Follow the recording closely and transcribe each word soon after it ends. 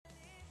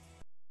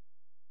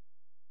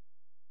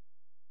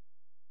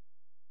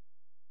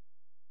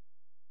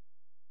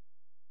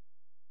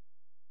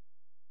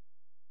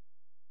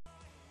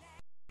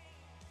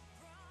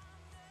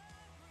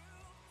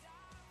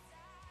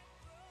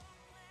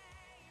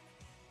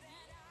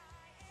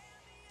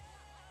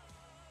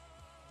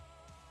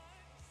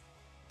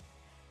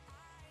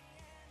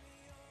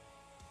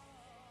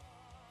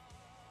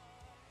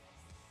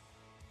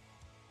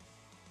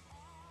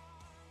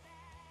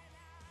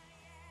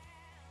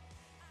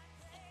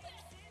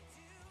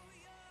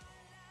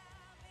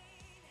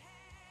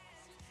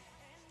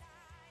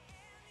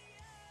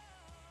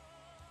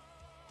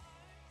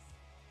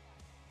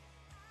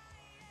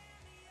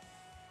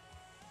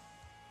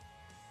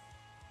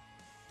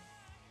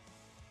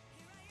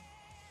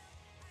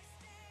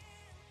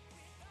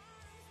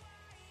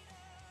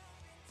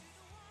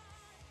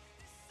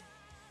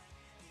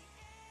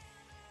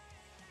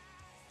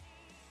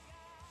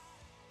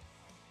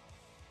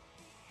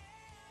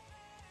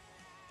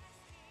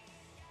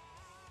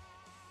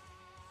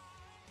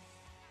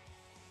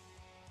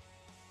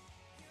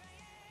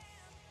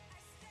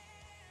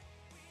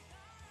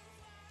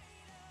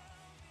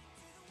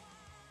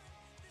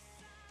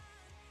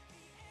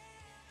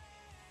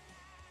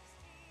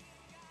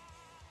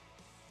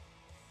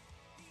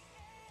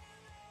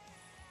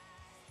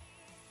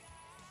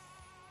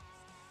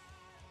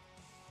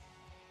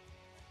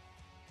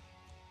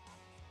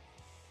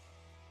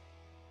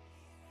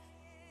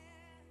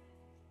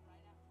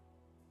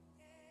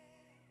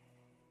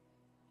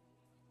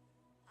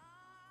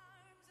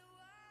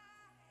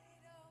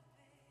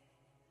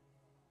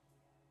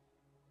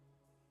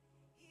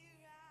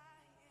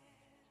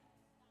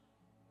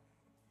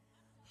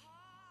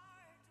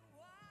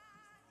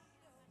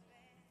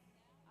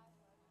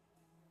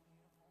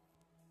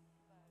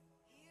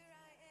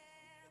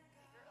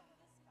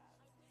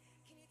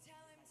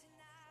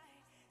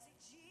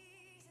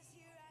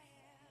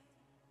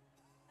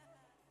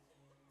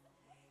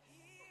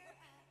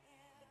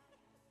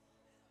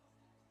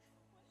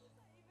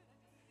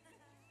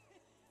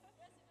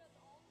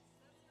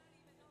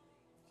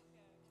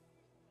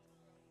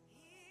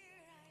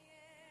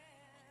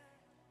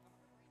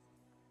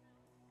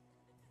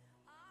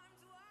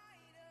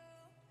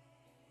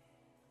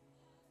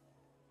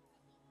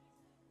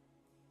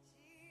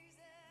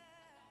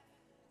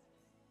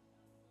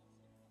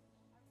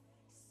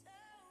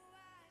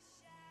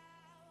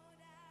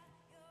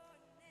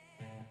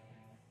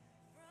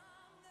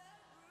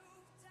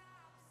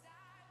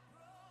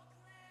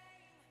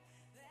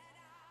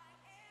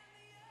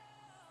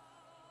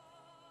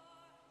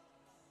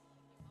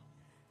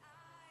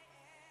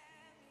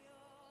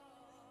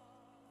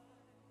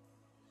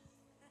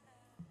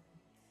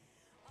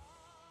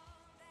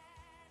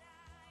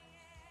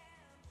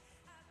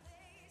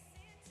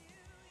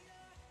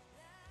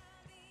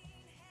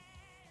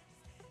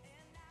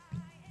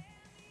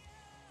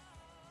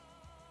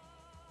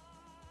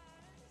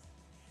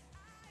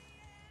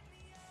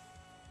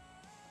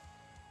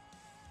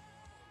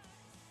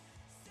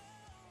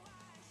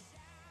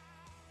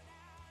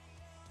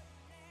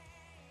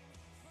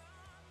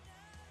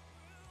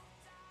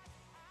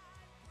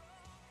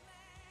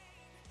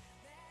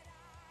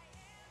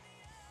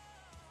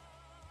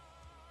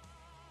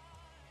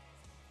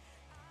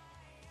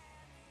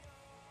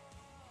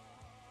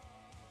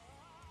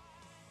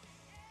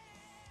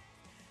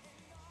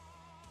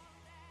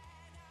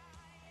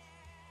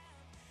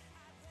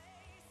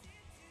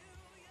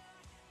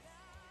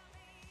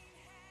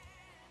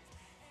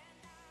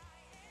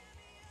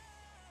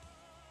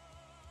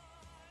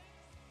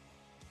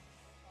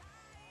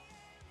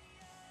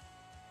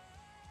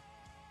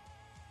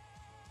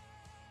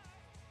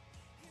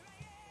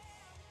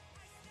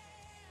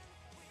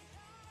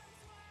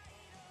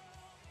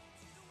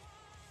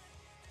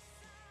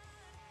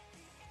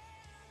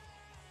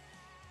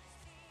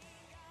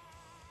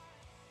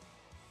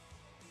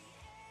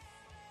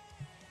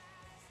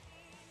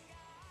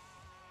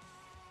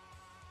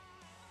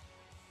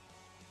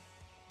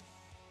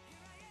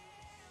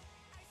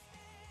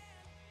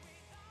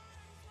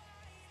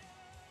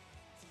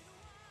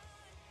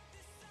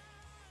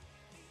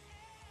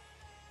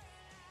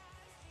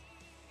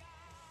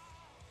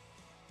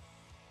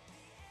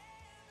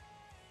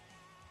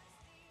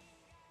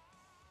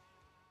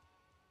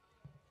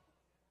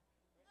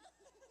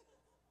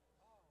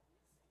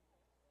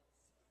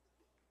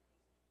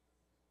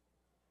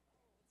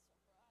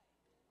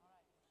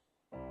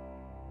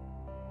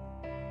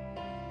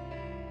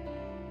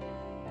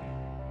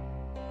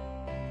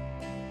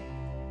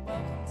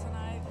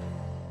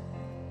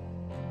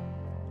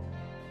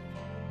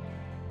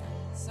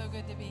So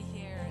good to be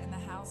here in the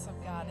house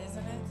of God,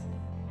 isn't it?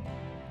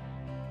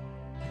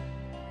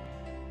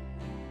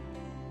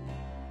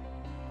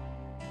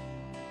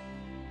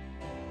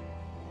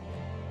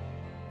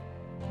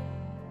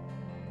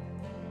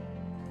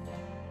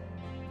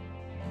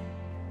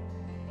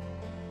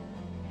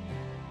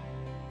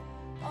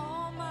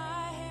 All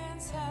my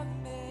hands have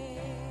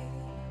made,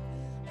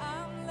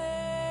 I'm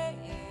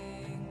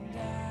laying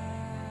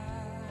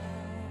down.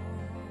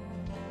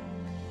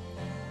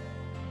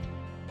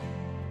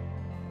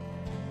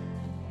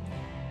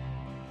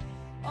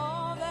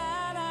 All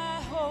that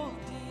I hold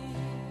dear,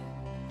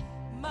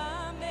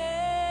 my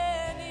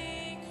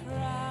many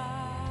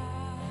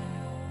crown.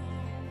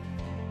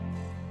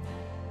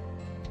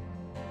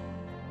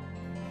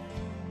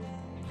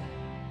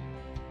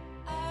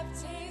 I've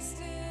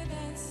tasted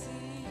and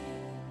seen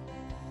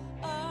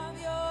of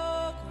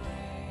your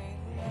great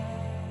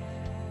love.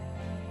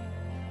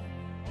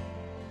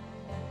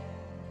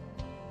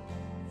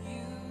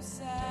 You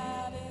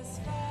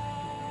satisfy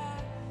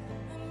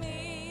me.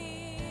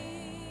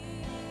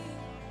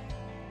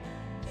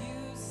 You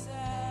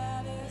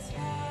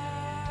satisfy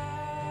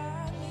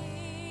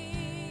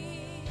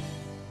me.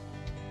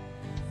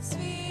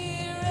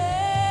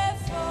 Spirit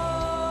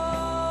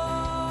fall,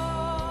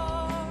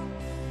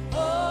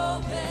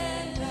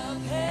 open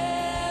up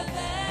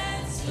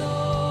heaven's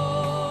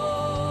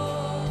doors.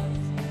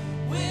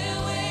 We're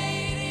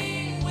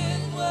waiting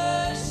with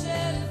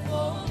worship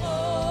for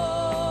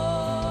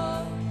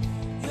more.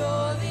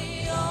 You're the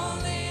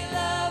only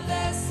love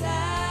that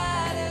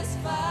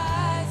satisfies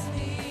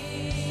me.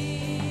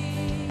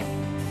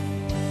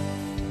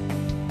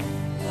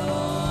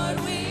 Lord,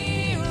 we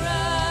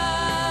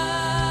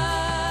run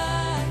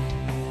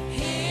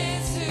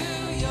into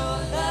your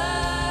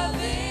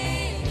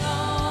loving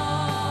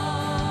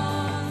arms.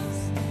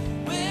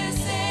 We're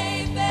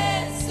safe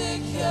and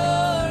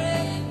secure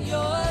in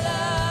your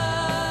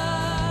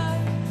love.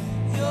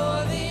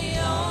 You're the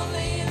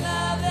only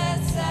love that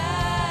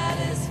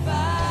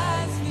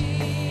satisfies me.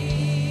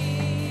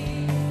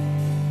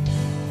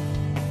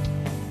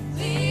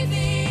 Leave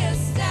me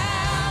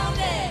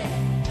astounded,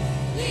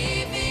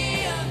 leave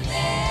me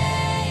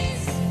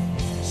amazed.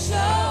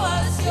 Show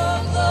us your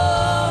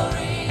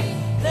glory,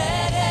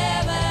 let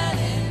heaven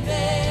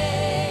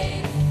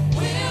invade.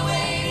 We're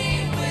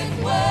waiting with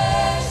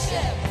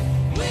worship,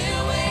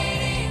 we're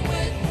waiting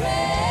with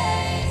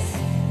praise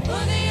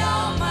for the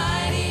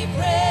almighty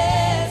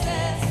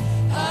presence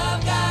of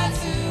God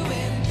to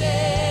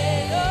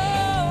invade.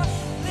 Oh,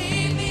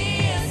 leave me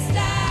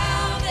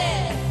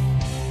astounded,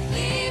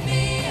 leave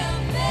me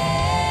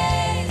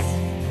amazed.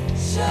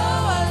 Show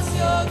us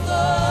your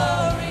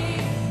glory,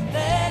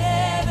 let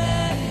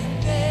heaven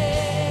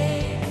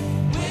invade.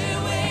 We're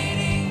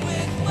waiting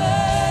with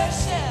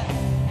worship,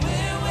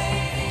 we're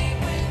waiting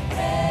with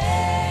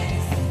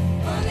praise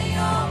for the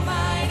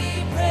almighty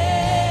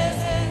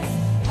presence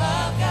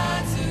of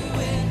God to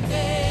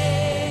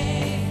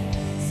invade.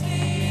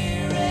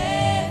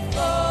 Spirit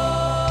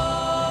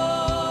fall,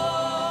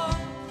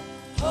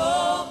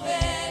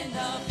 open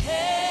up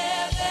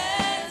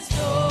heaven's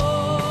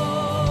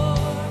door.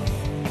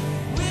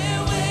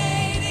 We're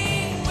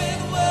waiting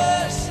with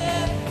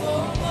worship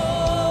for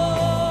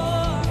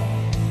more.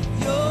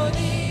 You're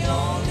the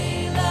only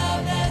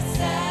love that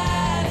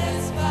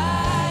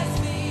satisfies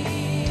me.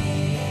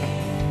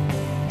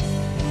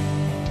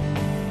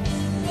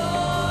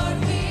 Lord,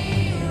 we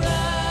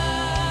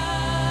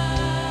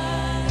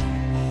run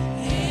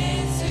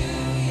into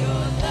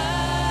your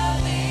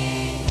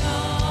loving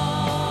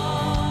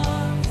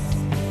arms.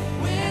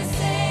 We're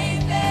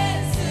safe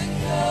and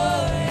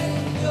secure in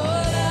your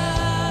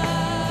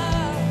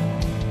love.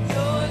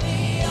 You're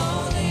the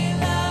only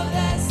love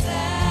that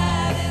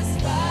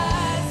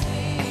satisfies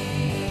me.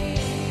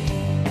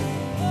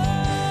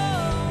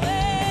 Oh,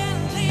 and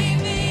leave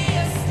me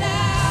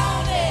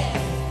astounded,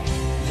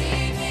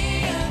 leave me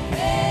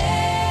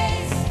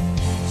amazed.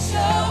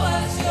 Show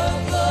us your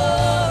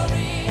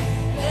glory,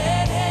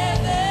 let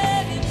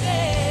heaven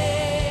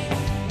invade.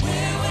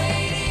 We're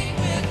waiting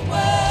with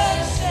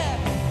worship,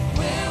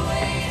 we're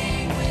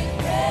waiting with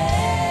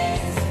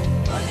praise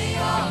for the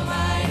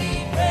almighty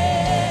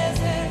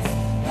presence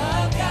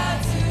of God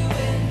to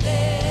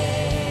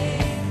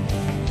invade.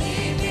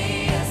 Leave me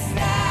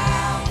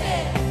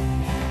astounded,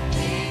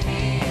 leave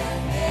me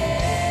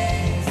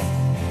amazed.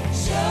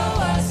 Show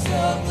us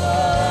your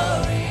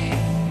glory,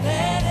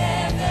 let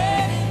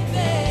heaven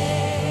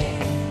invade.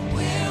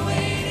 We're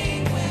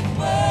waiting with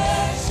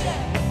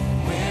worship,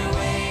 we're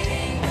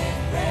waiting with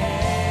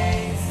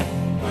praise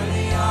for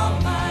the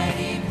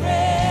almighty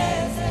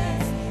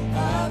presence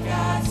of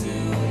God to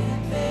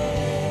invade.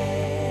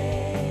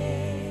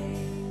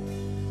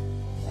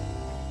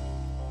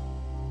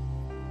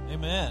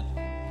 Amen.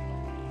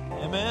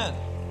 Amen.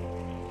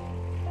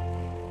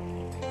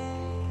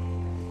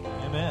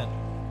 Amen.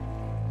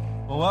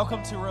 Well,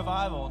 welcome to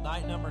Revival,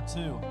 night number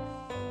 2.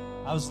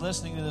 I was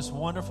listening to this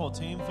wonderful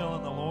team,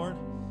 Feeling the Lord.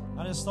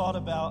 I just thought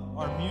about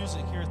our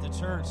music here at the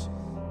church.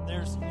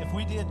 if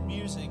we did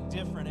music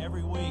different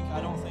every week,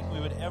 I don't think we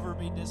would ever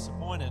be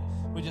disappointed.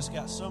 We just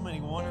got so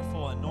many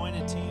wonderful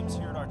anointed teams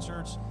here at our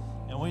church,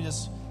 and we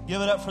just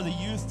give it up for the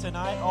youth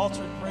tonight,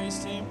 Altered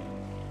Praise Team.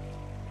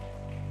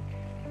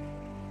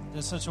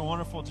 Did such a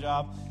wonderful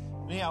job.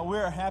 Yeah,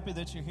 we're happy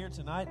that you're here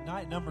tonight.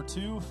 Night number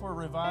 2 for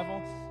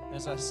Revival,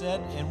 as I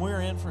said, and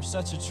we're in for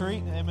such a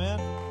treat. Amen.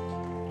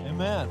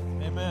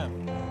 Amen.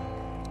 Amen.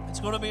 It's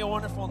going to be a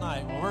wonderful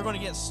night. Well, we're going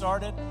to get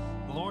started.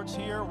 The Lord's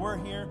here. We're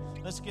here.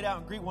 Let's get out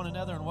and greet one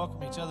another and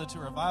welcome each other to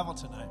Revival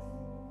tonight.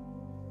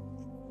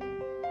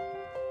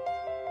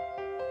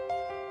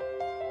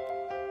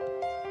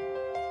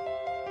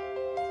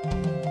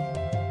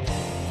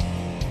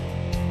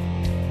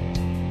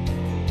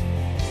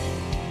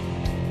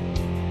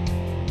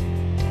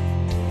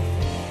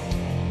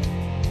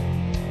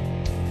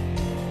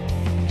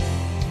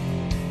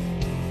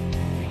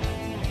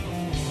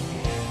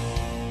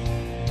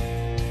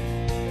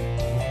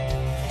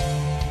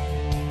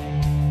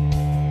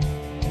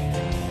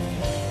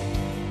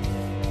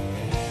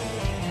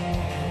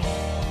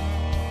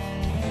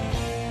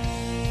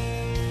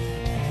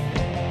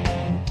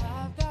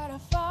 I've got a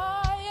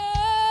fire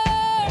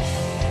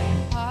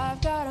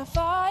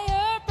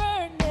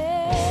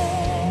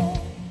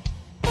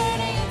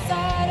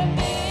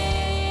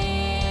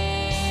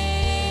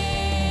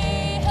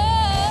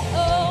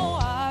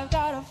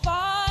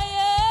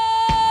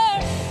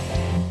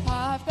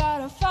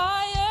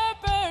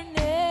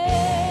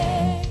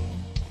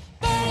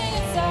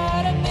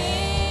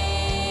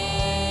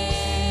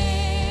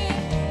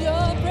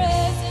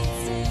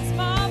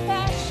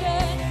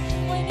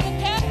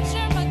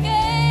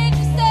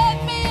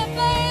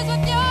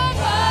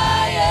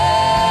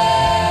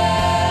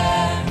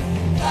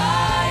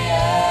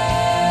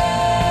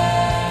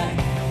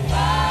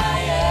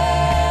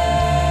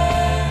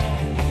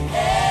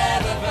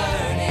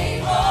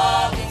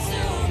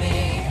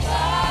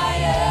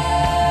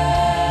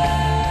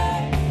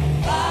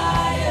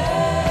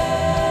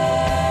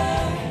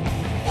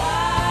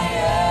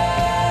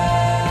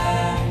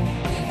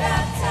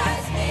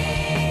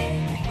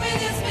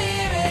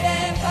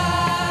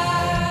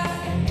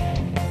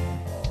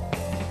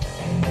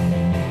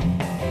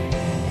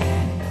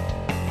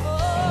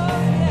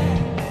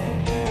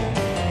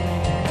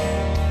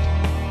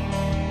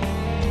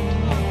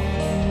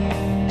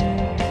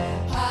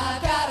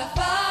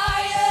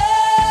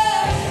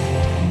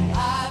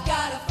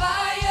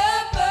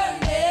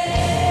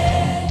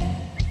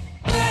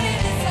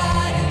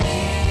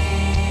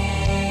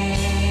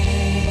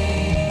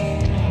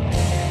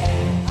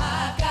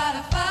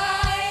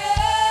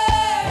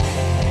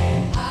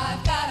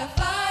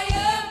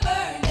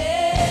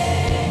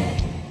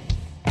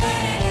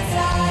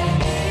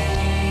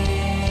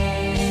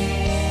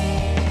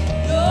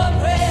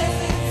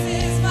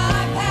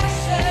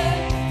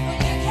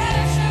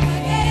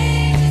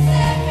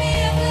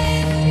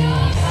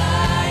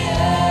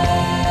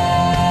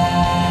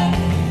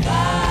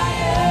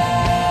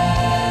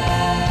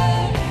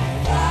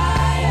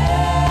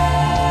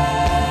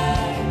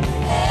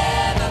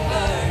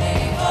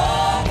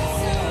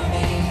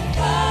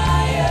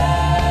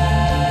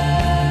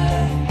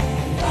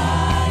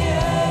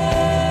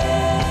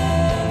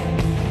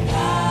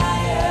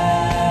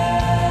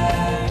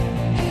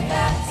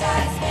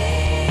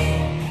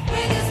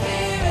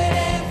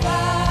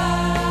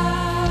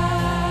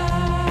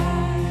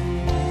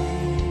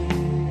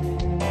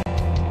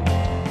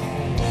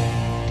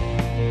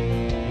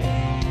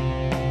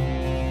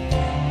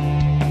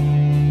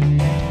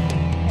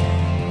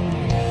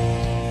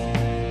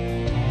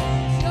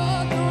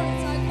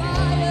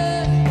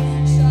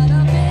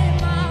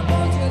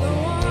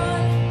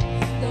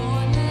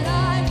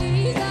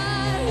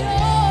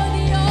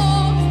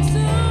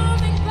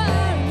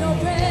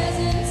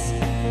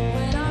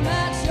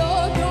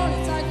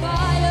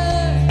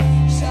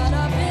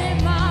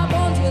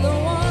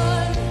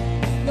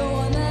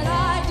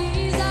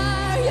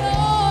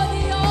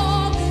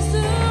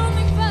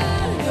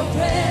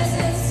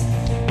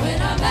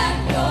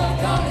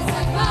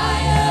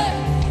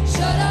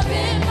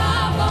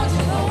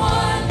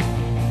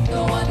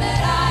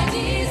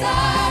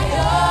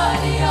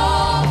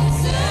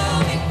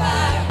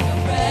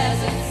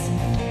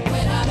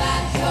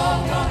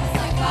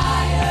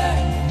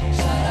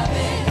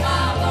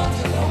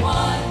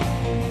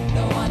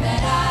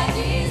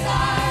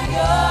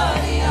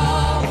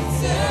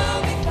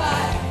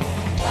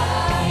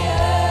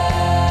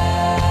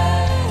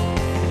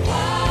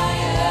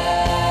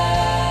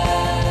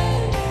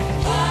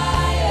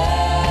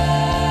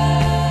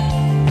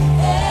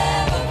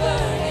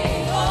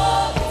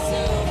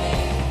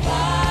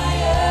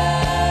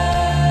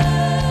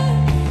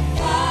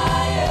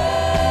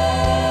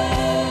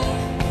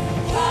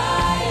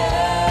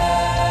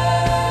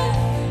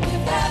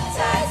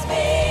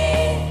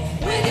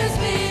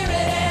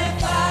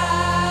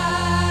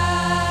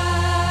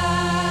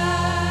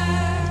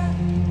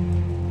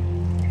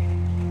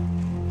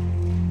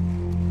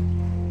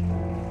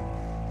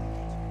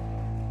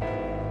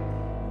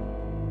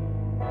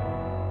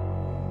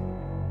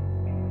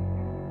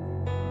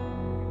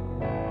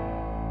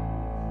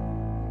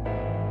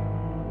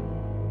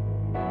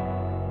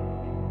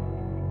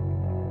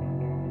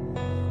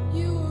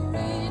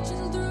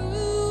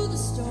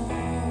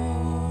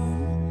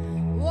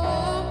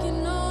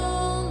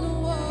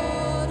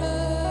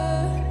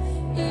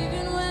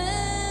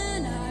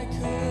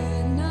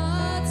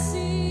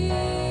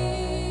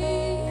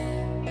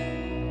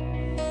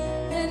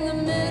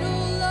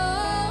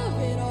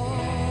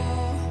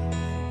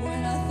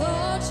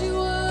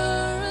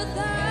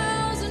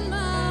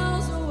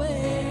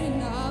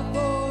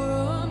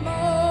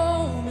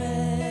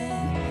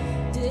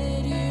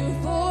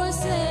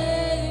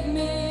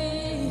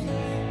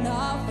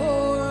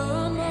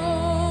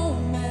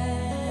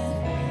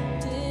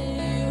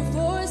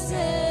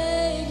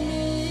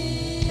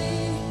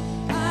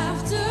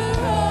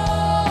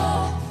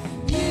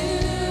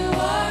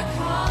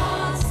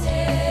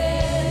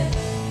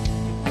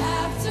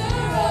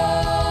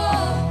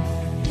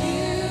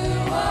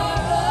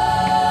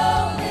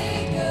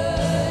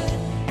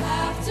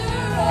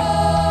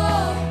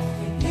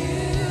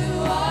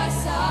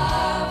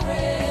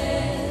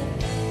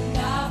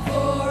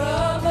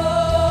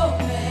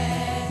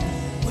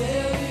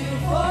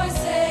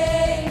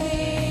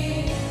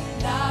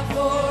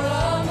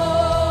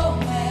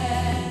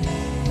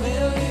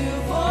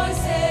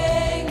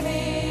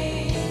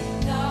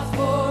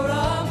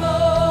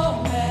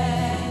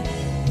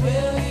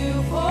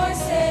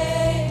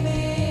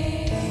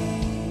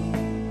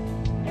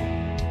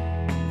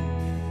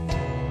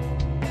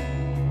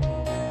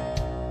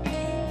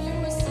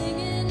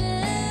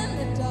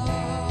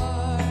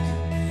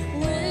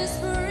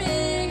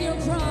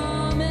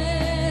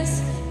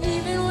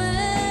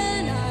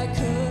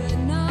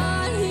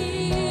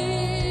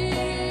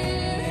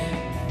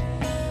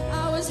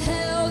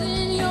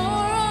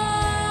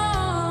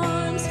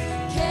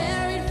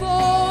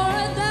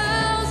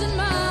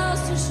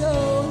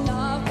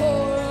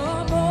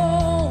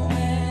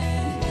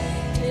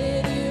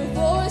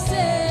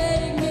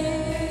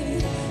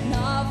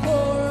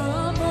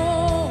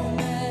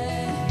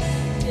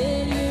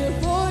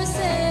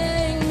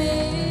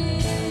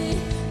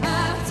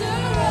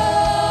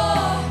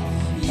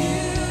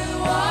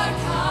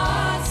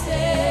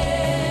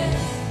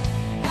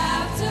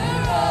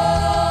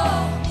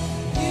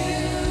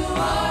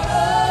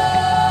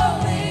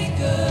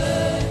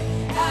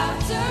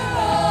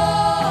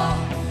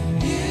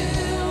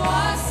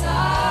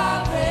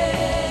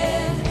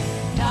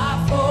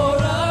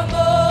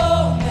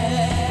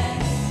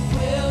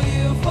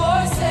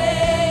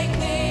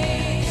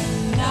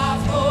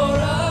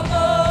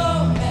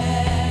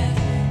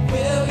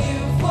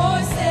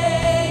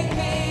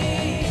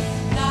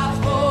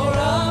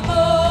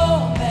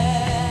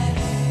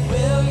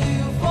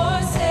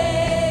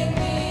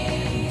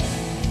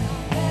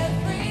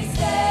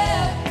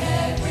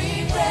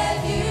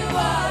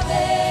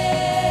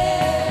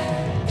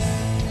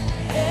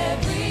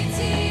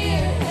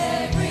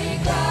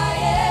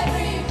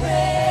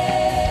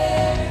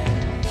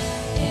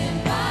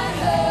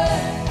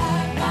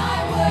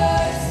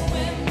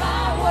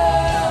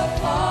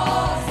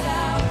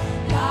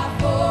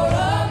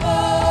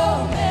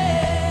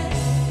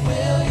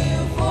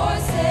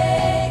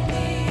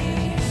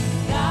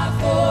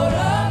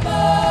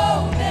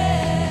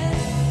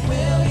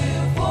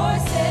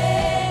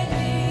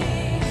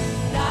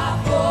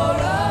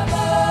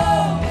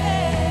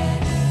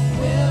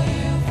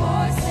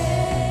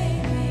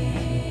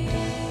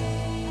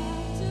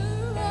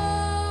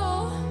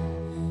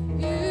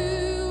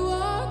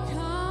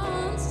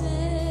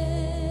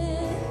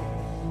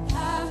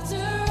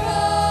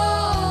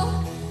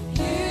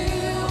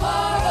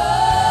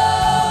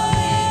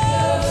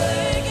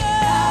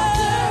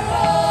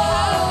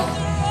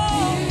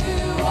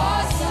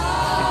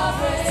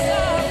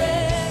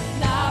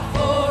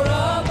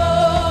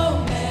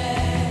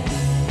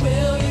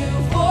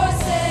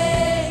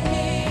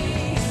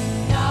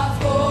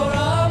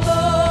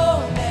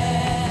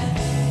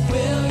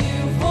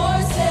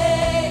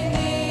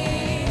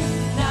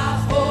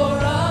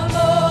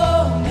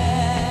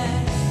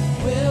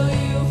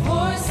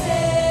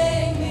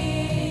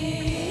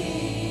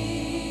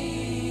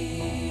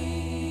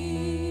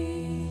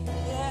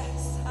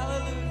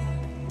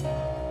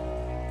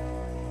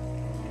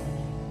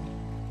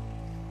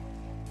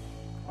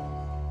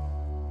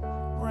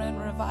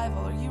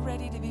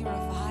be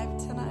revived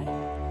tonight?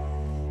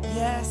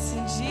 Yes,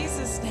 in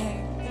Jesus'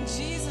 name. In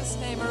Jesus'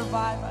 name,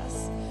 revive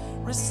us.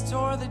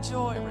 Restore the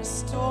joy.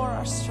 Restore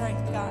our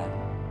strength, God.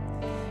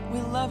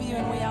 We love you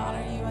and we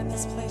honor you in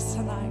this place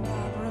tonight,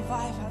 God.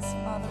 Revive us,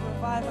 Father.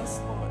 Revive us,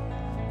 Lord.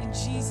 In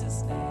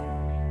Jesus' name.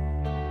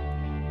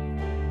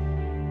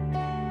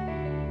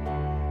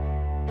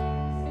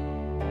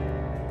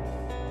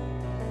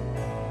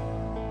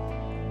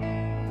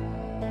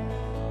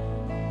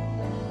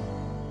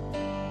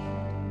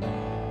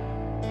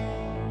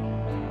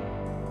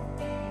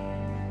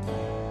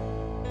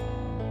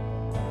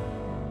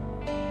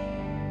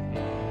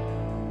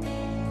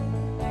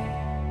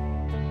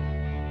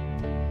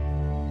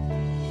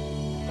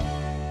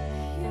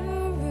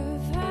 You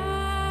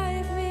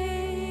revive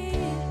me,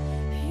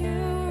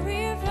 you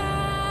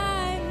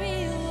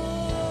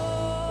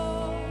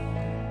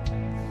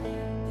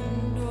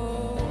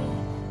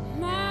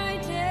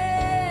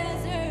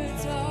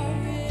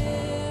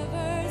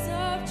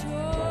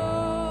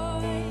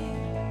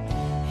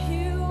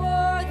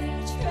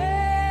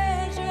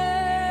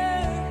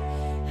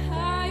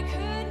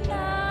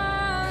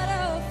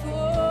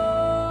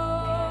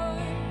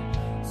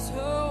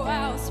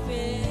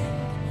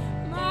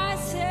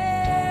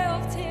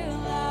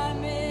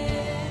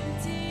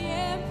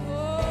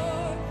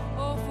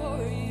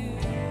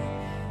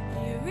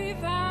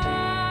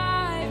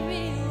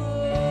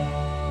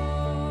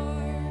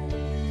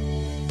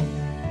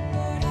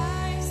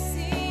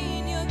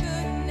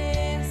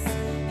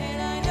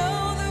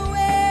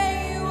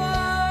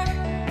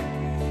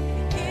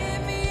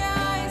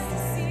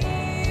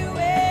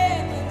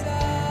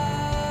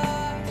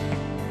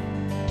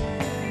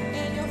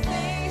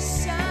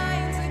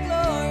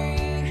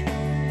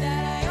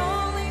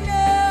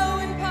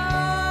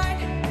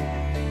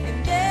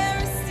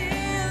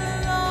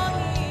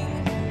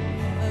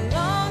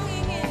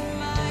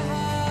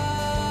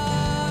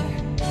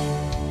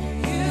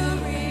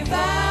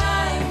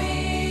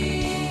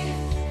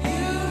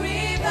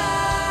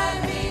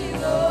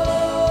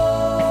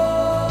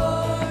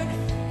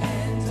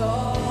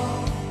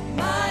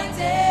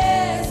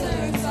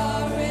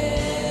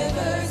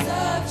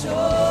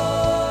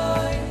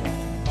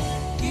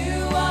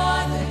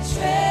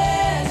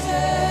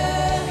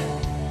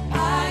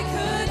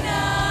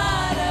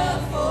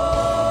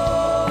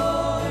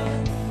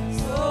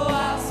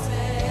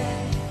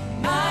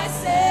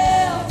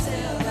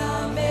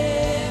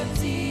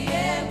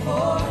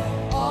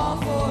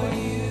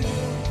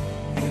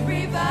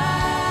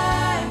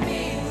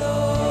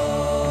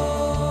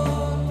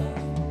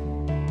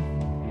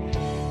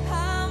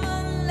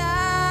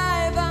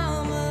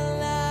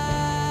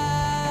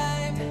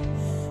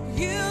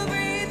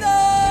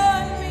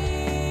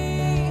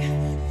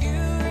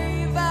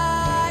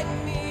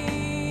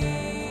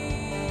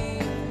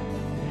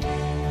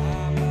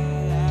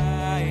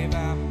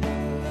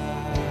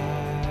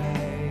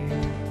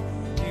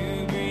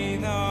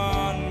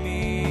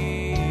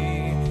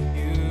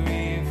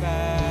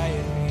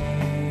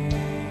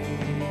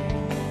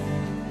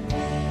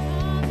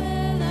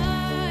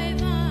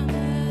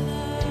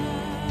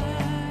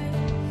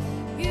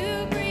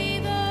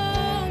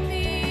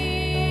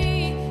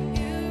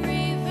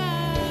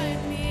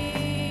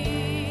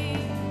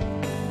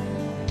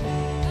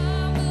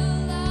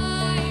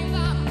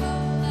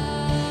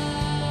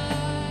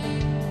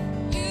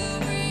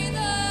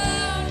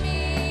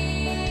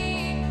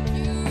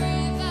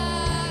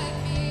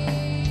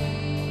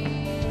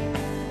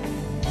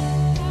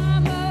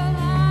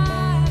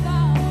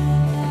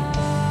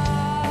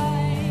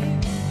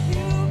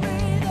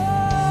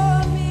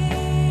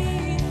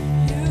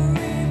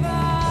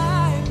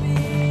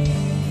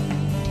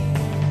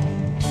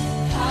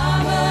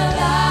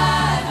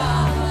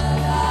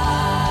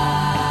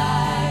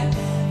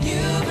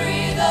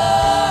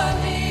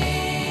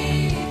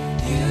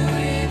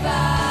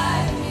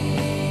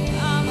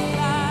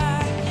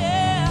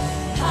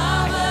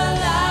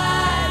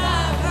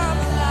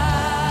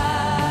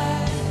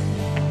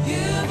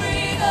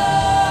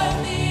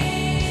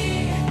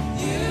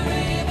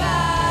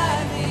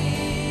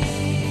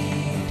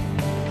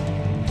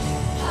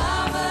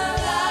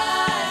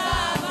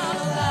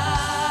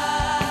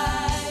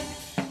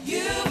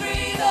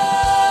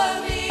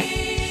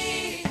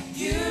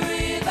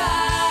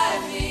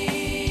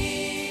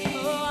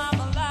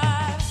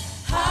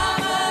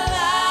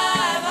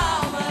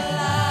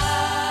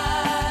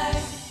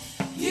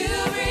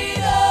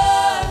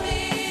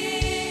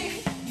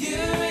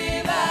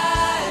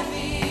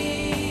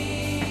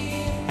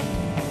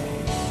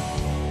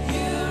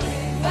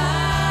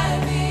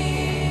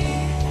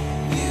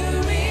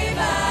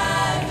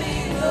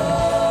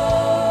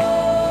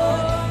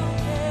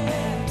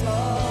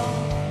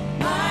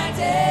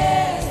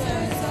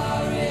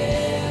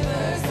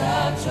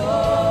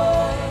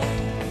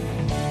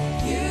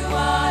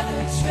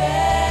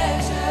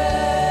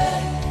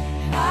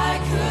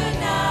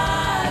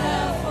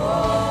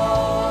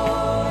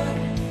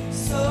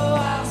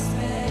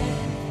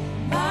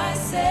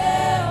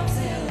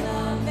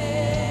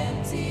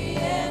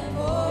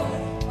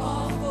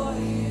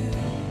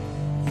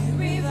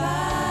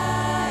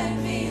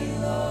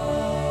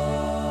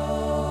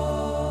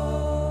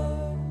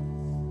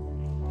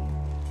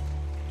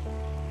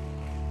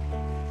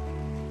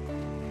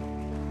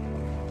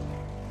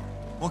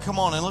Well, come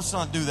on, and let's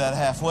not do that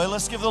halfway.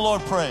 Let's give the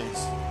Lord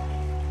praise.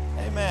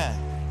 Amen.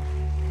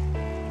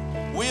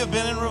 We have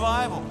been in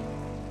revival.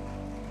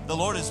 The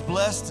Lord has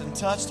blessed and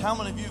touched. How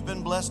many of you have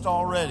been blessed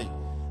already?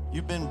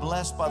 You've been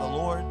blessed by the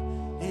Lord.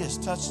 He has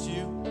touched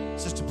you.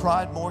 Sister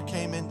Pride Moore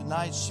came in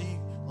tonight.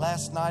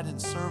 Last night in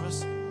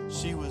service,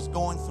 she was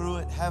going through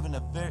it, having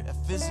a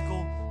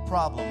physical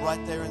problem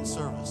right there in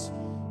service.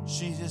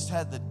 She just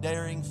had the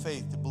daring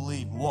faith to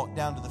believe. Walked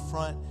down to the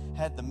front,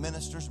 had the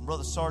ministers and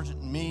Brother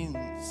Sargent and me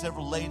and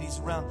several ladies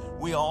around.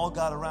 We all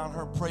got around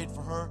her, prayed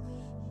for her.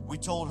 We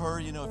told her,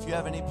 if you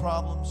have any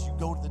problems, you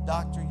go to the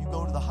doctor, you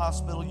go to the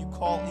hospital, you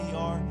call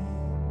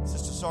ER.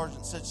 Sister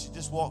Sargent said she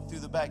just walked through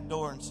the back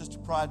door, and Sister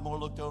Pridemore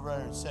looked over at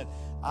her and said,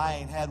 I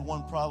ain't had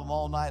one problem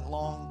all night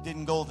long.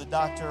 Didn't go to the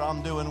doctor.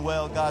 I'm doing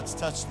well. God's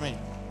touched me.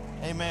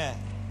 Amen.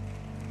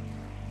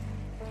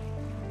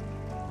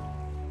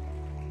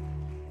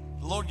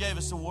 The Lord gave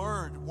us a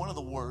word. One of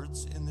the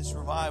words in this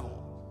revival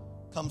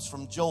comes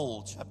from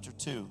Joel chapter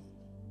 2.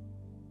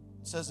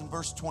 It says in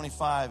verse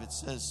 25, it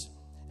says,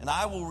 and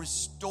I will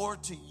restore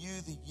to you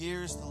the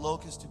years the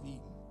locust have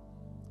eaten,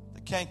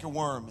 the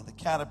cankerworm and the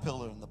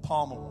caterpillar and the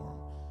palmer worm,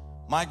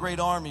 my great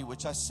army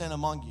which I sent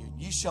among you.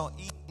 You shall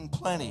eat in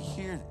plenty.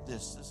 Hear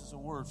this. This is a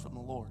word from the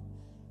Lord.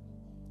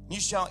 You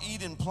shall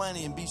eat in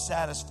plenty and be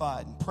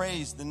satisfied, and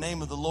praise the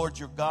name of the Lord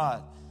your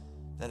God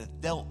that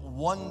hath dealt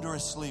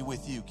wondrously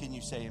with you. Can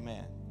you say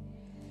amen?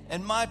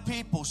 And my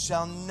people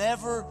shall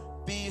never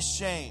be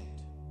ashamed.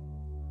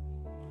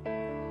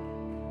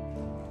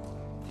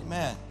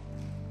 Amen.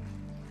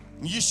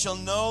 You shall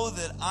know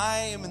that I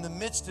am in the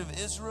midst of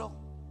Israel,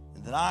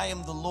 and that I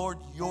am the Lord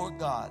your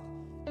God,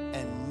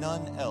 and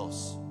none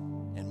else.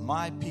 And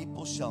my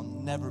people shall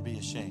never be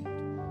ashamed.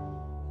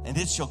 And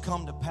it shall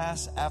come to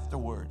pass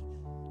afterward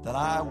that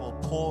I will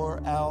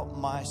pour out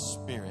my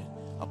spirit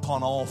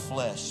upon all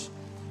flesh.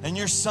 And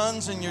your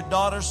sons and your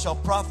daughters shall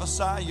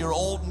prophesy, your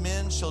old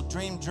men shall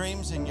dream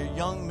dreams, and your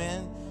young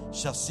men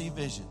shall see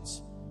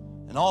visions.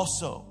 And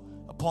also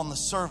upon the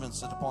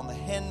servants and upon the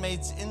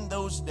handmaids in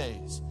those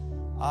days,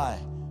 I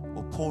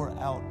will pour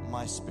out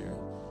my spirit.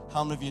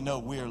 How many of you know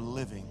we are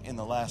living in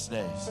the last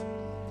days?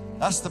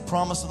 That's the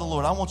promise of the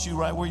Lord. I want you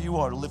right where you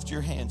are to lift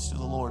your hands to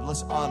the Lord.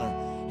 Let's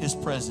honor his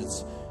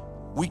presence.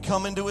 We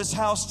come into his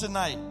house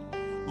tonight.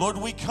 Lord,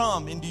 we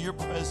come into your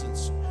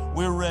presence.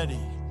 We're ready.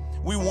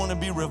 We want to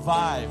be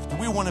revived.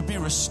 We want to be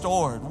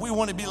restored. We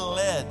want to be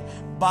led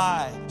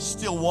by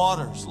still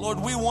waters. Lord,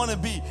 we want to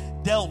be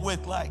dealt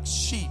with like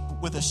sheep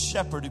with a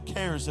shepherd who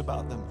cares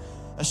about them.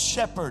 A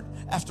shepherd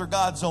after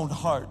God's own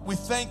heart. We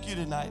thank you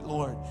tonight,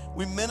 Lord.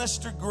 We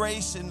minister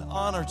grace and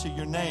honor to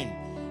your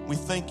name. We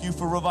thank you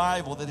for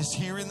revival that is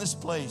here in this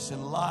place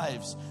and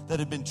lives that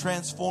have been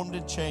transformed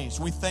and changed.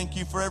 We thank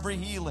you for every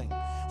healing.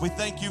 We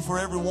thank you for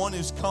everyone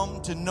who's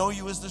come to know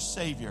you as their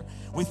Savior.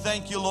 We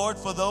thank you, Lord,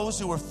 for those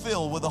who are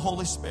filled with the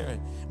Holy Spirit.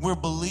 We're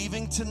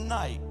believing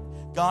tonight,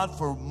 God,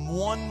 for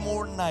one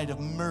more night of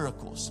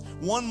miracles.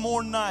 One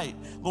more night,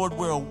 Lord,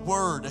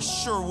 where a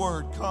sure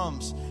word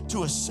comes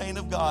to a saint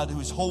of God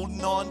who's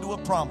holding on to a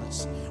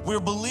promise.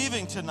 We're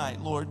believing tonight,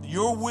 Lord,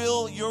 your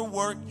will, your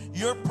work,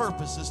 your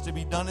purpose is to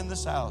be done in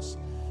this house.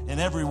 And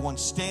everyone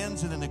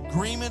stands in an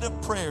agreement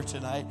of prayer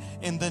tonight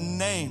in the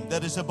name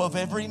that is above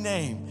every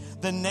name,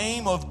 the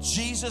name of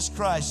Jesus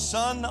Christ,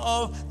 Son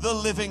of the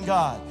living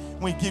God.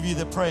 We give you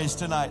the praise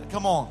tonight.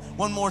 Come on,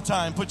 one more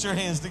time, put your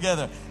hands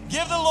together.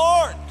 Give the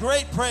Lord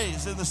great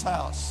praise in this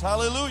house.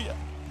 Hallelujah.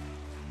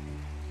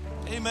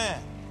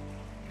 Amen.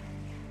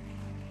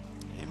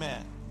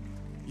 Amen.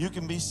 You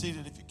can be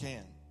seated if you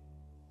can.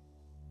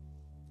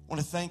 I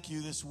want to thank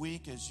you this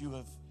week as you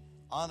have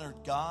honored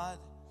God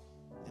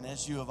and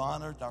as you have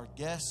honored our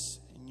guests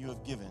and you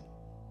have given.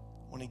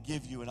 I want to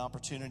give you an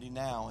opportunity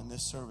now in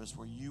this service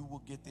where you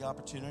will get the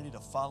opportunity to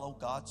follow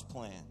God's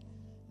plan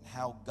and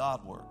how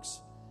God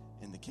works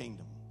in the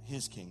kingdom,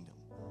 his kingdom.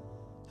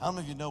 How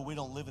many of you know we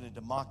don't live in a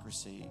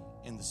democracy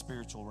in the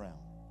spiritual realm?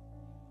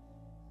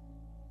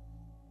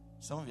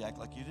 Some of you act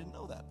like you didn't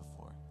know that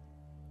before.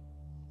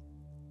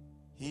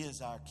 He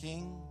is our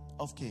King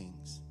of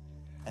kings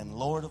and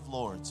Lord of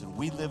lords, and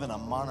we live in a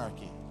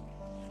monarchy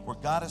where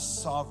God is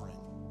sovereign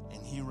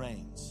and he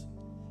reigns.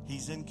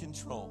 He's in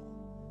control.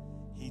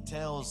 He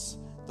tells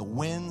the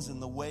winds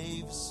and the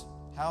waves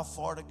how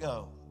far to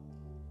go.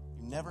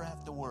 You never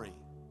have to worry.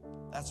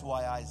 That's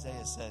why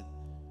Isaiah said,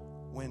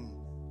 when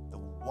the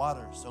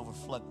waters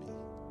overflood me,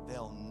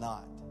 they'll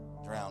not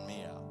drown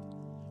me out.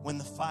 When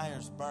the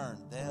fires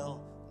burn,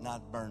 they'll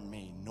not burn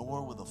me,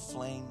 nor will the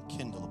flame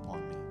kindle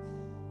upon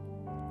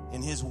me.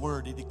 In his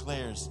word, he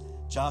declares,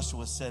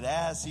 Joshua said,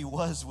 as he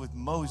was with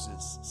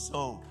Moses,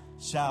 so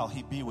shall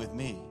he be with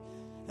me.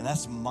 And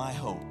that's my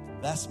hope.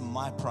 That's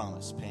my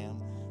promise,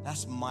 Pam.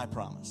 That's my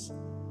promise.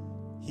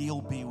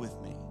 He'll be with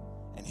me,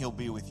 and he'll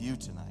be with you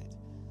tonight.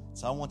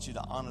 So I want you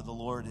to honor the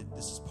Lord.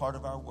 This is part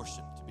of our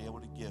worship, to be able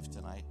to give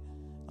tonight.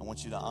 I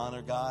want you to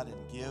honor God and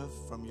give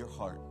from your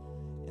heart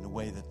in a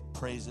way that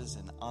praises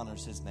and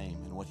honors his name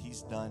and what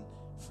he's done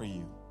for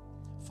you.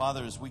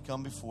 Father, as we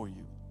come before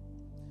you,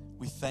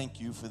 We thank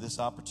you for this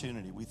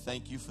opportunity. We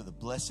thank you for the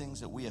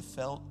blessings that we have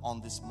felt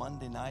on this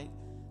Monday night,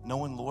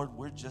 knowing, Lord,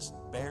 we're just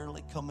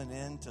barely coming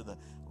in to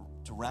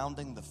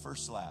rounding the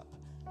first lap.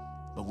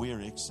 But we are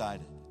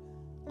excited.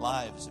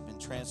 Lives have been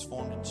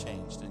transformed and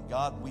changed. And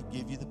God, we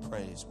give you the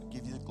praise. We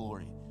give you the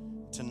glory.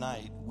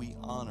 Tonight, we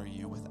honor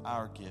you with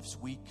our gifts.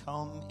 We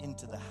come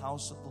into the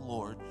house of the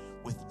Lord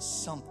with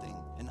something,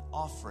 an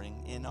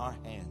offering in our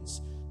hands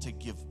to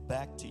give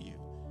back to you.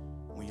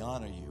 We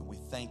honor you. We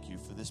thank you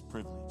for this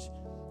privilege.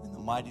 In the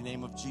mighty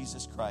name of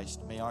Jesus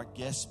Christ, may our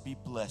guests be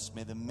blessed.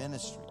 May the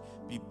ministry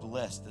be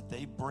blessed that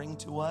they bring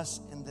to us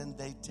and then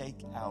they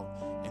take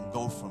out and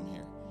go from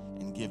here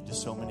and give to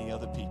so many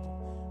other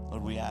people.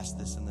 Lord, we ask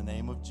this in the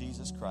name of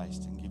Jesus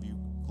Christ and give you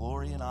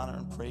glory and honor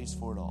and praise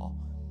for it all.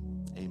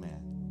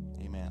 Amen.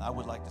 Amen. I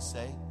would like to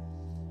say,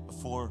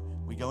 before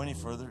we go any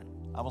further,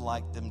 I would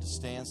like them to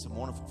stand, some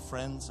wonderful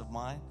friends of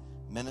mine,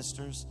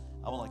 ministers.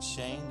 I would like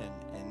Shane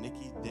and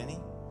Nikki Denny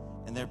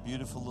and their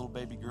beautiful little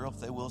baby girl,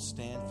 if they will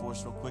stand for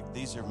us real quick.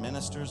 These are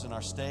ministers in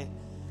our state.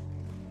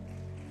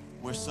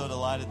 We're so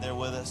delighted they're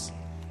with us.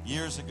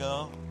 Years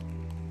ago,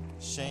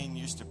 Shane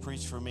used to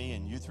preach for me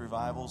in youth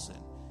revivals, and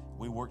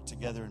we worked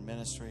together in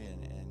ministry,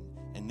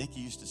 and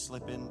Nikki used to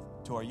slip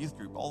into our youth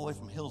group all the way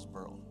from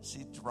Hillsboro.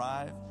 She'd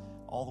drive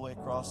all the way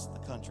across the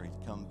country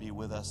to come be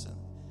with us, and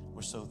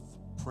we're so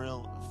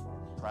proud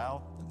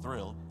and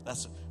thrilled.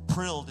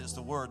 Prilled is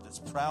the word. That's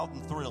proud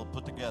and thrilled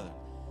put together.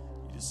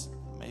 You just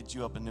made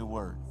you up a new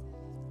word.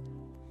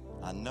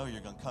 I know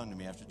you're going to come to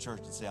me after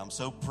church and say, I'm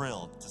so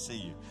thrilled to see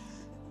you.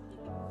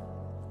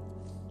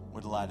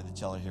 We're delighted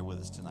that y'all are here with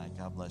us tonight.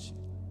 God bless you.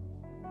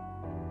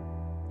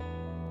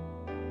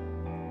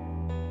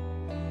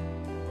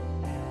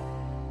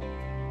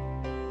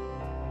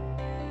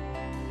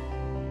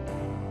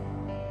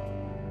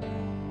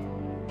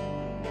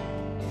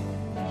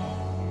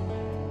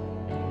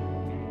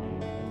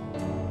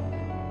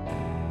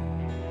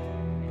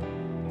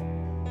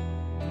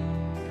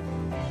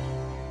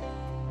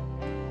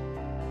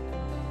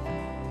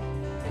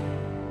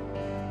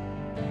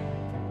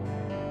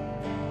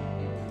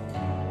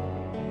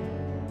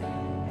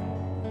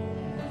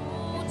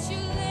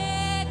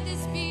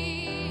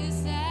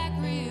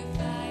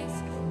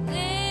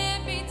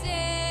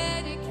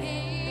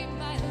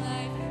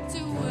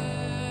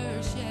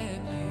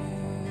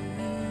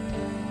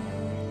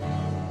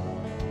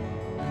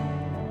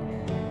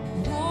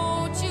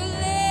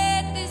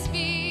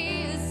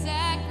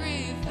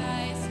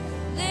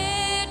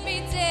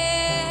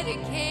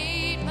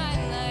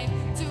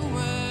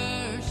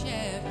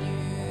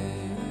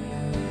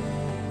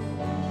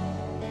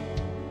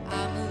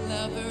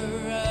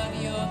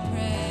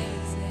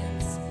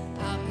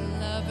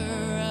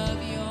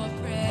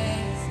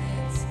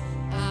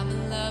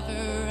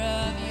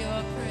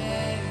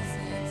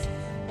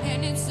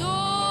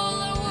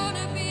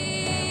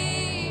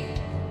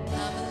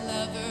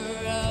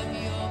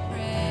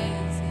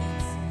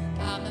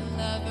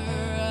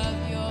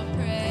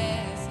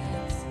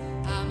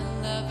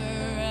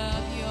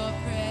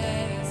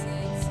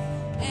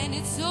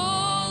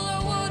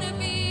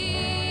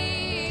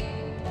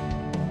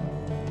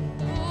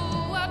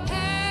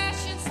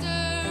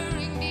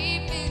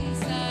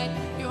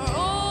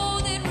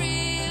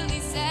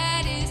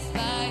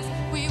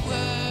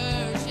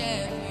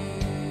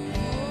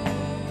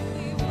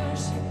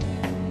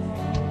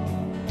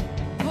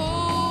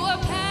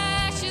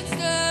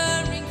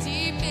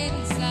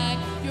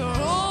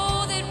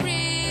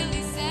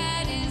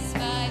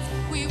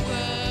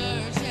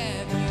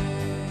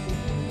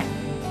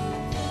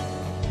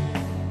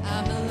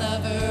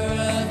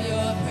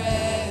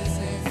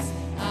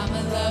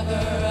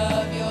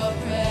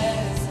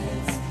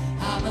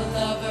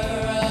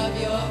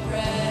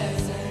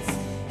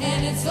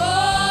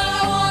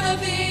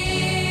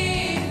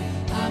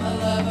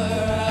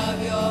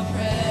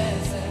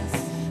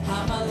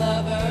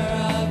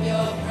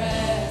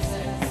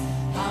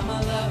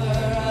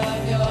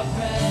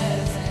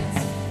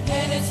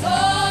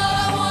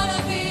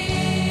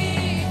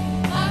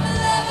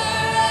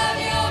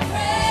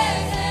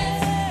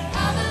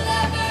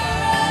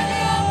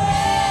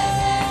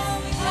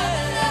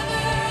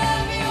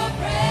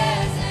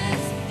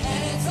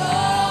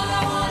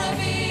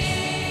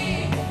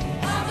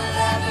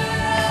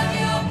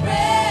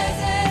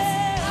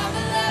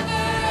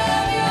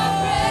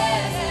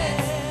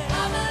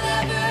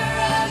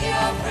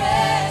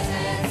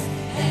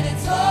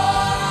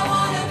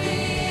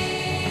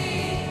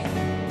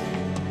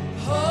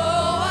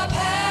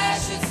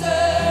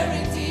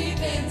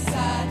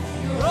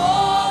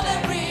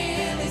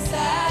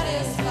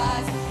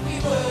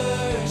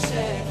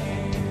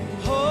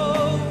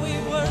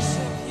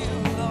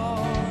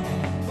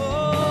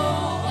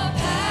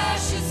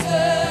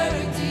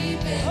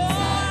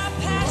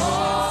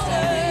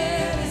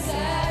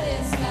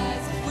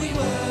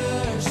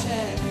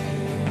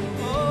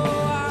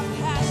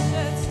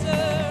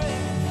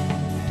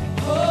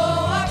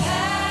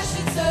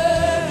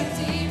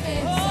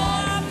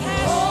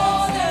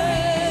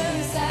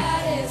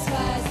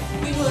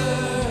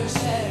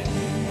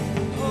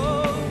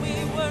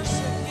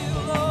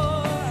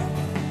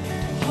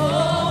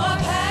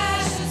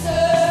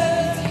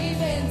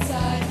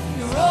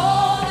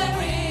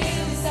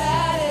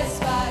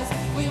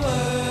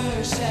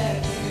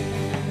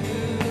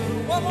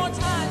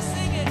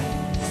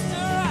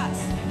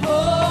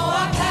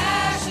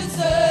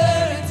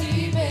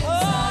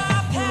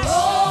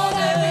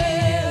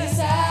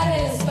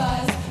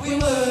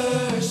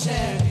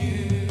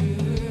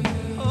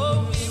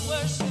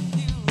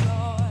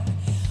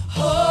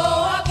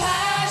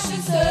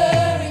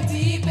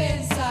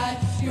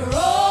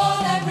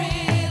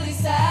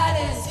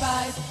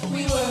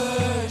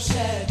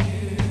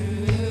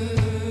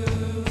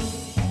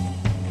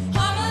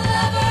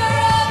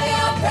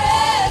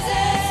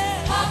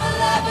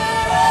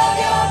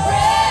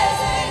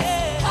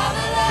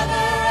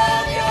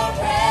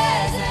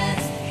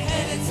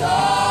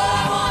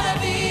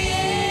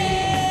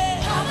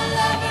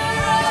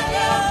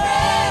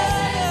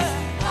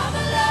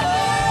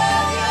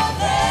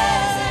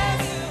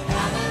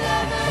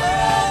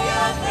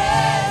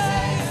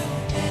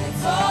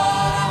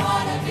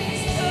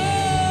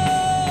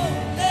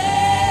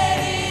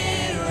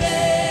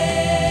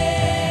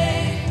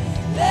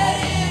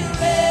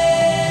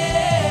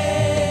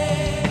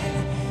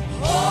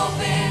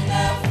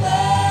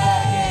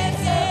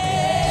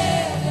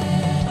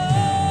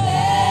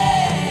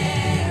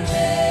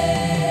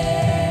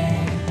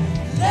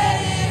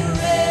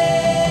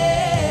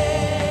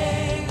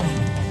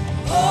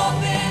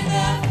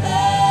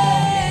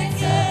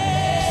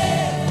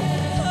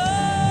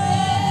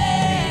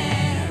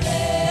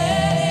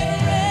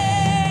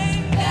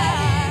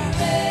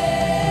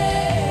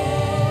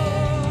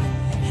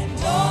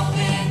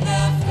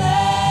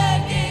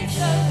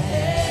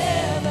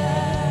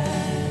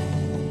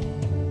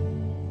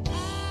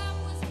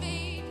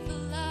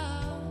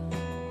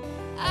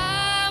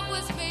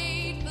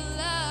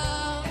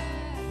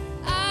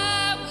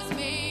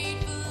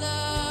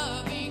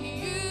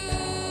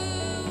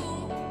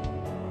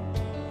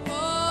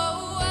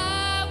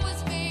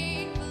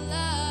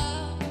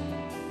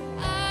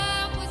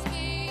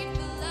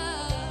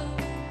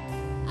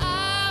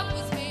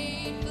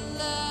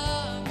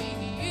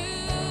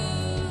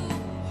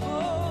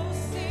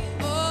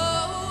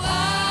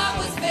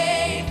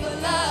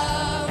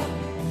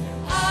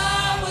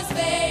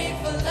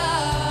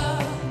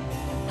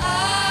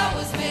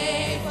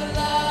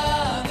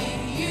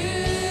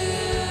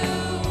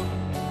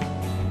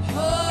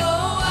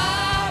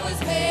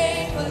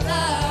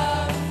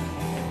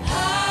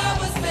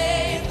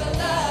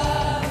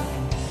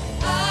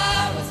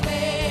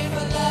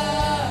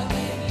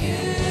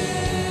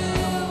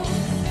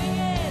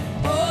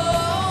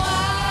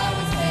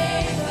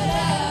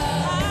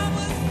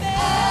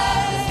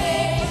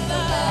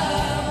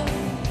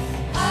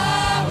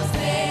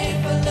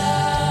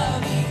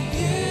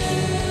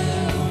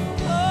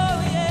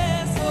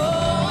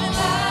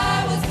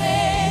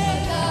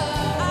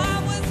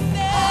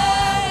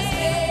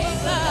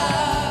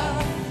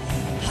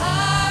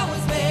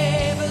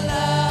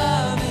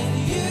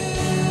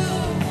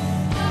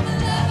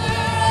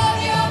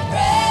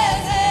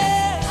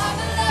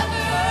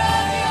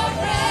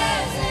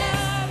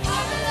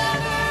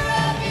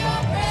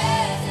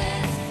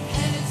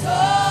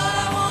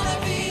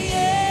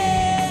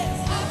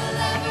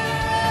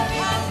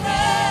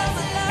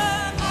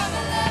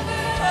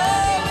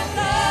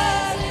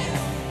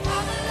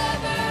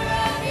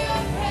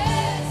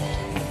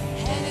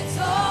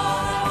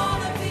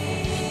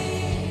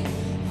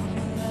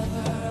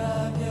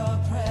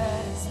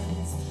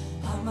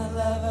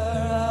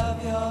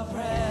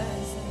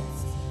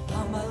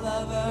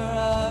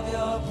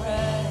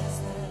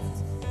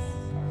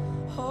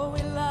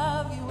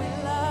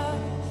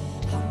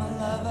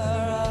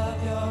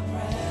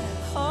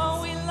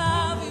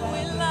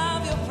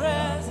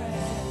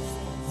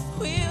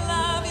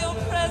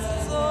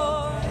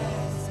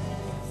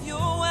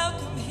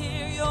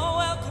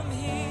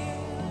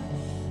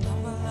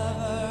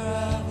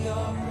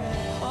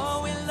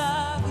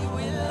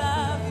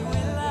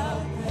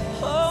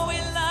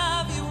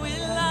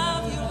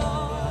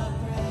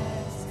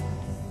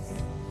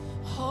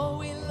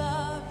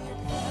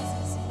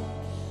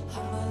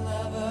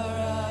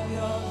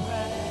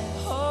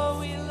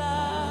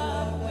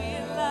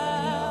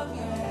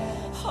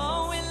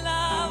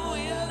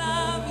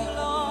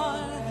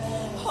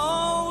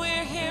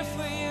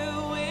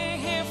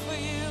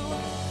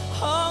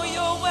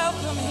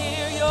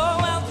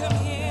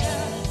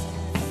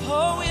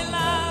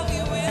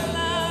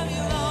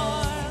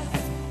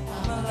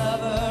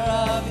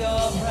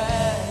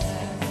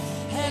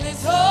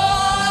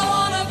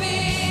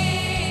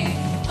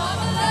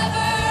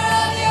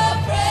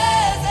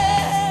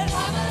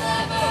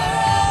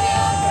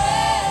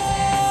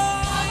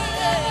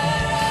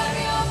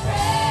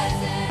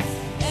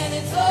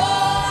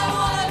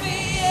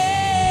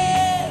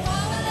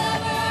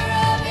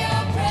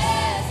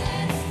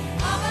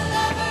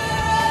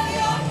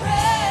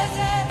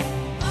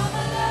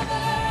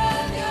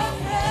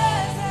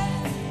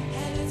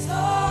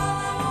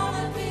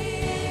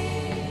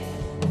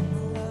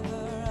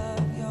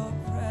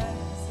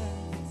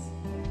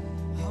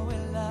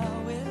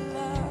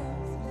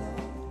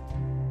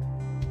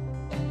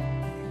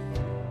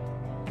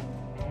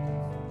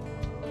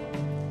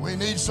 We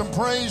need some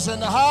praise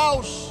in the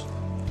house.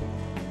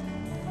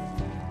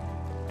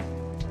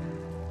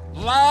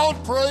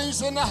 Loud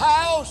praise in the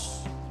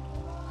house.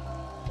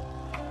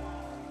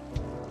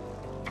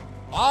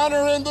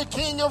 Honoring the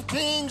King of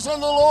Kings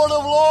and the Lord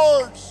of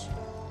Lords.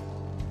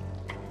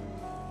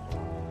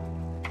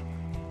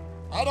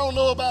 I don't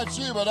know about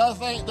you, but I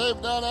think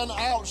they've done an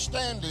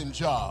outstanding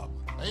job.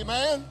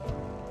 Amen?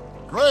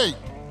 Great.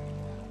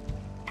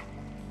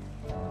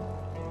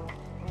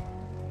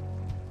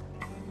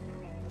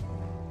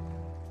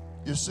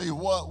 You see,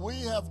 what we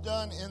have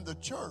done in the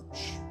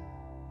church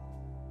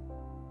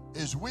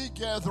is we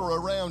gather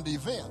around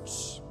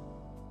events.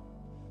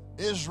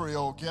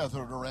 Israel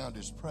gathered around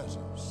his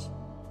presence.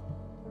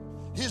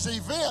 His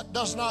event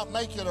does not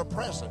make it a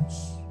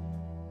presence,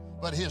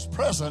 but his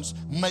presence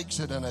makes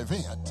it an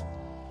event.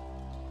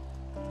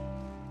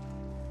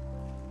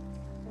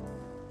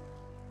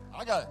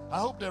 I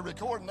hope they're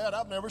recording that.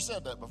 I've never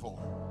said that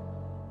before.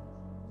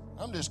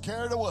 I'm just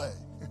carried away.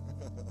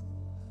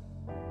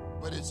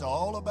 But it's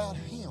all about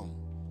him.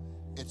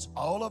 It's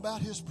all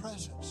about his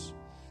presence.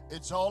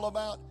 It's all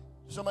about,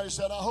 somebody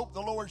said, I hope the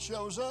Lord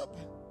shows up.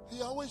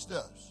 He always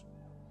does.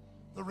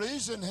 The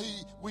reason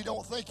we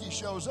don't think he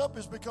shows up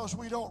is because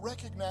we don't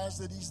recognize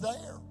that he's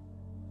there.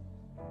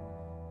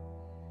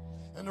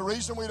 And the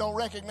reason we don't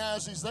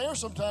recognize he's there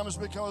sometimes is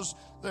because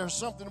there's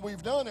something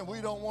we've done and we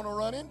don't want to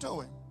run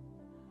into him.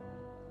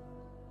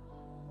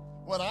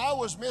 When I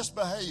was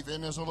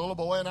misbehaving as a little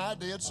boy, and I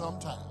did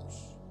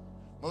sometimes,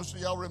 most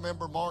of y'all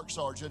remember Mark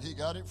Sargent. He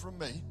got it from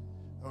me,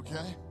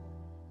 okay?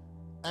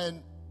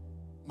 And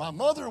my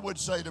mother would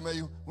say to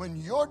me, when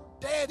your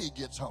daddy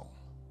gets home,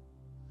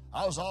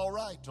 I was all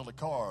right till the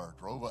car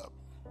drove up.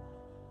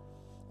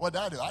 What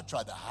did I do? I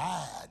tried to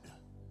hide.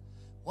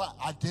 Well,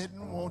 I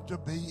didn't want to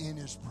be in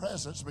his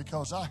presence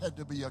because I had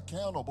to be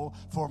accountable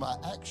for my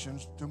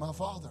actions to my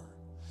father.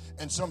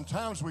 And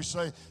sometimes we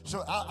say,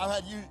 so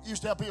I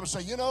used to have people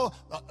say, you know,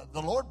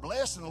 the Lord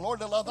blessed and the Lord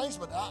did a lot of things,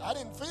 but I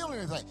didn't feel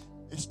anything.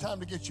 It's time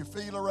to get your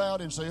feeler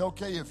out and say,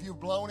 okay, if you've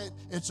blown it,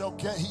 it's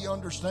okay. He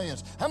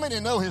understands. How many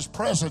know his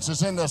presence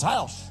is in this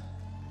house?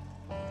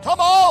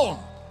 Come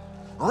on.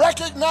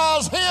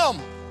 Recognize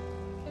him.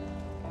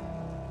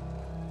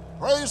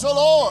 Praise the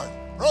Lord.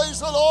 Praise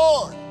the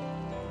Lord.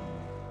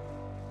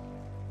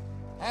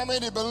 How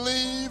many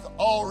believe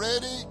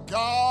already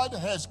God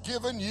has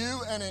given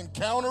you an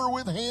encounter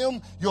with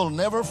him you'll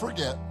never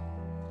forget?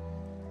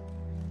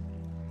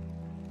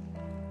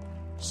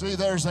 See,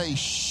 there's a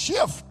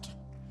shift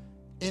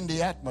in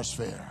the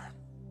atmosphere.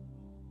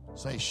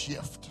 Say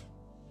shift.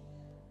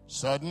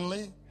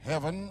 Suddenly,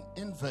 heaven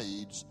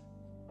invades,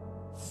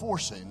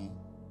 forcing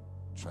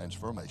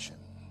transformation.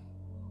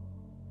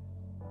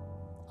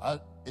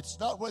 It's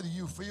not whether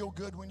you feel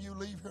good when you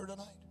leave here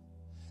tonight.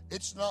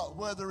 It's not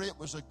whether it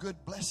was a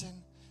good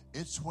blessing.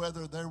 It's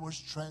whether there was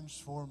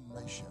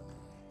transformation.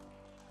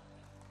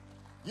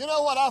 You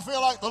know what I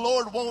feel like the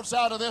Lord wants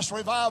out of this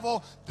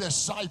revival?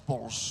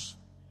 Disciples.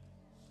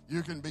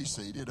 You can be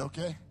seated,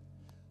 okay?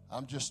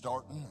 I'm just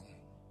starting.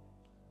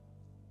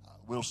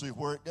 We'll see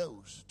where it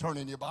goes. Turn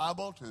in your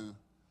Bible to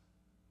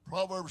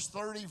Proverbs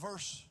 30,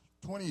 verse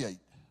 28.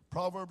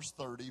 Proverbs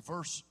 30,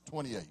 verse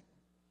 28.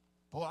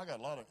 Boy, I got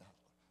a lot of...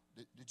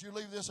 Did you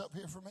leave this up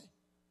here for me?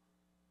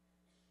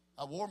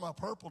 I wore my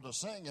purple to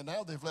sing, and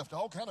now they've left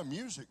all kind of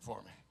music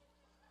for me.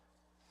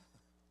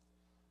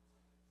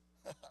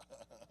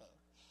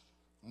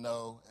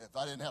 No, if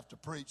I didn't have to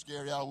preach,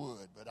 Gary, I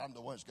would, but I'm the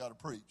one that's got to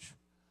preach.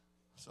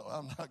 So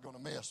I'm not going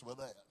to mess with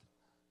that.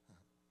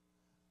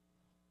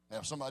 Now,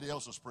 if somebody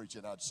else was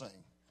preaching, I'd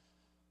sing.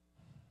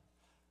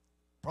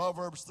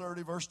 Proverbs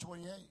 30, verse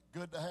 28.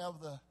 Good to have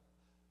the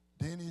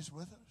Denny's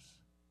with us.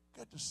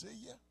 Good to see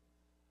you.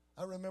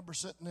 I remember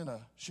sitting in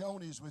a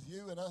Shoney's with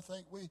you, and I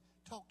think we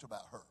talked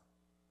about her.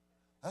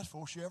 That's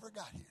before she ever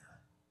got here.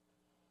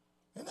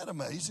 Isn't that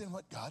amazing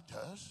what God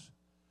does?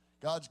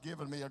 God's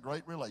given me a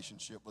great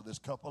relationship with this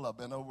couple. I've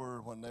been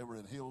over when they were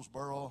in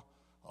Hillsboro,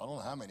 I don't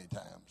know how many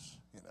times,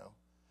 you know.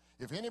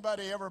 If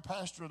anybody ever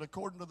pastored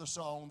according to the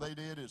song they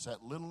did, it's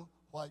that little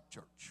white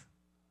church.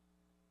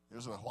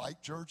 There's a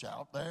white church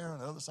out there on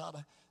the other side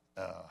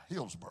of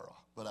Hillsboro.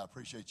 But I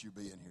appreciate you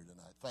being here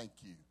tonight. Thank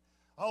you.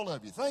 All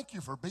of you, thank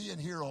you for being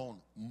here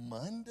on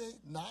Monday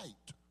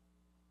night.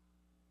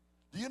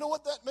 Do you know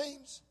what that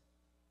means?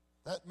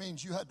 That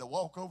means you had to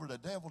walk over the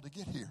devil to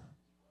get here.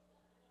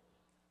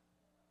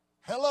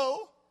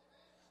 Hello?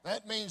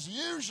 That means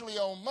usually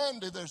on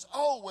Monday there's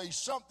always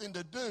something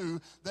to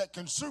do that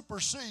can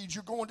supersede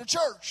you going to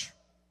church.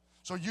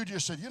 So you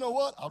just said, you know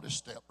what? I'll just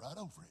step right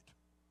over it.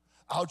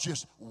 I'll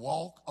just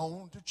walk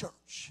on to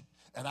church.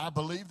 And I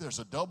believe there's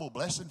a double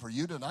blessing for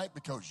you tonight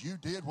because you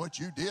did what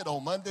you did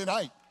on Monday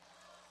night.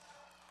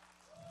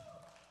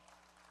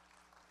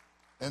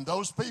 And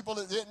those people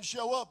that didn't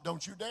show up,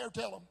 don't you dare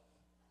tell them.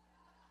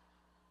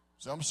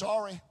 So I'm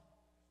sorry.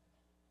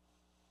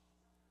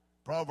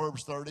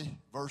 Proverbs 30,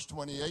 verse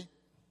 28.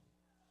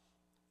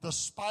 The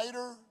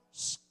spider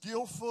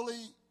skillfully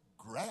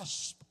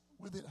grasps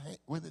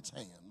with its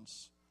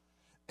hands,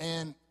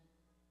 and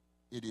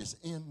it is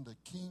in the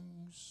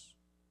king's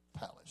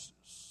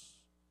palaces.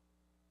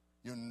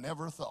 You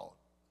never thought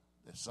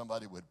that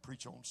somebody would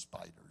preach on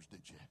spiders,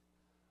 did you?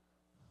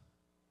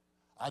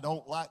 I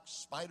don't like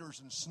spiders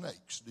and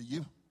snakes, do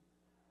you?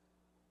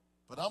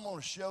 But I'm going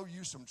to show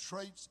you some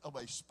traits of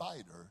a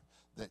spider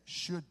that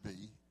should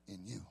be in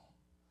you.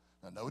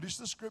 Now notice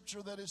the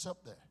scripture that is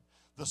up there.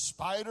 The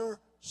spider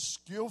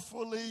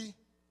skillfully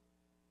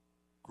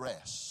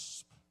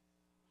grasp.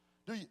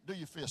 Do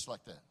you fist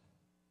like that?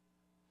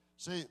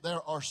 See,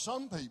 there are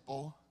some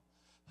people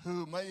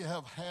who may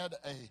have had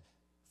a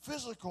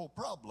physical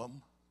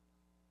problem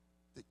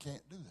that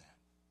can't do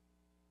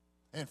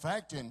that. In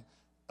fact, in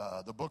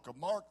the book of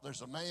Mark,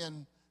 there's a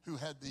man who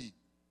had the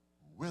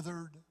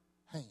withered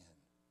hand.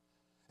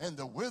 And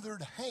the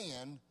withered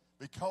hand,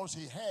 because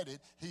he had it,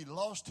 he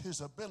lost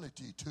his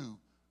ability to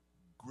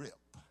grip.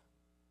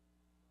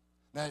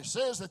 Now it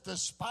says that the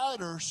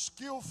spider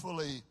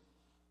skillfully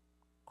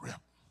grip.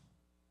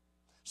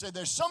 See,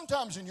 there's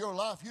sometimes in your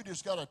life you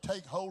just got to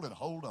take hold and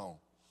hold on.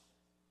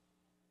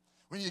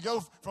 When you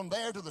go from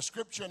there to the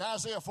scripture in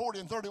Isaiah 40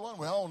 and 31,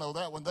 we all know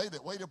that one. They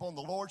that wait upon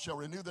the Lord shall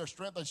renew their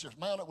strength. They shall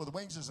mount up with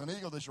wings as an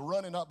eagle. They shall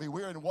run and not be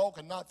weary, and walk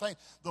and not faint.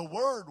 The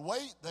word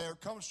wait there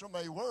comes from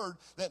a word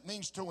that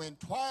means to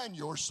entwine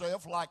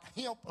yourself like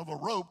hemp of a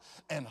rope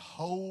and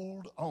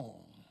hold on.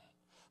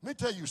 Let me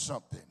tell you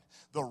something.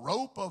 The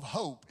rope of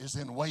hope is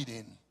in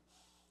waiting.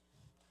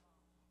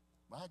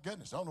 My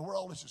goodness, I don't know where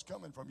all this is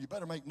coming from. You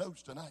better make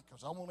notes tonight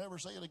because I won't ever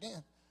say it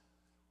again.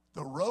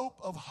 The rope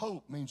of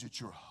hope means that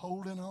you're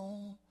holding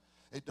on.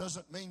 It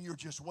doesn't mean you're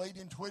just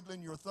waiting,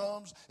 twiddling your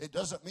thumbs. It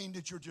doesn't mean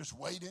that you're just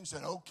waiting,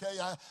 saying, okay,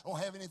 I don't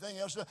have anything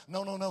else.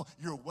 No.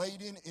 You're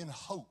waiting in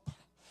hope.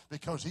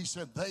 Because he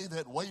said, they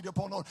that wait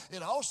upon the Lord.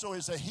 It also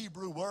is a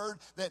Hebrew word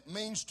that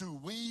means to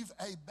weave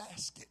a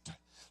basket.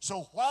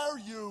 So while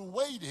you're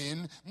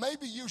waiting,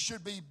 maybe you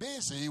should be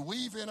busy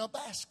weaving a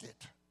basket.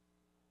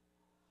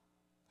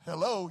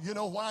 Hello, you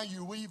know why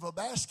you weave a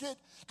basket?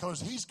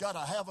 Because he's got to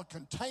have a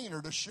container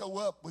to show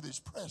up with his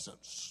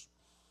presence.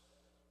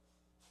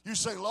 You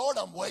say, Lord,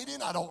 I'm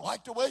waiting. I don't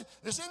like to wait.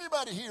 Is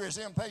anybody here as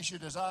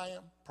impatient as I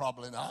am?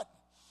 Probably not.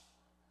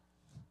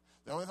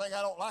 The only thing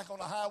I don't like on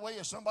the highway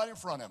is somebody in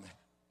front of me.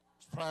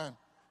 It's fine.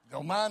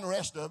 Don't mind the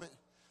rest of it.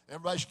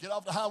 Everybody should get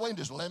off the highway and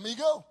just let me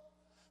go.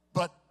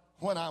 But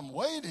when I'm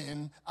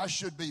waiting, I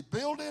should be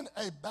building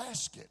a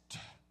basket.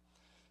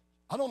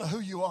 I don't know who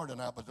you are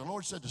tonight, but the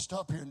Lord said to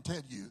stop here and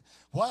tell you,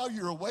 while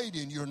you're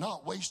waiting, you're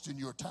not wasting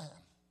your time.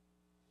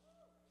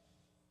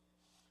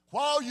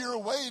 While you're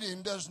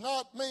waiting does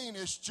not mean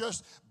it's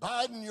just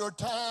biding your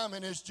time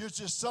and it's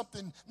just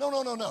something. No.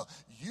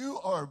 You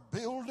are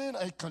building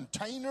a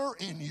container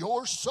in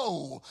your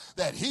soul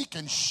that he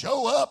can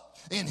show up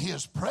in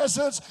his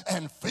presence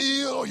and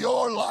fill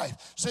your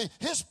life. See,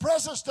 his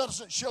presence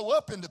doesn't show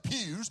up in the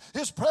pews.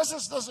 His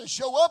presence doesn't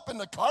show up in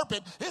the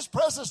carpet. His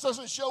presence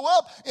doesn't show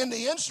up in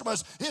the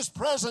instruments. His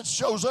presence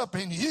shows up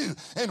in you.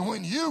 And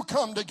when you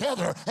come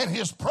together and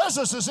his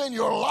presence is in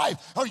your life,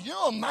 are you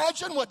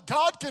imagine what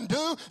God can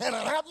do in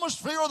an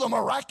atmosphere of the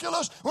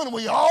miraculous when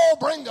we all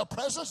bring the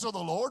presence of the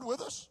Lord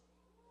with us?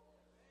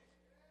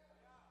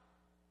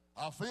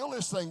 I feel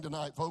this thing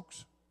tonight,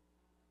 folks,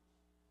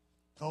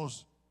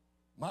 because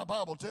my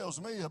Bible tells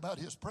me about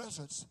his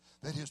presence,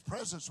 that his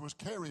presence was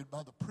carried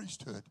by the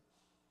priesthood.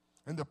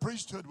 And the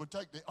priesthood would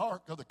take the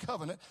Ark of the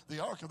Covenant,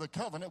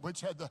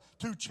 which had the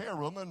two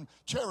cherubim,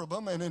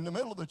 and in the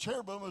middle of the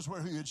cherubim is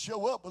where he would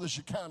show up with the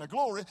Shekinah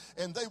glory,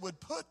 and they would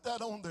put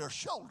that on their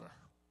shoulder,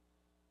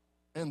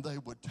 and they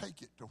would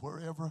take it to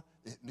wherever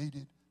it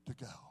needed to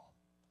go.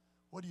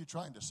 What are you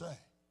trying to say?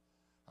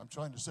 I'm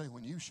trying to say,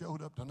 when you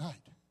showed up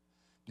tonight,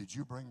 did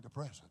you bring the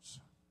presence?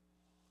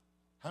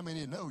 How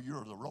many know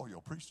you're the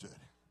royal priesthood?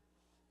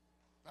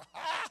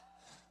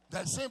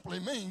 That simply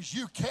means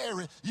you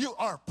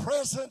are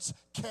presence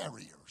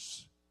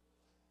carriers.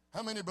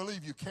 How many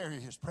believe you carry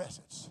his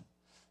presence?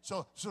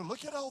 So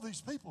look at all these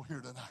people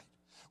here tonight.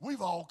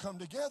 We've all come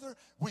together.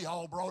 We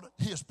all brought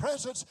his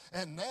presence,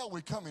 and now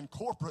we come in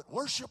corporate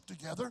worship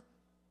together.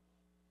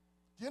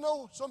 You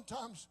know,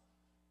 sometimes,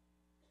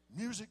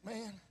 music,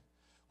 man,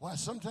 why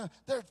sometimes,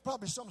 there's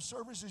probably some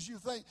services you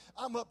think,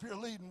 I'm up here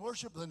leading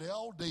worship, and they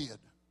all dead.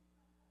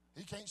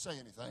 He can't say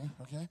anything,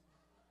 okay?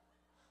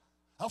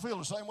 I feel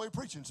the same way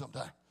preaching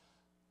sometimes.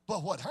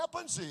 But what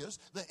happens is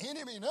the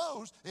enemy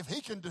knows if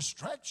he can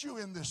distract you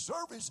in this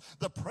service,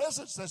 the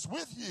presence that's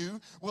with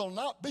you will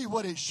not be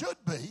what it should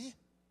be.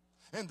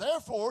 And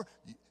therefore,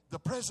 the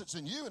presence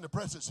in you and the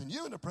presence in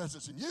you and the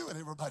presence in you and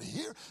everybody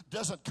here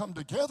doesn't come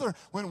together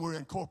when we're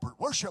in corporate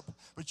worship.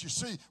 But you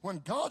see, when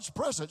God's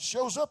presence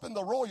shows up in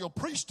the royal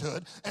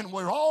priesthood and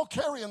we're all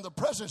carrying the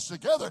presence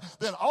together,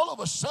 then all of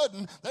a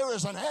sudden there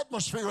is an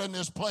atmosphere in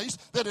this place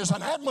that is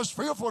an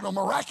atmosphere for the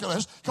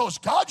miraculous, because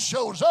God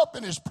shows up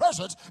in his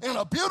presence in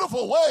a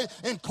beautiful way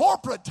in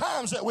corporate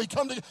times that we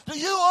come together. Do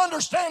you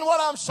understand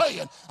what I'm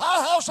saying?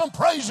 I have some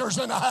praisers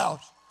in the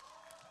house.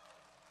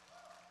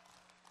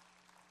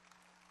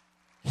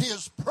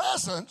 His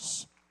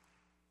presence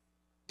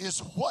is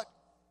what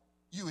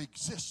you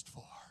exist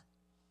for.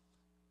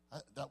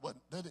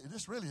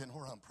 This really isn't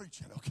where I'm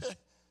preaching, okay?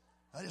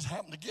 I just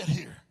happened to get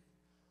here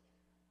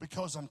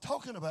because I'm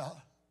talking about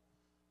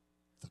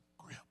the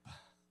grip.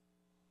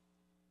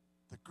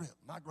 The grip.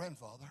 My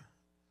grandfather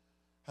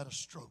had a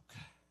stroke.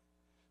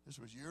 This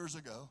was years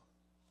ago,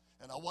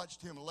 and I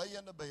watched him lay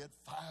in the bed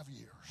 5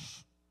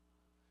 years,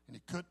 and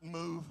he couldn't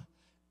move.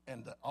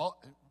 And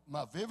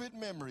my vivid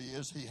memory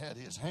is he had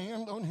his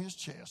hand on his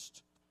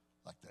chest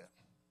like that.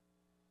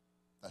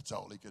 That's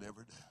all he could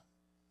ever do.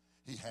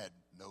 He had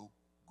no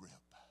grip.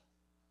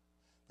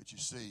 But you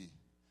see,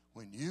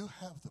 when you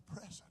have the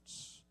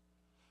presence,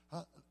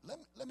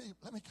 let me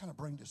kind of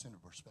bring this into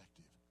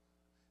perspective.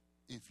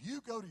 If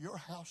you go to your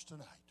house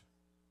tonight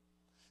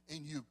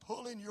and you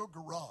pull in your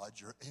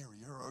garage or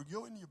area or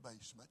go in your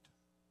basement,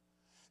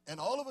 and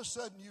all of a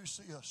sudden you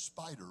see a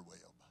spider web,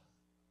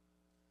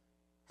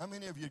 how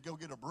many of you go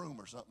get a broom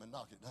or something and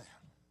knock it down?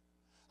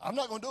 I'm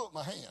not going to do it with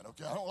my hand,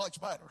 okay? I don't like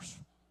spiders.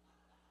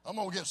 I'm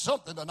going to get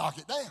something to knock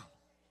it down.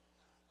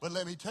 But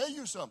let me tell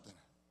you something.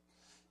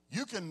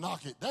 You can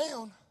knock it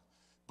down,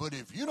 but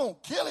if you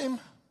don't kill him,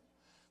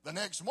 the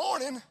next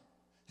morning,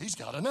 he's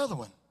got another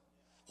one.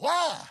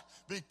 Why?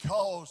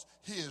 Because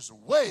his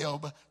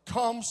web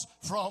comes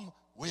from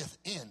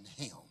within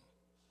him.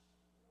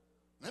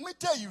 Let me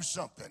tell you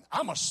something.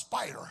 I'm a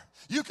spider.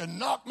 You can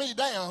knock me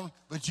down,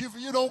 but if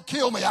you don't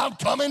kill me, I'm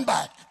coming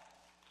back.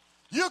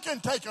 You can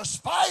take a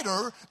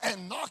spider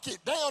and knock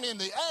it down in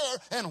the air,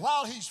 and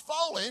while he's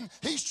falling,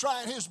 he's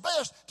trying his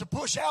best to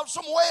push out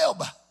some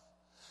web.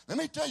 Let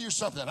me tell you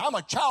something. I'm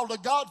a child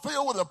of God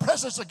filled with the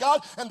presence of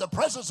God, and the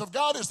presence of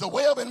God is the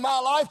web in my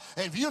life.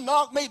 And if you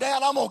knock me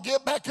down, I'm going to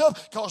get back up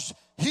because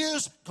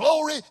his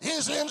glory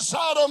is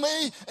inside of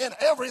me and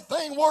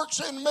everything works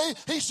in me.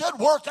 He said,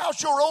 work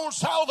out your own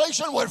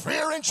salvation with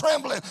fear and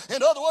trembling.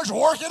 In other words,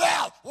 work it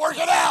out. Work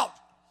it out.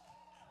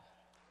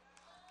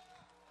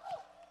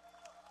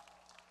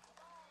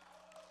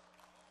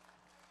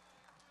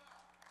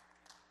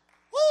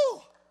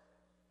 Woo!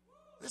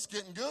 It's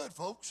getting good,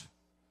 folks.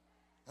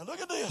 Now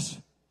look at this.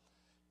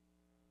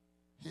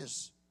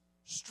 His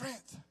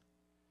strength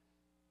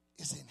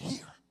is in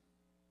here.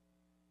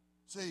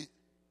 See,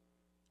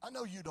 I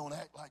know you don't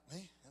act like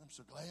me, and I'm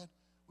so glad.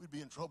 We'd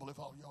be in trouble if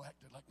all y'all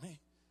acted like me.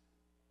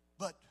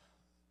 But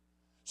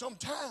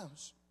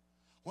sometimes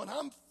when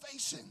I'm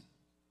facing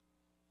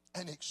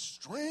an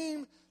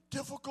extreme,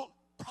 difficult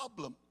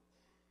problem,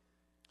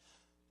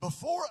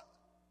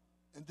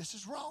 and this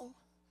is wrong,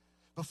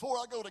 before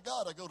I go to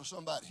God, I go to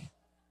somebody.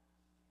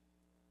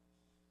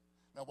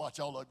 Now watch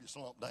all of you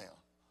slump down.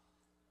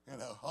 You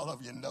know, all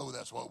of you know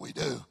that's what we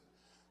do.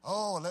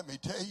 Oh, let me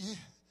tell you,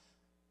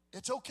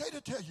 it's okay to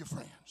tell your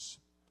friends.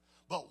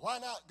 But why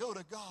not go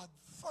to God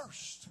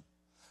first?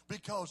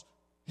 Because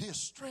his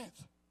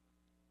strength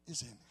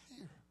is in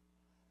here.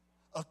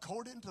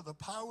 According to the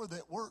power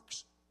that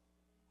works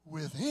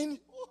within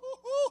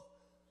you.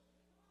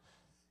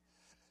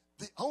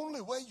 The only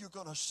way you're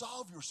going to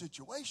solve your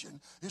situation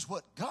is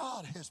what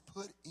God has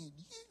put in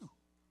you.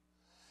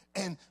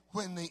 And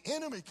when the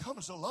enemy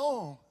comes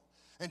along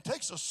and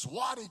takes a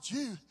swat at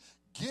you,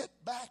 get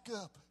back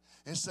up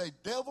and say,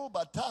 devil,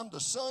 by the time the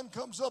sun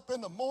comes up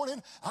in the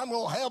morning, I'm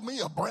going to have me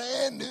a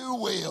brand new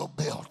well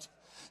built.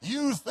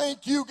 You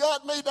think you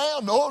got me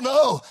down?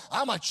 No.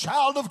 I'm a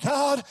child of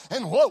God,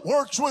 and what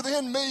works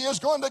within me is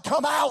going to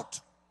come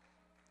out.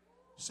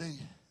 See,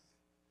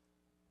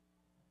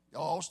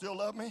 y'all still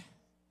love me?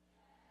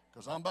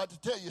 Because I'm about to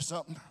tell you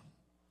something.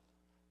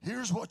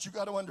 Here's what you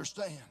got to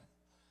understand.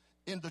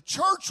 In the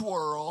church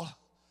world,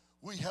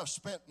 we have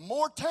spent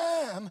more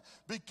time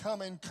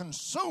becoming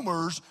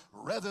consumers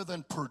rather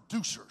than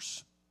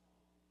producers.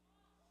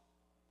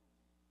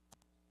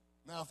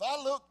 Now, if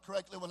I looked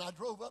correctly when I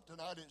drove up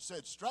tonight, it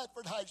said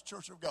Stratford Heights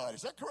Church of God.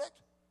 Is that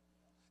correct?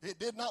 It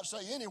did not say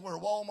anywhere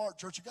Walmart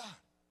Church of God.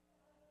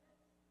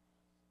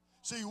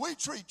 See, we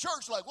treat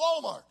church like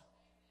Walmart.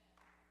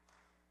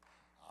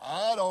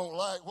 I don't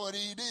like what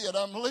he did.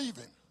 I'm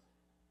leaving.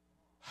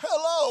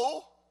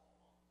 Hello.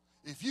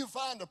 If you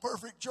find a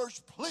perfect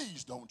church,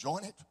 please don't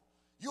join it.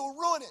 You'll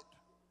ruin it.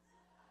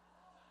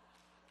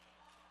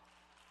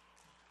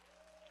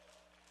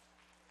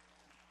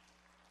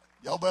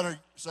 Y'all better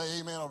say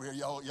amen over here.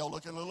 Y'all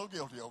looking a little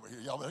guilty over here.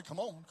 Y'all better come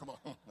on.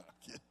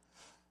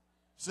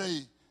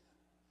 See,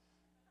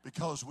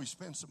 because we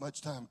spend so much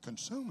time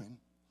consuming,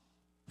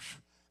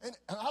 and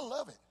I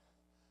love it.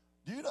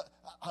 Dude,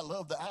 I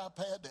love the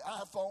iPad, the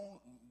iPhone,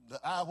 the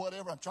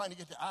whatever. I'm trying to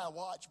get the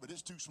iWatch, but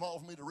it's too small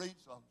for me to reach,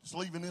 so I'm just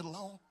leaving it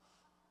alone.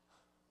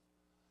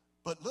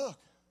 But look,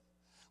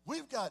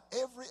 we've got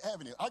every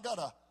avenue. I got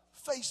a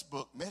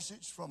Facebook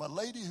message from a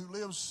lady who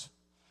lives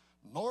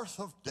north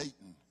of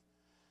Dayton.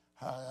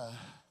 I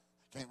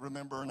can't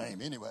remember her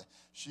name. Anyway,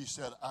 she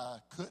said, I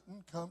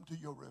couldn't come to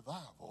your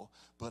revival,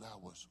 but I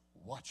was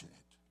watching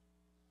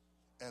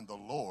it. And the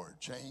Lord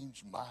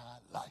changed my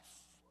life.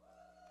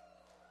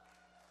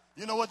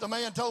 You know what the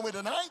man told me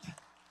tonight?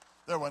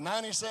 There were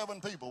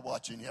 97 people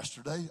watching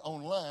yesterday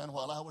online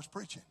while I was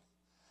preaching.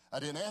 I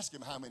didn't ask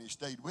him how many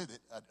stayed with it.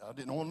 I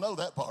didn't want to know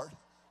that part.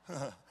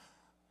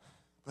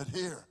 But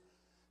here,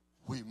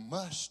 We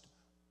must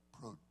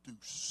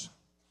produce.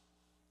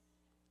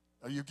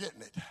 Are you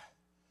getting it?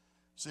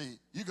 See,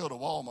 you go to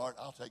Walmart,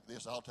 I'll take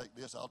this, I'll take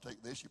this, I'll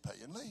take this, you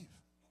pay and leave.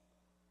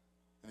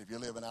 And if you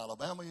live in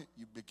Alabama,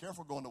 you be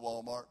careful going to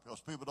Walmart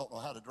because people don't know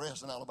how to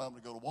dress in Alabama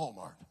to go to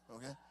Walmart,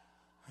 okay?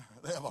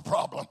 They have a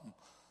problem.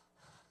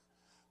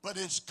 But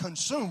it's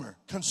consumer.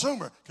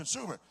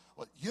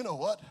 Well, you know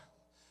what?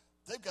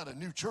 They've got a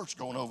new church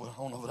going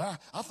on over there.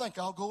 I think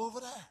I'll go over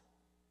there.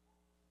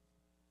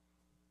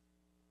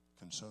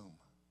 Consume.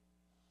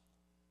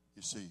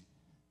 You see,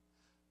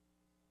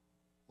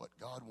 what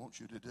God wants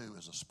you to do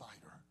as a spider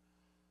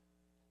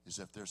is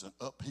if there's an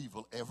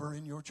upheaval ever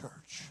in your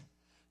church,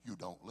 you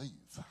don't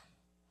leave.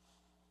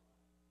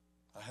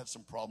 I had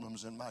some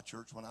problems in my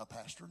church when I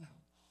pastored,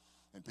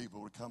 and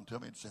people would come to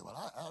me and say,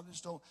 well, I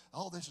just don't,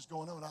 all this is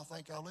going on, and I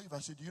think I'll leave. I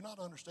said, do you not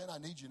understand I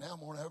need you now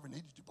more than I ever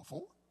needed you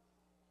before?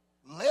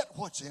 Let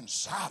what's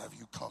inside of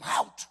you come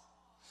out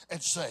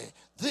and say,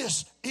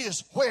 this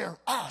is where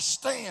I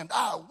stand.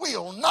 I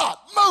will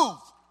not move.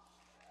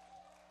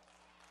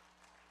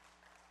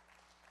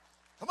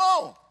 Come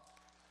on.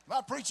 Am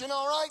I preaching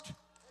all right?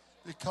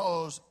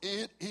 Because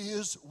it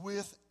is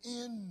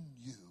within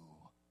you.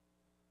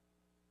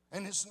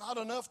 And it's not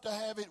enough to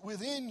have it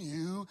within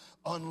you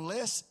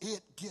unless it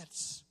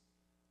gets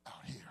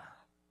out here.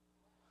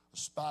 A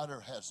spider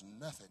has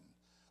nothing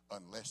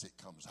unless it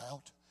comes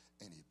out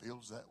and he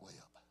builds that web.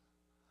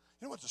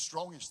 You know what the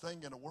strongest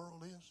thing in the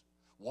world is?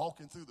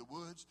 Walking through the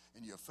woods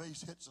and your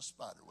face hits a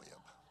spider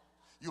web.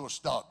 You'll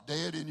stop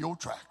dead in your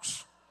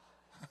tracks.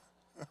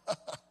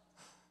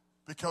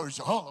 Because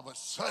all of a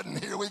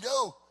sudden, here we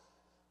go.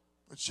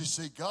 But you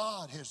see,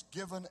 God has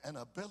given an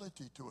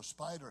ability to a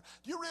spider.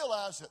 Do you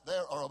realize that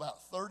there are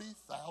about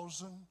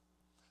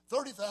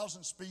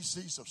 30,000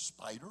 species of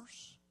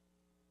spiders?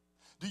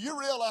 Do you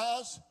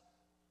realize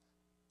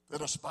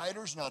that a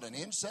spider's not an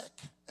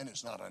insect and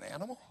it's not an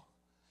animal?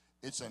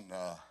 It's an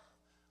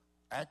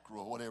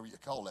acro, whatever you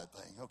call that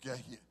thing,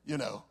 okay? You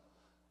know.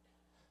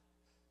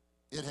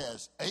 It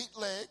has 8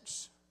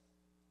 legs.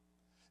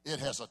 It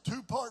has a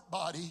 2-part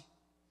body.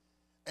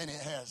 And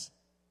it has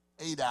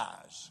 8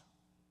 eyes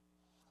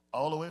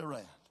all the way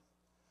around.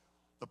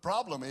 The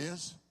problem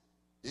is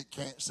it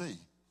can't see.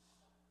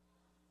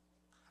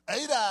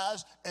 8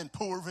 eyes and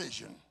poor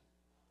vision.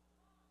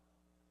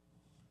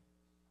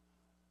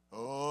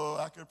 Oh,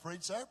 I could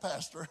preach our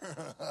pastor.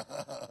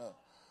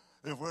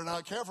 If we're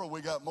not careful,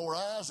 we got more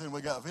eyes than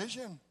we got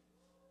vision.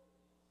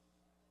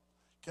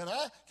 Can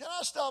I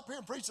stop here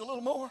and preach a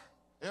little more?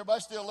 Everybody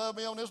still love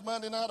me on this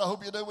Monday night? I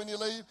hope you do when you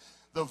leave.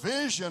 The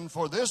vision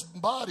for this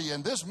body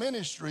and this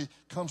ministry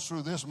comes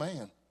through this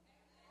man.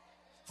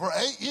 For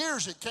 8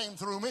 years it came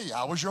through me.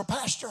 I was your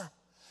pastor.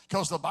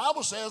 Because the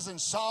Bible says in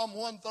Psalm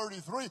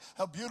 133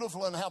 how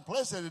beautiful and how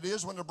pleasant it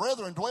is when the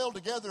brethren dwell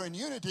together in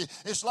unity.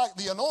 It's like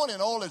the anointing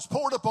oil that's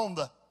poured upon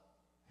the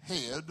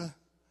head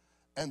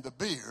and the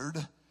beard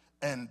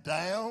and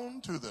down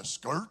to the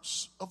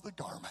skirts of the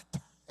garment.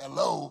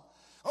 Hello.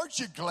 Aren't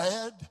you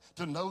glad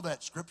to know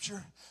that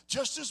scripture?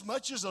 Just as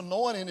much as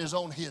anointing is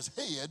on his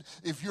head,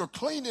 if you're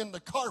cleaning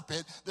the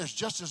carpet, there's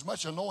just as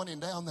much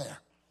anointing down there.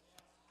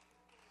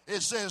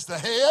 It says the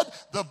head,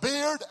 the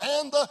beard,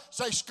 and the,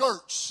 say,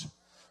 skirts.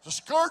 The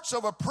skirts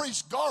of a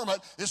priest's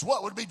garment is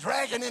what would be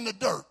dragging in the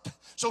dirt.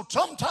 So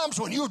sometimes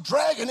when you're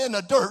dragging in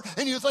the dirt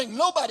and you think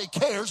nobody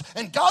cares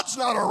and God's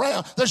not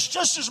around, there's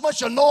just as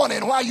much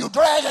anointing while you're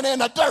dragging in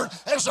the dirt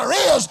as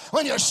there is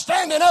when you're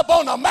standing up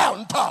on the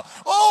mountaintop.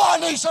 Oh, I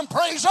need some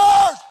praisers.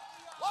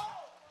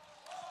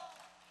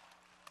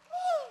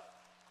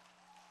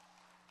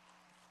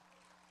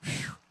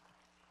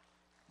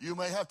 You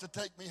may have to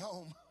take me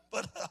home,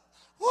 but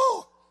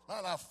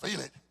man, I feel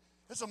it.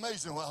 It's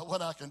amazing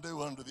what I can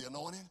do under the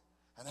anointing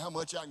and how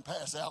much I can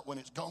pass out when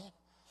it's gone.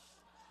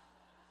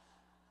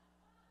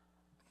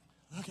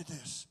 Look at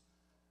this.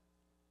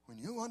 When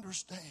you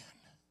understand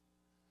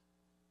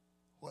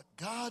what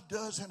God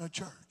does in a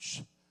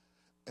church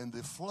and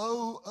the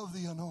flow of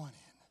the anointing.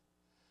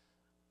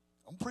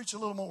 I'm going to preach a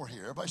little more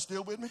here. Everybody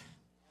still with me?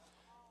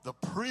 The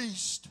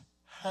priest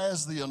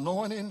has the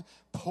anointing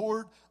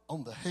poured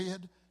on the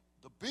head.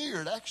 The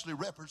beard actually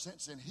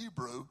represents in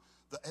Hebrew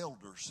the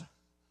elders,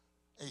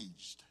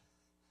 aged,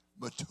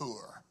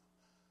 mature.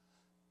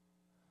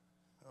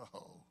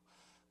 Oh,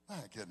 my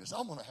goodness,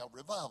 I'm going to have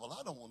revival.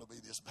 I don't want to be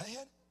this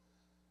bad.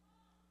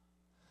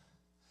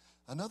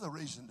 Another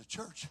reason the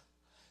church,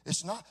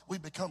 it's not, we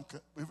become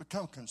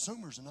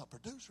consumers and not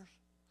producers.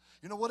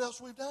 You know what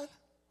else we've done?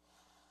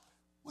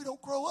 We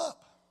don't grow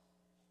up.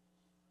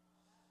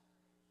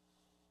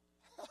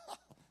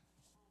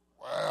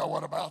 Well,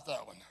 what about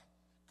that one?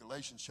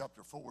 Galatians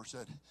chapter 4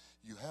 said,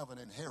 you have an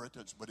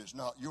inheritance, but it's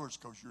not yours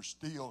because you're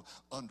still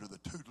under the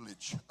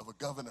tutelage of a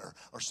governor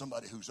or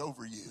somebody who's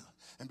over you.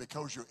 And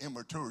because you're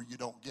immature, you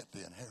don't get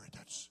the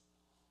inheritance.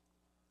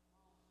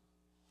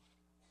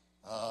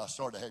 I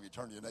started to have you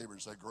turn to your neighbor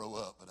and say, grow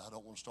up, but I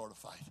don't want to start a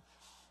fight.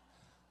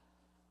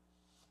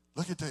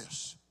 Look at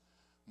this.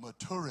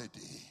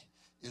 Maturity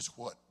is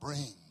what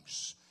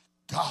brings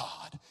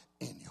God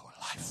in your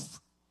life.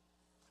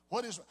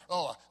 What is,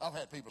 oh, I've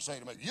had people say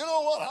to me, you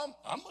know what,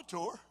 I'm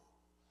mature.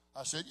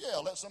 I said, yeah,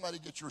 let somebody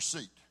get your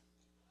seat.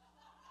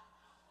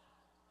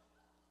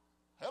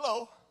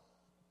 Hello.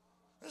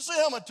 Let's see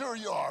how mature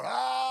you are.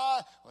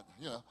 I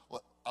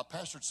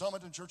pastored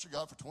Summerton Church of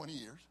God for 20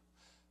 years.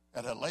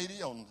 And a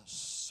lady on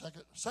the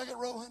second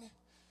row, honey,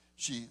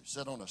 she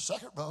sat on the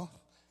second row,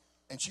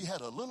 and she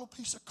had a little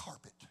piece of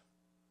carpet.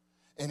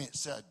 And it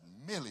said,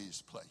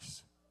 Millie's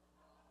place.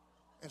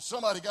 And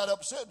somebody got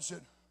upset and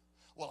said,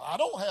 well, I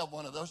don't have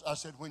one of those. I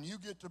said, when you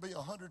get to be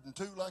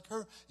 102 like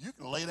her, you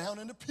can lay down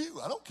in the pew.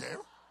 I don't care.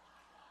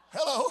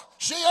 Hello.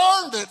 She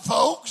earned it,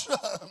 folks.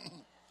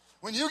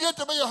 When you get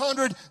to be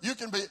 100, you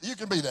can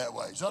be that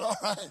way. Is that all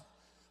right?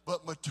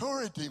 But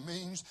maturity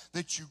means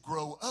that you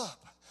grow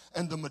up,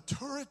 and the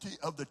maturity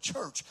of the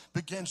church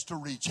begins to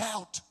reach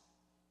out.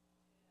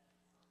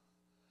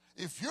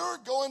 If you're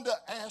going to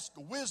ask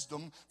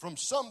wisdom from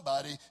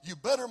somebody, you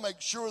better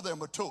make sure they're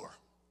mature.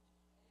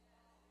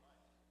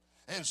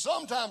 And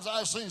sometimes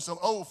I've seen some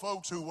old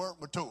folks who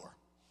weren't mature.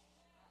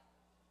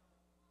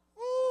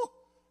 Woo!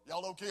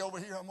 Y'all okay over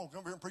here? I'm going to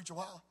come here and preach a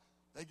while.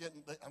 I'm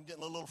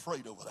getting a little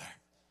afraid over there.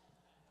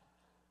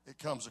 It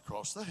comes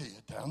across the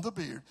head, down the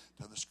beard,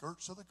 to the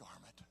skirts of the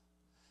garment.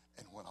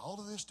 And when all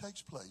of this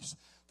takes place,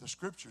 the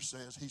scripture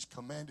says he's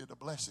commanded a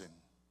blessing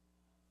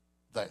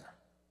there.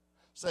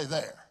 Say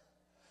there.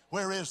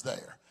 Where is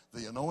there?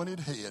 The anointed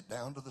head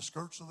down to the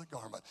skirts of the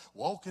garment,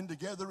 walking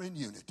together in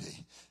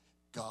unity.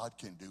 God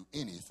can do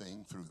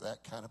anything through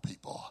that kind of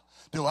people.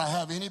 Do I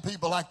have any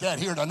people like that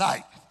here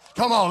tonight?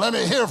 Come on, let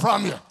me hear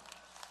from you.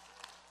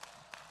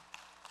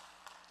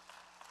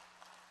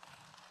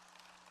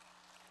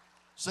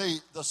 See,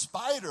 the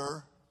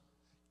spider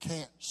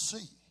can't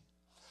see.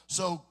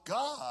 So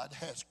God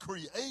has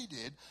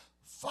created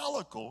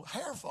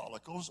hair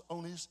follicles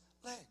on his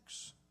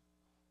legs.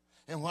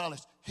 And while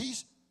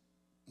he's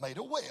made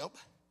a web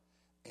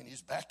and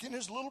he's back in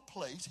his little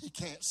place, he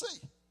can't see.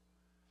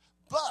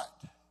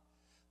 But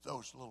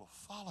those little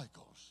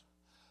follicles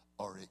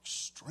are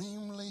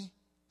extremely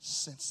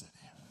sensitive.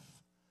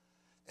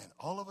 And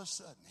all of a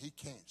sudden, he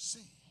can't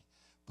see,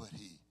 but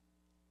he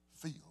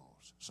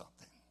feels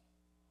something.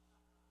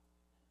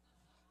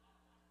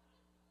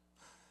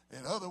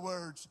 In other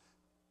words,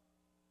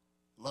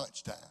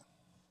 lunchtime.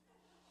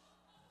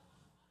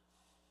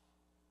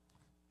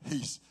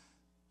 He's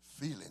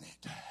feeling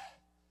it.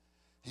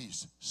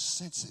 He's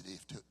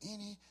sensitive to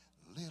any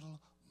little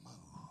move.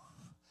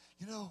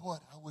 You know what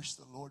I wish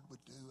the Lord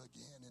would do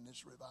again in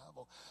this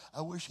revival?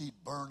 I wish he'd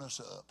burn us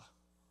up.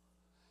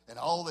 And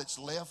all that's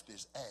left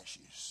is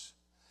ashes.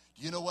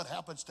 Do you know what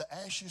happens to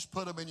ashes?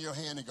 Put them in your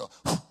hand and go.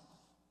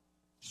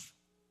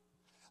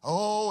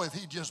 Oh, if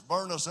he'd just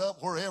burn us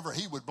up, wherever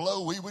he would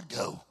blow, we would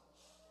go.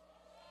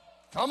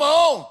 Come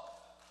on.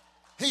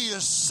 He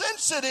is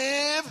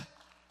sensitive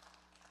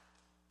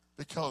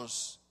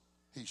because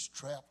he's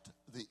trapped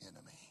the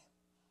enemy.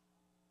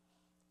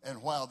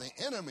 And while the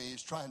enemy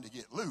is trying to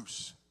get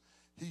loose,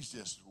 he's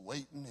just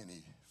waiting and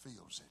he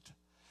feels it.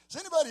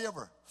 Has anybody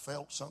ever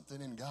felt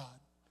something in God?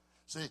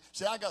 See,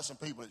 I got some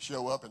people that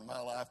show up in my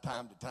life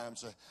time to time and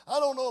say, I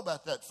don't know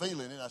about that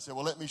feeling. And I say,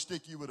 well, let me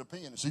stick you with a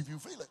pen and see if you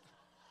feel it.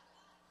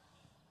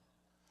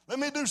 Let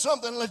me do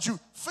something and let you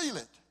feel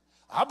it.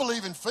 I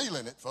believe in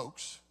feeling it,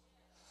 folks.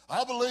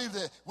 I believe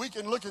that we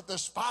can look at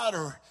this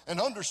spider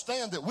and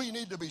understand that we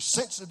need to be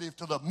sensitive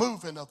to the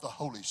moving of the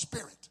Holy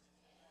Spirit.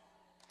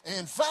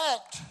 In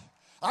fact,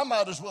 I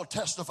might as well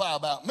testify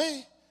about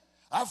me.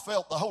 I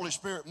felt the Holy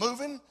Spirit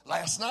moving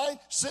last night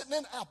sitting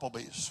in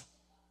Applebee's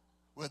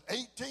with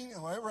 18,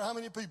 however how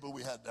many people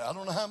we had there. I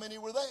don't know how many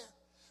were there.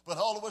 But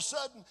all of a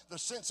sudden, the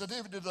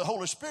sensitivity to the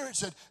Holy Spirit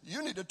said,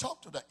 you need to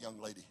talk to that young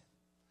lady.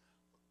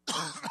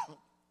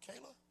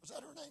 Kayla, was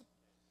that her name?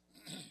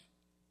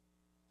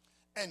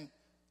 And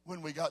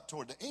when we got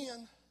toward the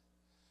end,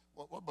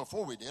 well,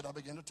 before we did, I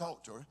began to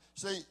talk to her.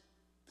 See,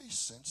 be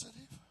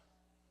sensitive.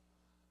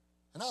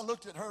 And I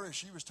looked at her as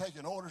she was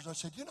taking orders. I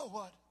said, you know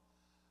what?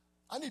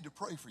 I need to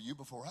pray for you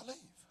before I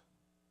leave.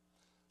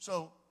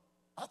 So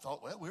I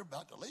thought, well, we're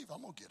about to leave.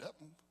 I'm going to get up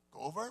and go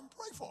over and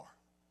pray for her.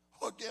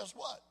 Well, guess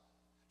what?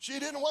 She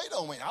didn't wait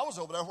on me. I was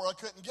over there where I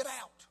couldn't get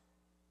out.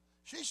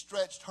 She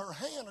stretched her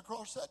hand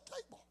across that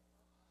table.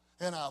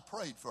 And I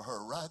prayed for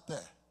her right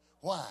there.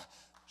 Why?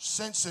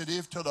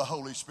 Sensitive to the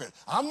Holy Spirit.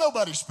 I'm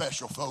nobody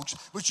special, folks,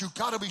 but you've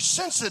got to be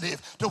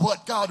sensitive to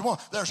what God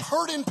wants. There's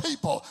hurting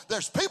people.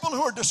 There's people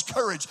who are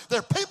discouraged. There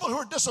are people who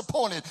are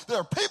disappointed. There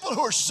are people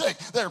who are sick.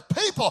 There are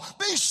people.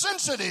 Be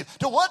sensitive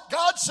to what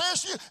God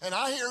says to you. And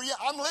I hear you.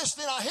 I'm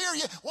listening. I hear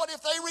you. What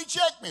if they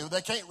reject me? Well,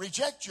 they can't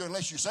reject you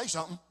unless you say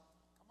something.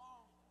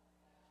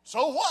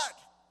 So what?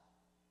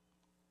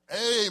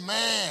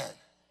 Amen.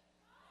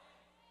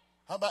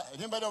 How about,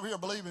 anybody over here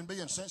believe in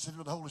being sensitive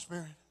to the Holy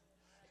Spirit?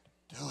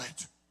 Do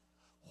it.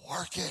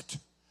 Work it.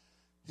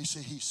 He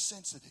said he's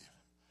sensitive.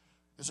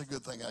 It's a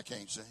good thing I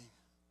can't sing.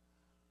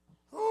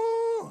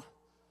 Ooh,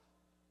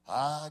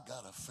 I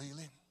got a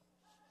feeling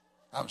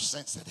I'm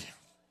sensitive.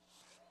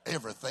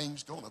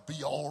 Everything's going to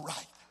be all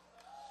right.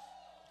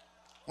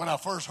 When I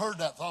first heard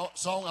that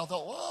song, I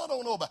thought, well, I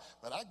don't know about it.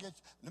 But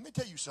let me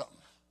tell you something.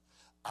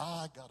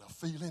 I got a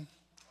feeling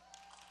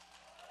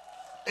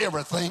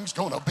everything's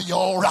going to be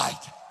all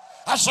right.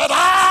 I said,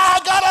 I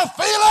got a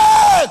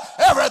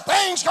feeling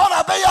everything's going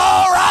to be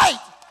all right.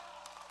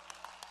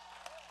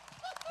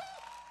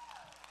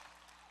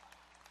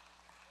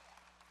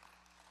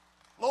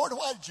 Lord,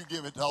 why did you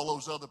give it to all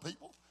those other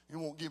people? You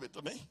won't give it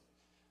to me.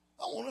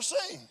 I want to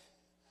sing.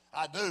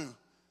 I do.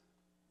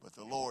 But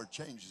the Lord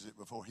changes it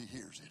before he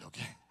hears it,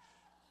 okay?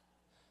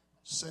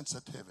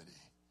 Sensitivity.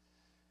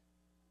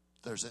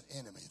 There's an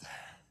enemy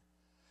there.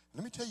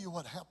 Let me tell you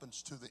what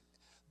happens to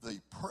the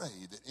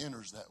prey that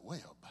enters that web.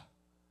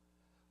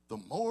 The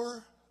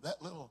more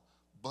that little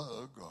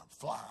bug or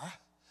fly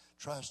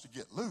tries to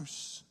get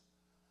loose,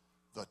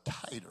 the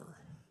tighter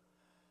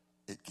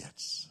it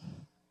gets.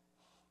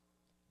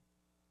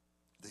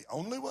 The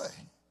only way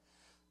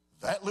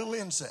that little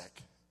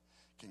insect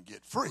can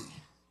get free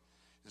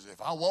is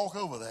if I walk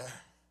over there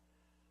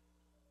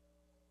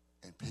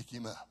and pick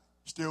him up.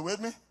 Still with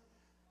me?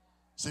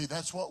 See,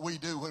 that's what we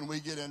do when we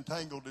get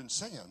entangled in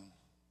sin.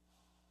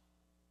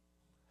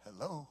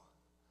 Hello?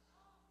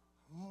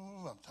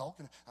 Ooh, I'm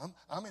talking.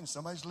 I'm in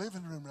somebody's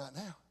living room right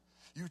now.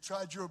 You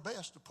tried your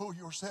best to pull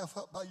yourself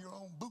up by your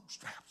own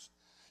bootstraps.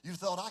 You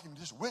thought, I can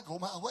just wiggle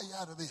my way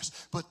out of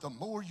this. But the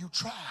more you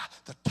try,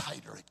 the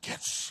tighter it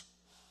gets.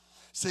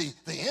 See,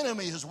 the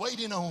enemy is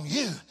waiting on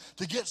you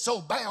to get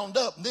so bound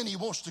up, and then he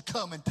wants to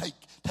come and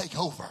take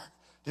over.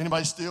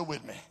 Anybody still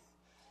with me?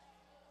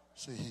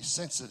 See, he's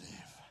sensitive.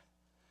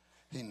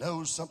 He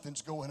knows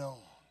something's going on.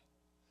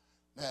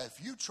 Now,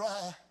 if you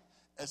try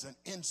as an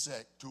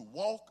insect to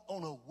walk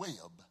on a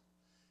web,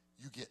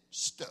 you get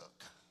stuck.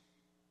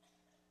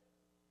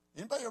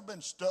 Anybody ever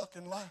been stuck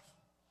in life?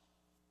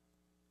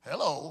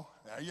 Hello.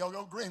 Now y'all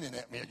go grinning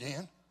at me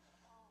again.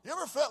 You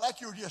ever felt like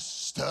you were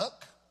just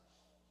stuck?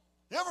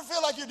 You ever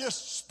feel like you're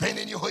just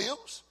spinning your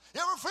wheels?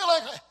 You ever feel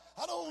like,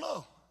 I don't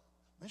know.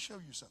 Let me show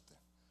you something.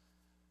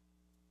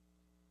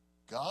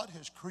 God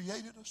has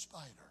created a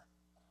spider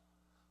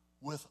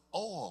with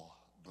oil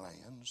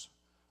glands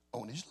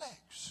on his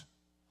legs.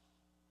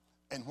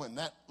 And when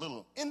that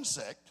little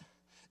insect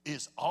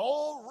is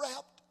all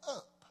wrapped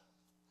up,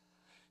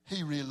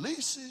 he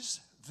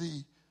releases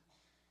the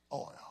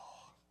oil.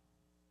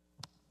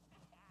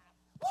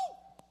 Woo!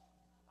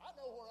 I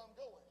know where I'm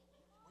going.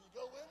 Will you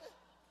go with me?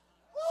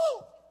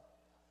 Woo!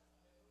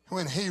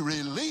 When he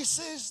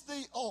releases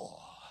the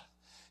oil,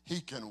 he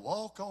can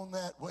walk on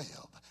that web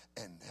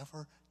and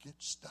never get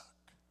stuck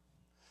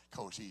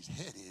because he's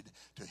headed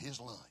to his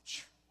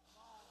lunch.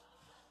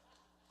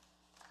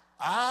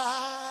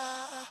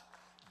 I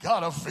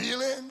got a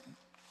feeling.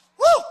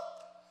 Woo!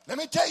 Let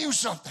me tell you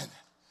something.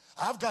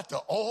 I've got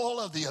the oil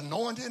of the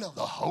anointing of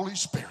the Holy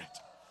Spirit.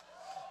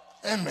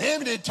 And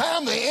every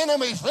time the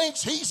enemy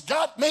thinks he's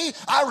got me,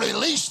 I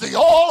release the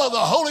oil of the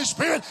Holy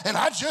Spirit and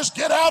I just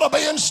get out of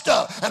being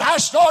stuck and I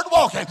start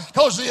walking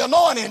because the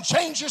anointing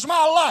changes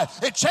my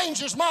life. It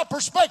changes my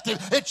perspective.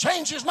 It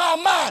changes my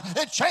mind.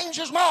 It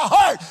changes my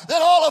heart.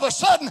 Then all of a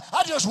sudden,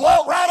 I just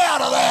walk right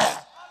out of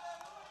that.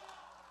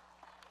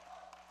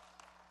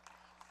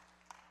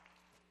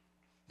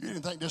 You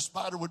didn't think this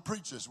spider would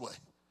preach this way.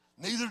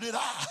 Neither did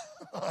I.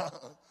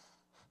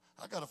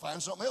 I got to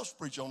find something else to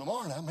preach on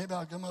tomorrow now. Maybe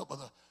I'll come up with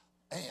an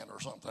ant or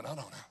something. I don't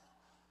know.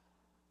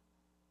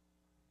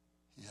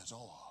 He has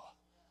oil.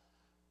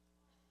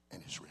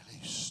 And it's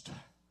released.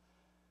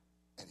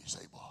 And he's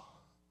able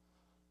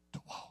to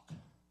walk.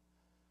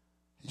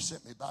 He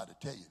sent me by to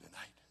tell you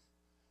tonight.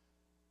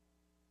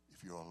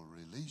 If you'll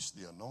release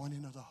the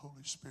anointing of the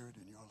Holy Spirit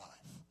in your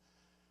life,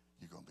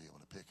 you're going to be able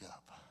to pick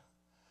up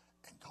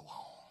and go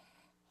on.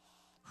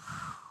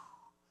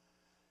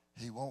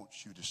 He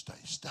wants you to stay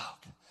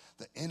stuck.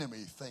 The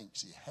enemy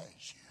thinks he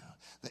has you.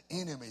 The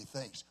enemy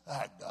thinks,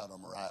 I got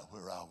them right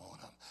where I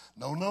want them.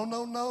 No, no,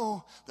 no,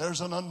 no.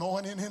 There's an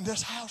anointing in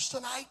this house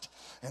tonight.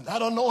 And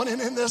that anointing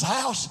in this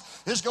house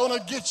is going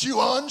to get you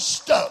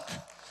unstuck.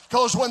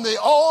 Because when the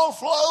oil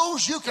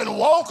flows, you can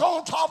walk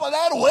on top of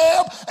that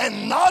web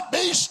and not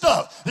be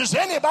stuck. Is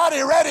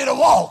anybody ready to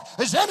walk?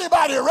 Is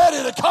anybody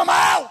ready to come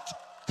out?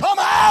 Come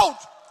out!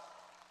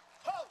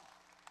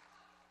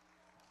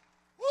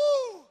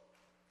 Woo!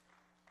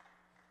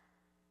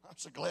 I'm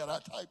so glad I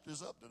typed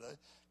this up today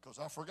because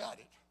I forgot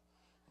it.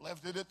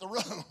 Left it at the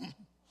room.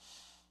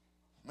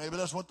 Maybe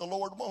that's what the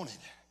Lord wanted.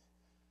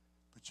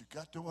 But you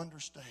got to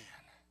understand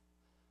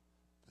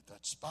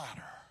that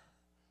spider,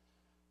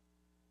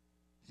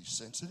 he's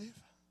sensitive.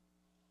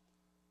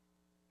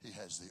 He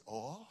has the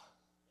oil.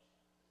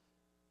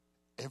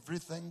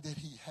 Everything that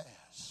he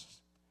has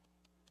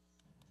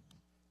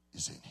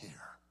is in here.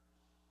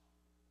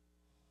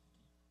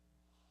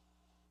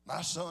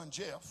 My son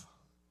Jeff,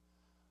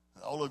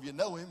 all of you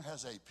know him,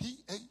 has a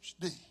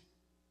PhD.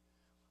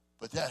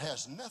 But that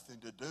has nothing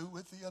to do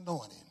with the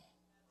anointing.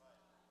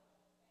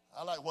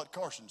 I like what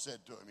Carson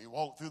said to him. He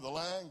walked through the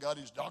line, got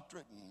his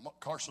doctorate, and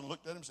Carson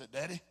looked at him and said,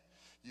 Daddy,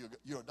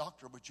 you're a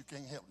doctor, but you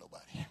can't help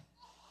nobody.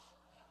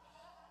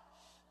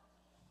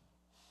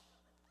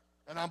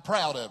 And I'm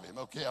proud of him,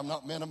 okay? I'm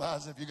not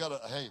minimizing. If you got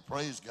to, hey,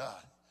 praise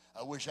God.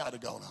 I wish I'd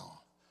have gone on.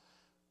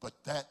 But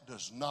that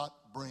does not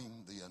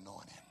bring the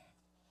anointing.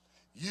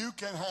 You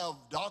can have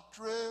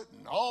doctorate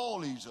and all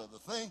these other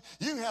things.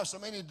 You can have so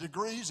many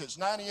degrees, it's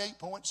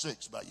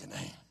 98.6 by your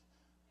name.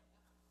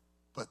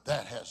 But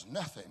that has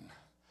nothing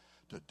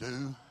to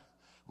do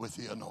with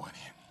the anointing.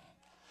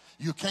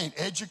 You can't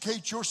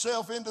educate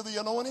yourself into the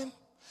anointing.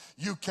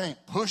 You can't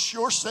push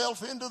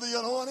yourself into the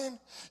anointing.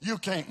 You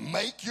can't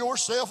make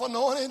yourself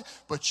anointed,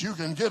 but you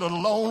can get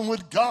alone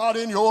with God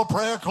in your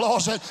prayer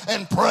closet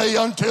and pray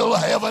until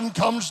heaven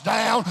comes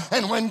down.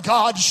 And when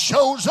God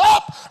shows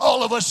up,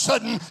 all of a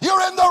sudden,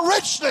 you're in the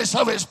richness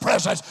of his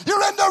presence.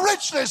 You're in the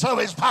richness of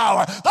his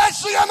power.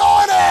 That's the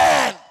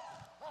anointing.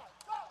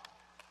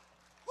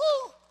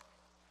 Woo.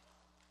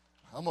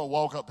 I'm going to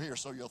walk up here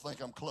so you'll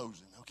think I'm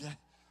closing, okay?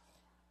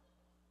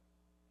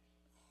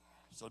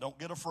 So don't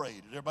get afraid.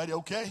 Is everybody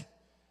okay?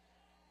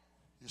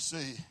 You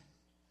see,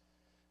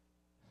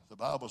 the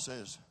Bible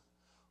says,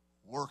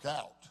 work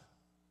out.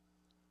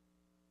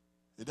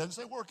 It doesn't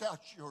say work out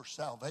your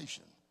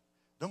salvation.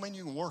 Don't mean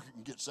you can work it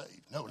and get saved.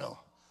 No.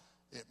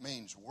 It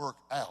means work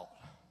out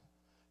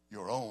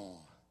your own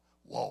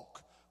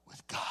walk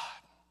with God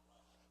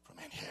from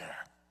in here.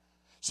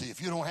 See, if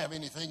you don't have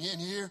anything in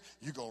here,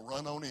 you're going to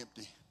run on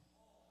empty.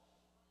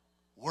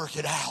 Work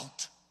it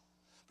out.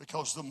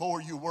 Because the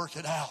more you work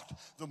it out,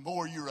 the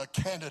more you're a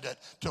candidate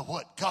to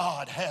what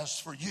God has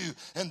for you,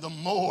 and the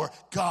more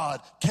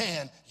God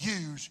can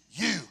use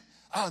you.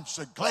 I'm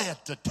so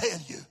glad to tell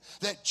you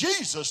that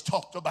Jesus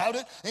talked about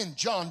it in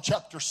John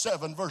chapter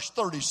 7, verse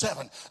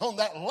 37. On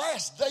that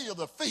last day of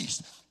the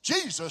feast,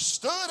 Jesus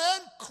stood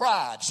and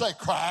cried. Say,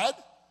 cried.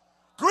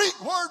 Greek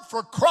word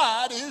for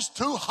cried is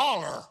to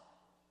holler.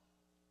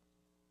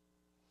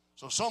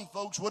 So some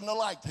folks wouldn't have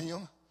liked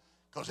him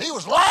because he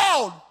was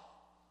loud.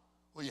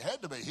 Well, you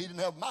had to be. He didn't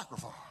have a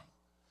microphone.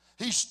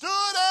 He stood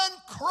and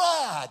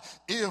cried,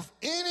 if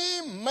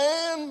any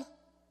man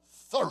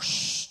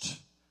thirst,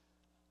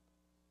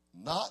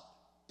 not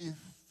if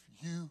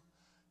you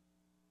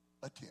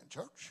attend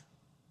church,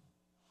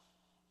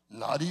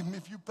 not even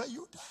if you pay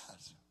your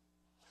tithes,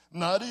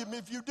 not even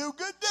if you do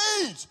good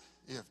deeds,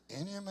 if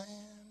any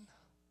man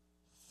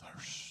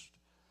thirst.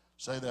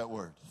 Say that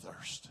word,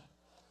 thirst.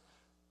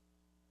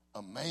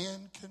 A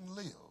man can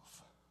live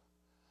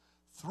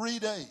 3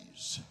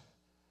 days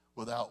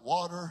without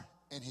water,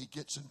 and he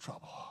gets in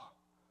trouble.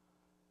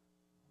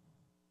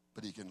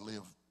 But he can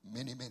live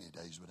many, many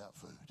days without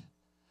food.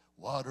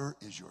 Water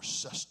is your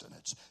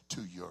sustenance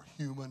to your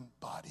human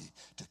body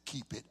to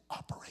keep it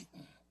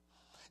operating.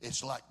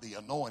 It's like the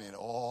anointing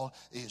oil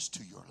is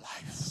to your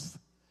life.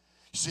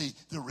 See,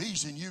 the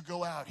reason you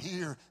go out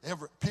here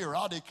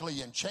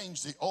periodically and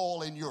change the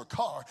oil in your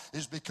car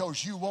is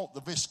because you want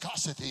the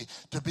viscosity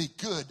to be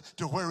good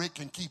to where it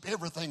can keep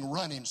everything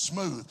running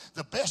smooth.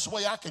 The best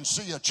way I can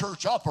see a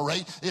church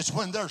operate is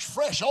when there's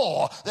fresh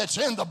oil that's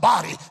in the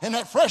body. And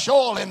that fresh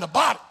oil in the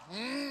body,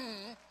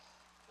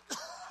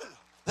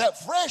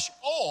 that fresh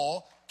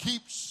oil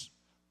keeps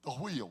the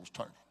wheels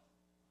turning,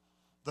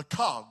 the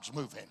cogs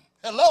moving.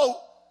 Hello?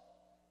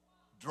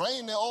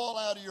 Drain the oil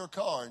out of your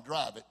car and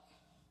drive it.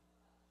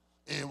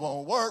 It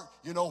won't work.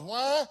 You know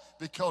why?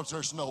 Because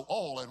there's no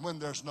oil. And when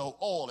there's no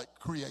oil, it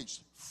creates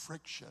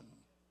friction.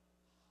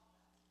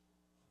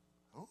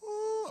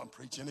 Ooh, I'm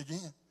preaching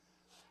again.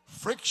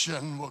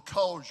 Friction will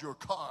cause your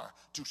car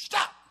to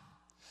stop.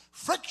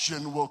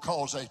 Friction will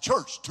cause a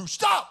church to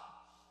stop.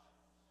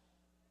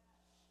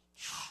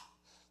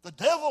 The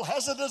devil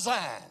has a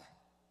design.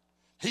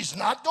 He's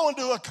not going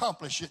to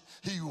accomplish it.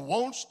 He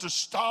wants to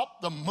stop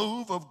the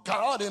move of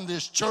God in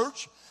this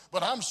church.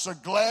 But I'm so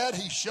glad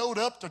he showed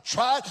up to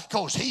try it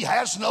because he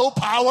has no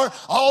power.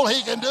 All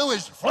he can do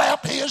is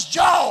flap his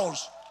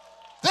jaws.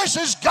 This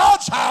is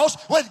God's house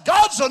with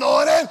God's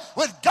anointing,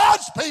 with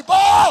God's people.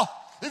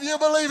 If you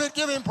believe it,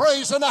 give him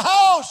praise in the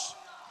house.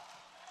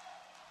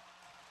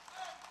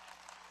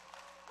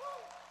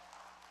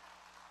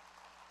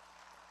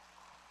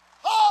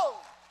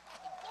 Oh,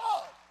 my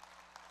God.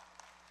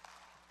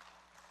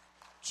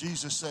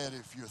 Jesus said,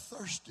 if you're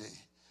thirsty,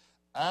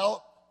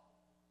 out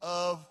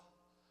of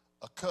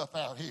a cup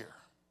out here.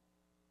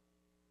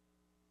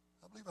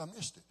 I believe I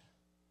missed it.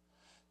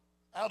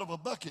 Out of a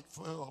bucket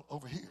full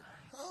over here.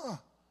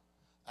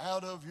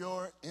 Out of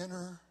your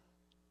innermost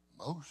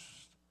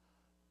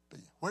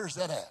being. Where's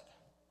that at?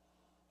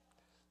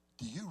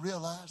 Do you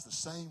realize the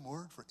same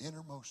word for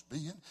innermost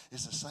being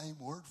is the same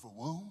word for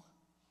womb?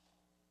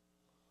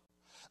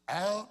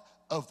 Out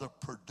of the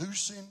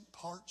producing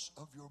parts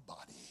of your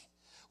body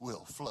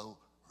will flow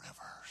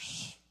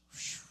rivers.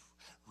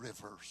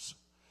 Rivers.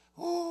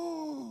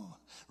 Ooh,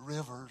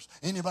 rivers.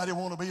 Anybody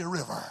want to be a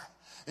river?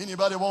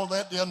 Anybody want to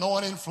let the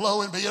anointing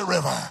flow and be a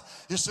river?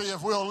 You see,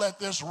 if we'll let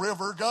this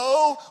river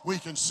go, we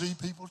can see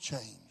people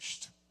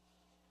changed.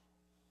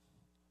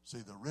 See,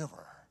 the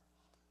river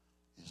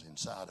is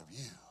inside of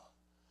you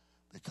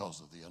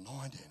because of the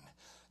anointing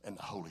and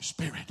the Holy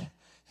Spirit, and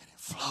it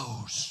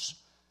flows.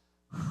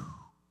 Whew.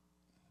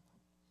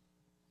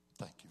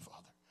 Thank you,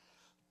 Father.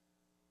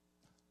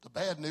 The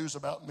bad news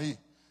about me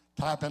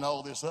typing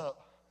all this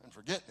up and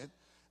forgetting it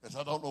is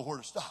I don't know where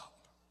to stop.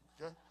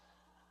 Okay?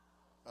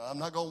 I'm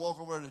not going to walk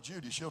over to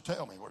Judy. She'll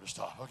tell me where to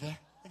stop, okay?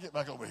 Get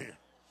back over here.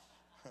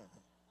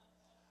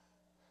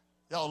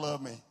 Y'all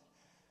love me.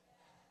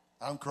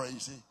 I'm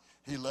crazy.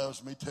 He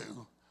loves me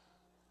too.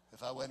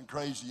 If I wasn't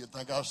crazy, you'd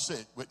think I was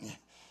sick, wouldn't you?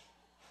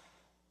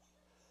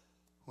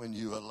 When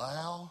you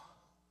allow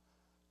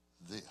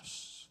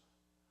this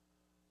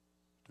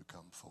to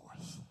come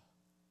forth,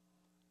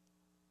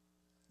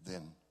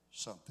 then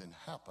something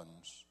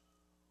happens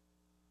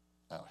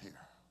out here.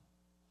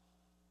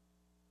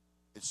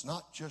 It's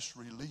not just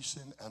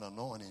releasing an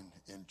anointing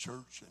in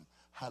church and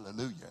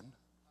hallelujah,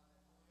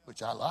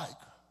 which I like.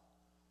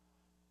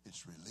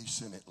 It's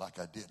releasing it like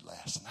I did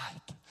last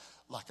night,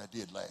 like I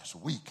did last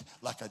week,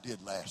 like I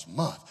did last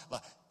month.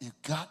 Like, you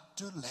got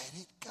to let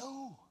it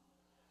go.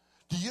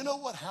 Do you know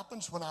what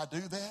happens when I do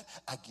that?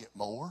 I get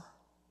more.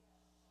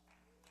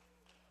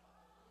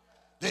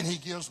 Then he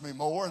gives me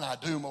more and I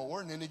do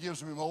more, and then he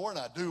gives me more and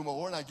I do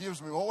more, and he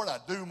gives me more and I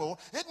do more.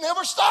 It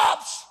never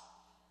stops.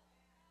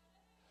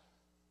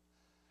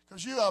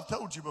 Because I've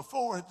told you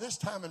before, at this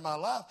time in my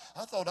life,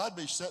 I thought I'd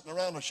be sitting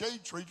around a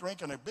shade tree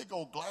drinking a big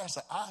old glass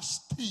of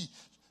iced tea.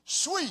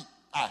 Sweet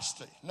iced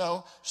tea.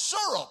 No,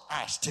 syrup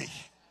iced tea.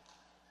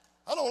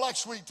 I don't like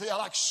sweet tea. I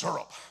like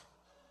syrup.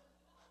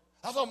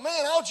 I thought,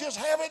 man, I'll just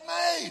have it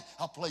made.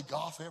 I'll play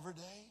golf every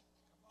day.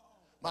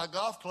 My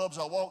golf clubs,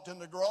 I walked in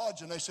the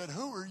garage and they said,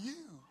 who are you?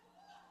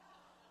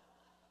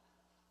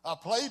 I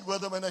played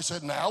with them and they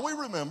said, now we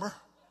remember.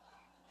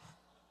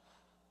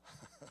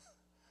 But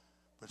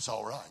it's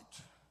all right.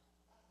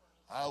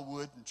 I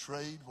wouldn't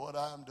trade what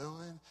I'm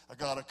doing. I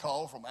got a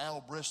call from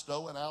Al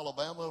Bristow in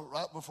Alabama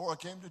right before I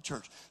came to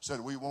church.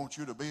 Said, we want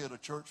you to be at a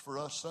church for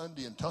us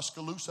Sunday in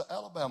Tuscaloosa,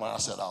 Alabama. I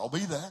said, I'll be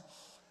there.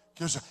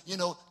 Because,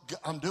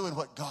 I'm doing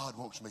what God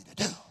wants me to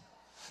do.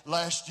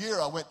 Last year,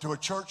 I went to a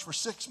church for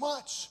 6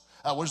 months.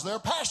 I was their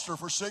pastor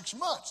for 6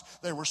 months.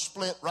 They were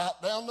split right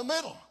down the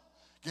middle.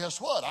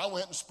 Guess what? I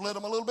went and split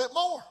them a little bit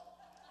more.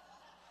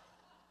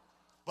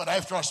 But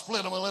after I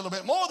split them a little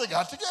bit more, they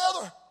got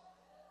together.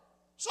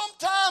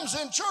 Sometimes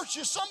in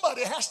churches,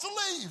 somebody has to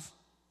leave.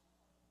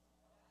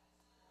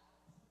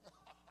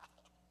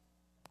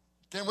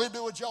 Can we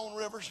do a Joan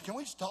Rivers? Can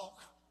we talk?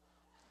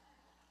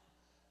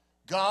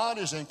 God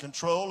is in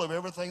control of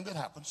everything that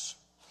happens.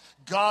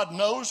 God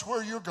knows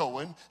where you're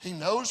going. He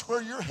knows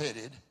where you're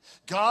headed.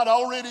 God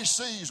already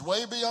sees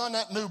way beyond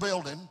that new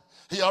building.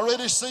 He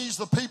already sees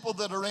the people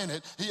that are in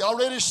it. He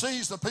already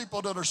sees the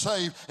people that are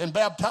saved and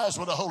baptized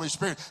with the Holy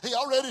Spirit. He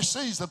already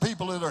sees the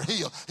people that are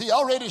healed. He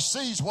already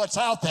sees what's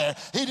out there.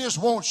 He just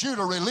wants you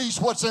to release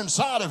what's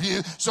inside of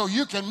you so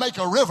you can make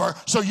a river,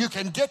 so you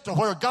can get to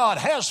where God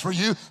has for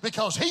you,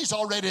 because he's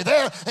already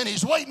there and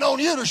he's waiting on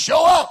you to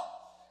show up.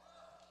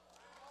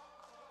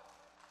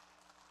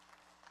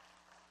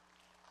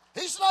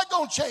 He's not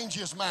going to change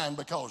his mind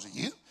because of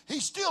you. He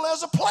still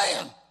has a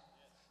plan.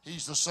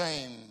 He's the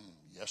same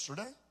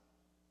yesterday,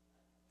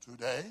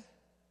 today,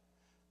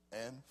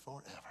 and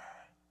forever.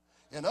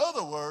 In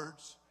other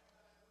words,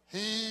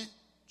 he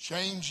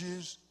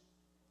changes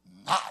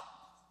not.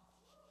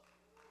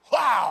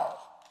 Wow!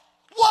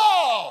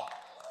 Wow!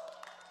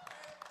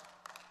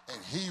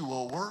 And he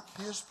will work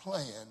his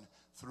plan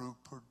through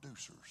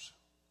producers,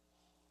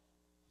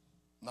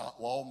 not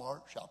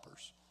Walmart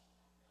shoppers.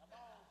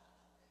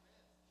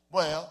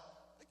 Well,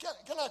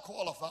 can I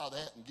qualify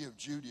that and give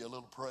Judy a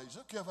little praise?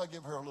 Okay, if I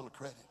give her a little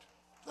credit.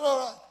 Is that all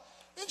right?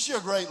 Isn't she a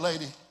great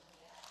lady?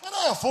 And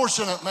I'm a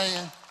fortunate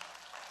man.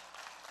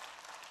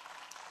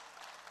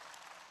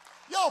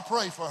 Y'all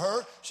pray for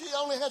her. She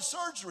only had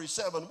surgery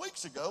 7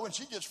 weeks ago, and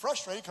she gets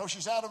frustrated because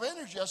she's out of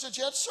energy. I said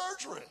she had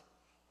surgery.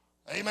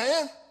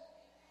 Amen?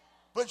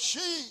 But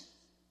she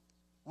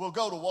will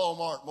go to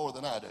Walmart more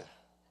than I do.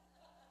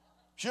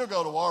 She'll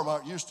go to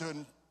Walmart used to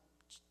in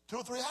 2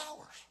 or 3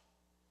 hours.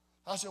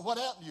 I said, what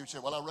happened to you? She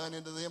said, well, I ran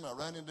into them, and I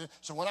ran into them.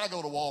 So when I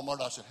go to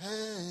Walmart, I said,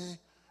 hey,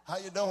 how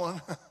you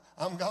doing?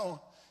 I'm gone.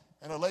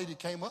 And a lady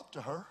came up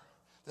to her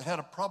that had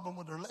a problem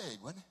with her leg,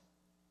 wasn't it?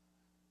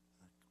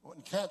 It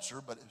wasn't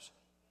cancer, but it was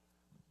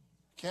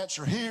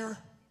cancer here.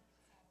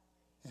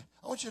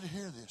 I want you to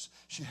hear this.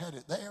 She had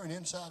it there and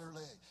inside her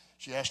leg.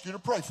 She asked you to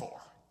pray for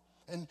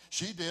her. And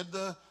she did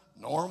the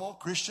normal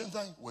Christian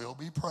thing. We'll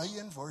be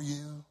praying for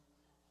you.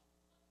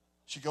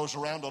 She goes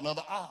around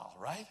another aisle,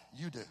 right?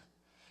 You do.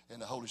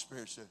 And the Holy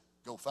Spirit said,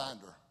 go find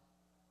her.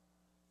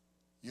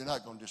 You're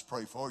not going to just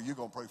pray for her. You're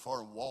going to pray for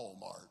her in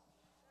Walmart.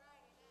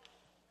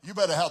 You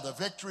better have the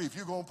victory if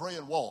you're going to pray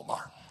in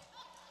Walmart.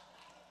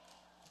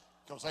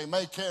 Because they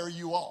may carry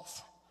you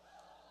off.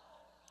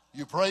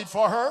 You prayed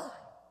for her.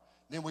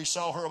 Then we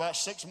saw her about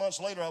 6 months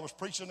later. I was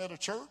preaching at a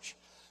church.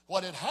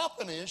 What had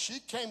happened is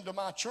she came to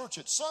my church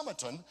at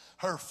Summerton.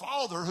 Her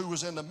father, who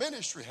was in the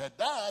ministry, had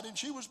died, and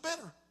she was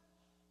bitter.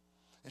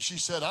 And she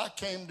said, I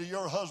came to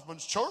your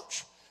husband's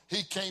church.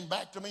 He came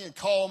back to me and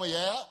called me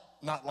out.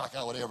 Not like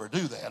I would ever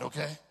do that,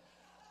 okay?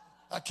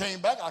 I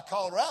came back. I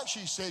called her out.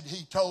 She said,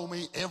 he told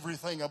me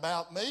everything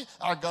about me.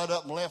 I got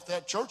up and left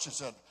that church and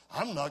said,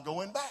 I'm not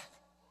going back.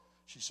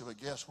 She said,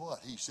 but guess what?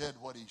 He said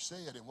what he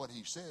said, and what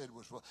he said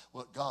was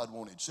what God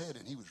wanted said,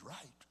 and he was right.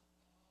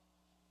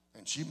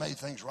 And she made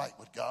things right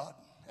with God,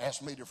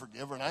 asked me to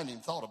forgive her, and I hadn't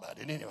even thought about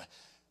it anyway.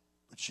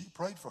 But she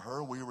prayed for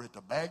her. We were at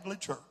the Bagley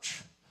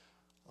Church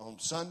on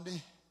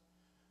Sunday.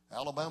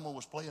 Alabama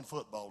was playing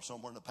football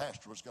somewhere, and the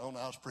pastor was gone.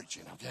 I was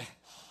preaching, okay?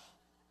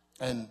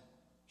 And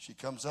she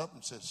comes up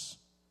and says,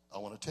 I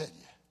want to tell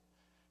you,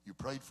 you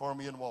prayed for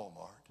me in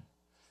Walmart.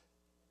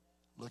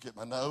 Look at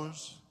my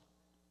nose.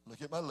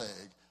 Look at my leg.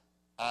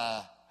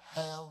 I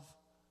have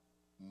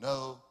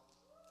no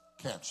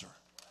cancer.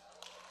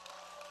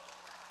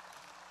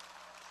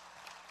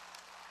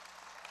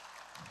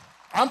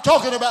 I'm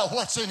talking about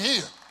what's in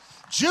here.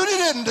 Judy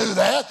didn't do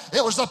that.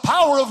 It was the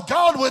power of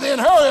God within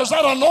her. Is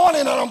that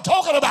anointing that I'm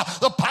talking about?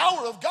 The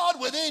power of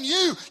God within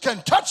you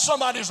can touch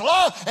somebody's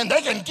life and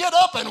they can get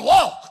up and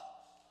walk.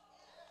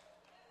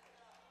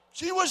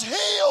 She was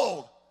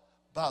healed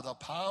by the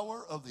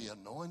power of the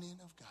anointing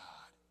of God.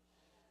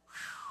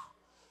 Whew.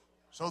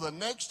 So the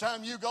next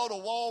time you go to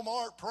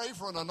Walmart, pray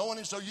for an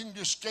anointing so you can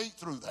just skate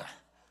through there.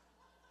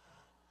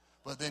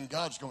 But then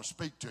God's going to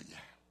speak to you.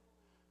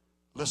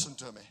 Listen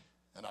to me,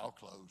 and I'll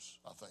close,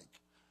 I think.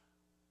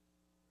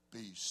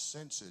 Be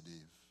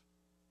sensitive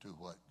to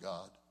what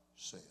God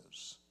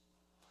says.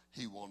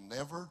 He will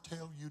never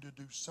tell you to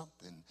do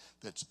something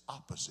that's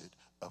opposite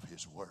of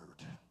his word.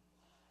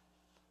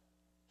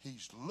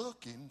 He's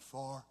looking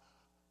for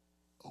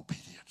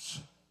obedience.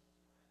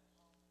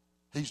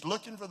 He's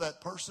looking for that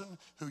person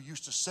who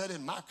used to sit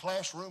in my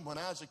classroom when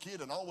I was a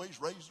kid and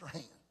always raised their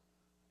hand.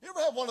 You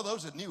ever have one of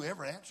those that knew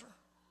every answer?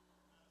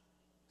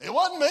 It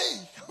wasn't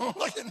me.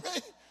 Look at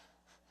me.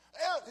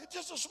 It's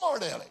just a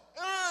smart aleck.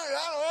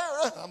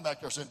 I'm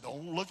back there saying,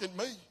 don't look at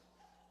me.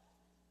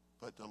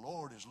 But the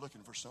Lord is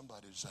looking for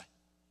somebody to say,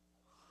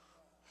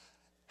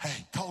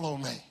 hey, call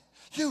on me.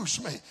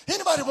 Use me.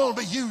 Anybody want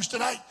to be used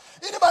tonight?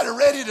 Anybody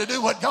ready to do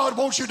what God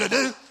wants you to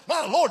do?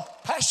 My Lord,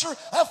 Pastor,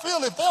 I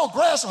feel if they'll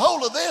grasp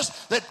hold of this,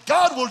 that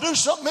God will do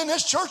something in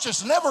this church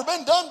that's never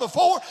been done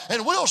before,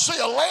 and we'll see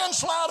a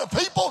landslide of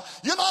people.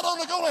 You're not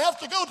only going to have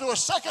to go to a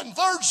second and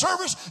third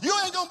service, you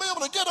ain't going to be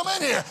able to get them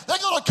in here.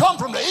 They're going to come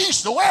from the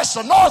east, the west,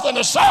 the north, and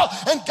the south,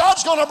 and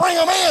God's going to bring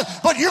them in,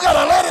 but you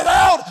got to let it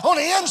out on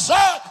the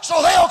inside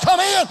so they'll come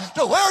in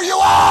to where you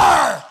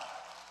are.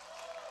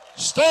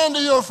 Stand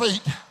to your feet.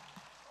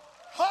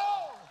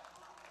 Oh.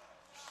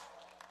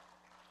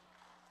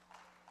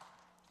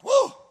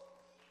 Woo.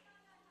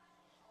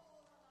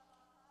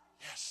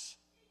 Yes.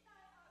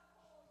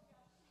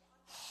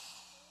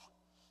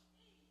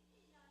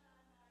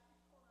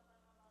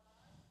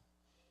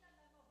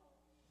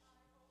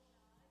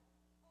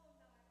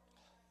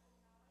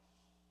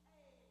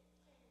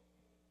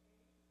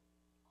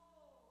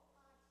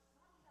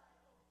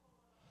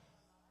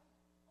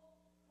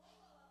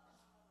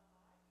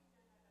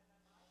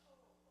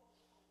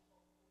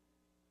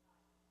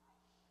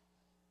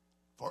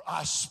 For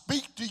I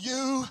speak to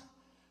you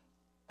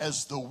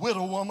as the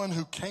widow woman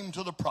who came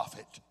to the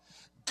prophet.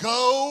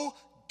 Go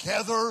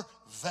gather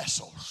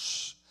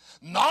vessels,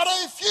 not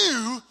a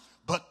few,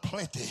 but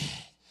plenty,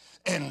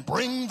 and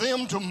bring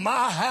them to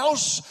my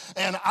house,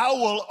 and I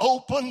will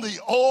open the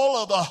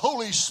oil of the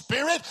Holy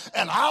Spirit,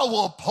 and I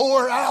will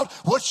pour out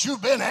what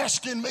you've been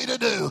asking me to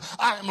do.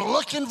 I'm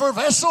looking for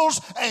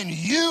vessels, and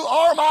you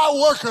are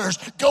my workers.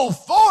 Go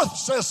forth,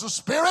 says the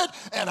Spirit,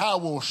 and I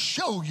will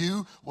show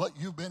you what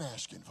you've been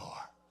asking for.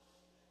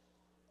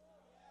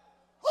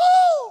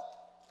 Woo!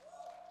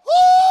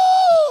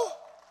 Woo!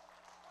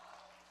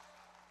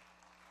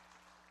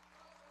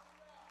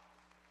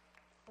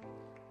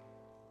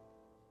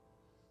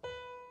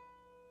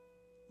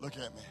 Look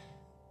at me.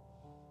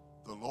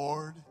 The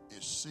Lord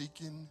is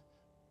seeking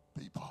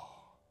people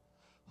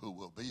who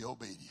will be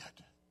obedient.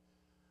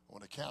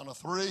 On the count of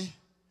 3,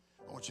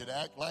 I want you to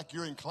act like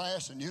you're in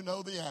class and you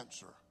know the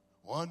answer.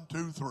 1,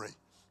 2, 3.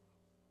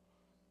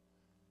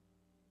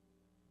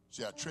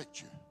 See, I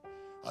tricked you.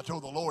 I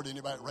told the Lord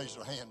anybody raise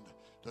their hand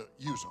to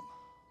use them.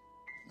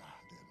 No,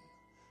 I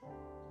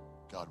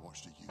didn't. God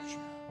wants to use you.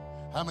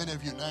 How many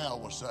of you now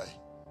will say,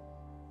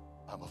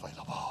 I'm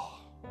available.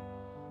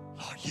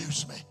 Lord,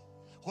 use me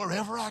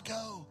wherever I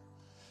go.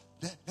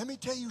 Let me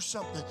tell you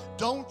something.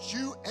 Don't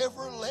you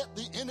ever let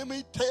the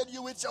enemy tell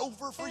you it's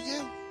over for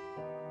you.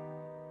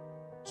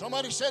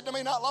 Somebody said to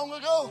me not long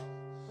ago,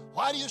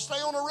 why do you stay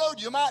on the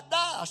road? You might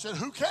die. I said,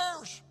 who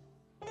cares?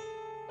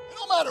 It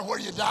don't matter where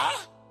you die.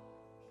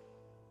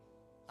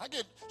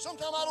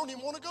 Sometimes I don't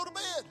even want to go to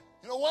bed.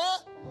 You know why?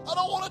 I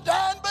don't want to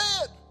die in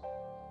bed.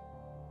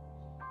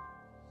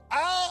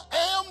 I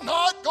am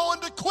not going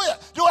to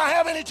quit. Do I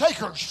have any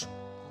takers?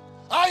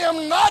 I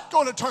am not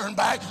going to turn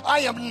back. I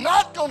am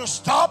not going to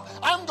stop.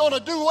 I'm going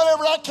to do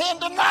whatever I can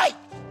tonight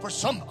for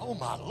some. Oh,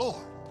 my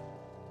Lord.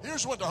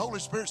 Here's what the Holy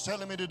Spirit's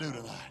telling me to do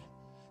tonight.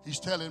 He's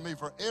telling me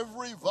for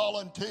every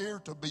volunteer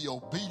to be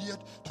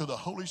obedient to the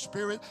Holy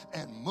Spirit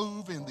and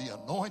move in the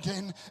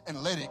anointing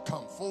and let it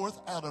come forth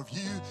out of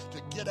you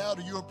to get out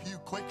of your pew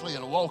quickly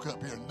and walk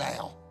up here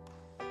now.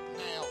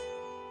 Now.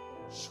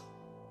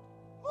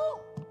 Woo.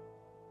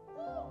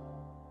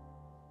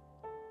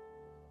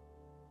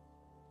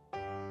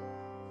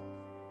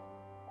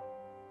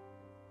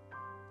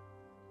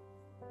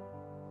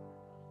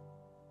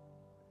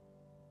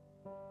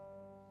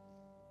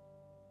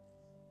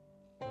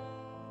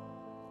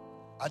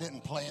 I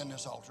didn't plan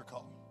this altar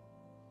call.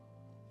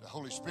 The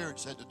Holy Spirit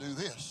said to do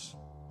this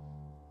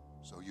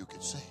so you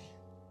could see.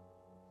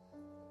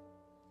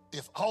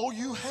 If all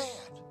you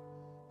had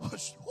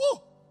was,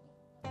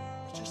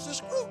 just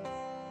this group,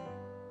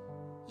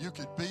 you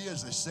could be,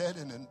 as they said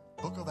in the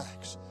book of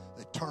Acts,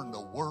 they turned the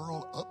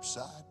world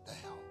upside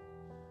down.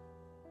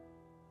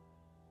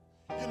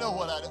 You know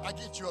what? I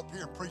get you up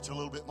here and preach a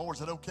little bit more. Is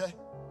that okay?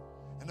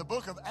 In the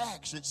book of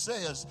Acts, it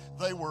says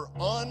they were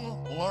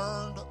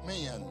unlearned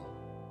men.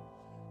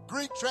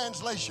 Greek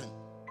translation,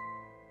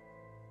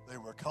 they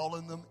were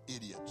calling them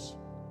idiots.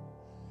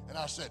 And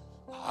I said,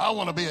 I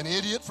want to be an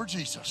idiot for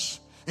Jesus.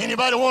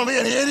 Anybody want to be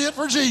an idiot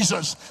for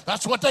Jesus?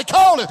 That's what they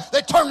called it.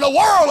 They turned the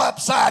world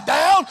upside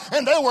down,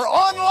 and they were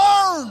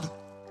unlearned.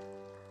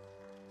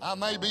 I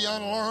may be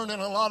unlearned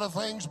in a lot of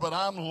things, but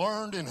I'm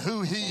learned in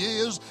who he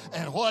is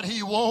and what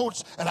he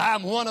wants. And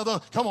I'm one of the,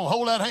 come on,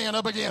 hold that hand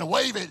up again.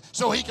 Wave it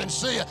so he can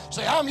see it.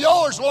 Say, I'm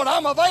yours, Lord.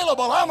 I'm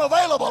available. I'm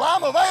available.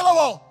 I'm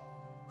available.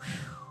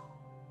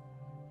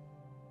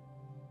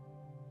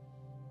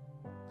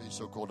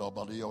 So called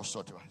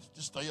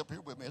just stay up here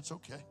with me. It's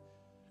okay.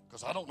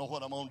 Because I don't know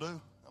what I'm going to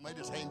do. I may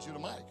just hand you the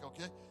mic,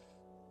 okay?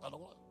 I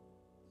don't want.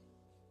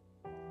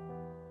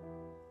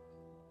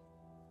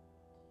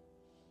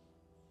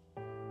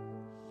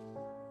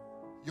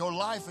 Your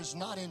life is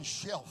not in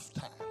shelf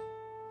time.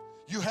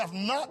 You have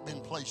not been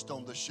placed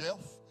on the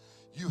shelf.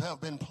 You have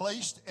been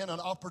placed in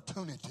an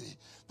opportunity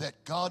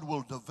that God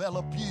will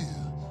develop you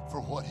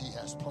for what he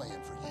has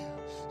planned for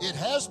you. It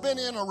has been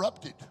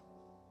interrupted.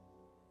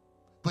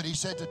 But he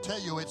said to tell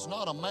you it's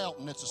not a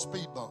mountain, it's a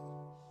speed bump.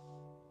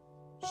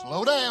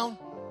 Slow down,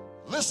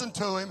 listen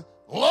to him,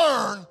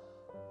 learn,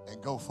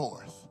 and go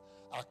forth.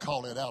 I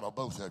call it out of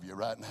both of you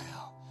right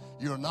now.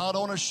 You're not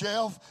on a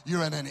shelf.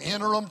 You're in an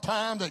interim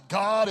time that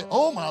God,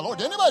 oh my Lord,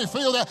 did anybody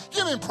feel that?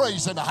 Give him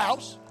praise in the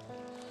house.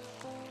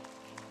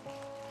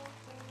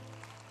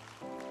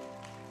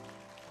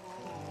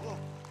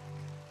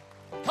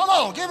 Come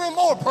on, give him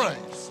more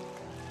praise.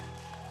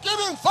 Give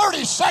him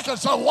 30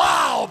 seconds of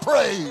wild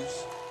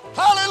praise.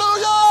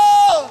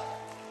 Hallelujah!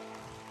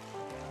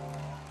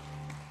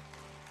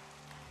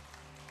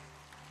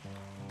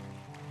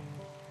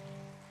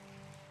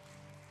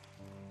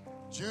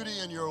 Judy,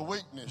 in your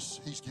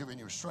weakness, he's giving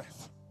you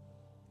strength.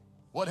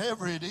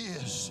 Whatever it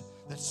is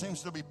that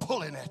seems to be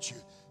pulling at you,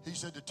 he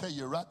said to tell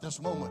you right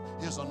this moment,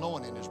 his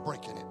anointing is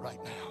breaking it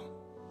right now.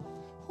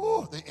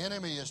 Whew, the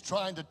enemy is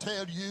trying to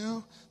tell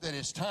you that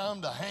it's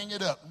time to hang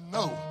it up.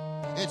 No,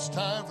 it's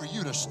time for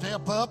you to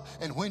step up,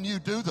 and when you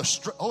do,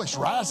 it's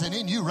rising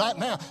in you right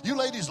now. You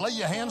ladies, lay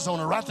your hands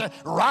on it right there.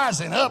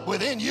 Rising up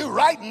within you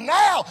right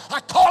now. I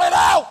call it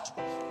out.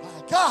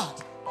 My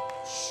God.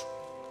 Shh.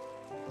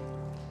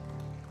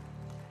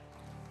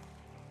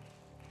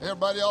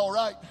 Everybody all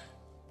right?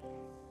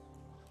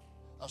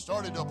 I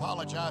started to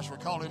apologize for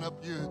calling you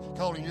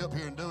up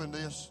here and doing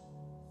this.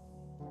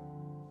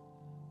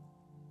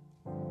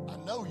 I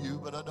know you,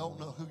 but I don't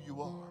know who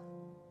you are.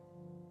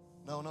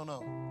 No.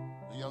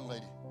 The young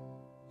lady.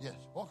 Yes,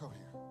 walk over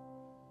here.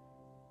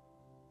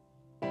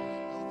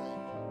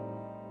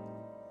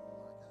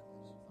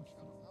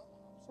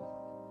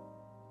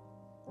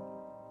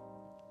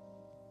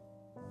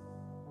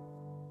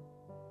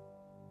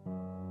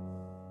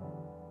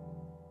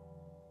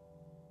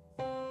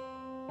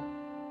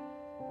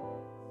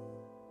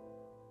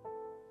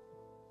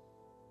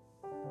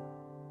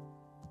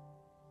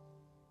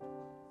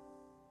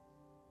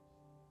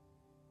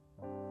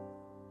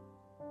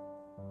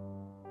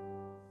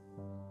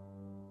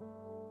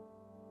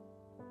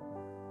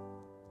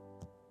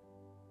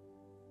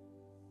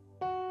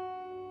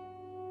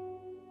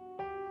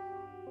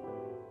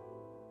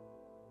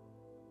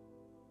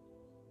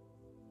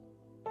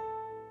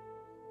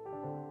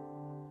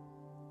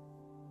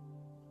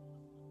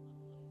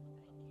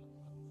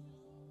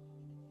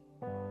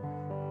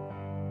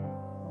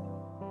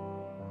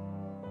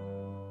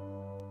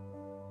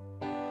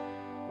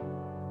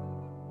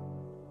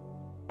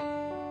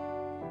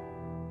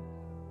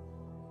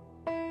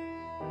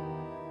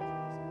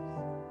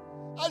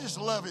 I just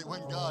love it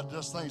when God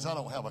does things I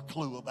don't have a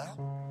clue about.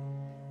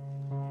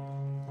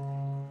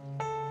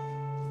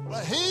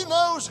 But he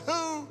knows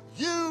who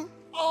you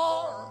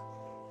are.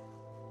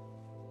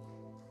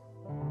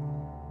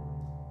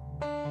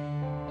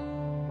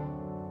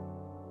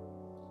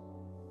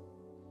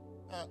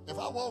 Now, if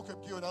I walk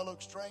up to you and I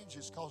look strange,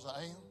 it's because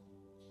I am.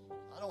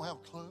 I don't have a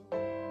clue.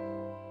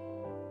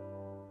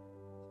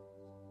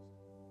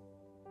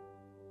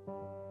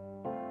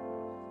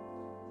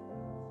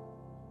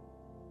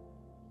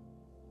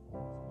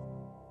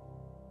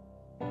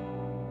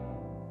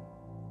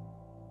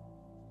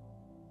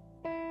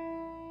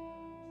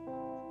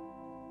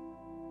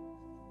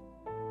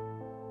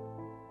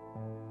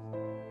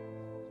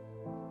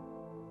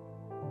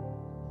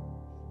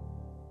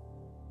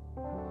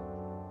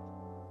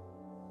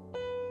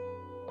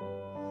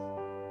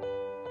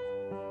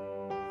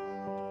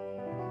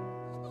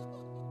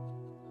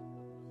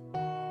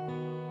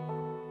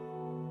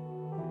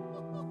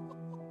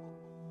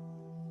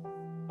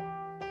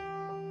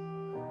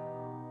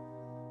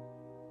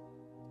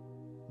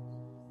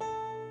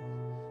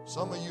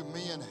 Some of you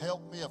men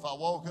help me if I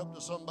walk up to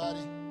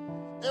somebody.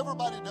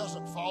 Everybody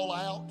doesn't fall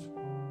out,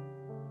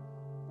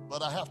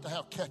 but I have to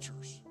have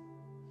catchers.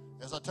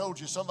 As I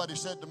told you, somebody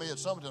said to me at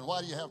Summerton,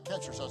 why do you have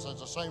catchers? I said,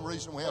 it's the same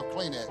reason we have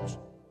Kleenex.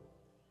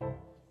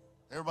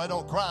 Everybody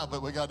don't cry,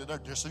 but we got it there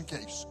just in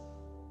case.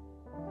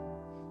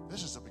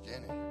 This is the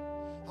beginning.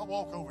 I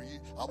walk over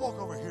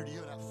here to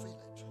you and I feel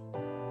it.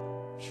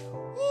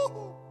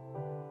 Woo!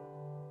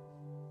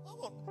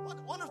 I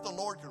wonder if the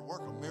Lord could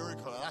work a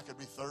miracle and I could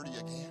be 30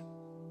 again.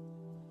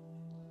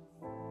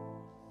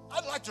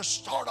 I'd like to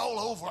start all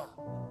over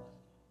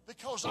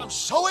because I'm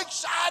so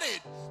excited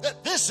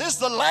that this is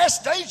the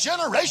last day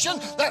generation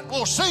that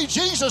will see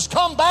Jesus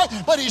come back.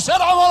 But he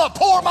said, I want to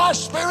pour my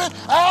spirit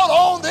out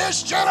on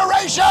this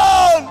generation.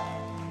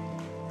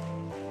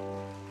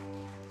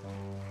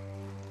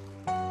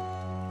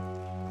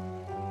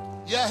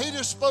 Yeah, he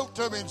just spoke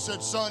to me and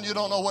said, son, you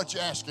don't know what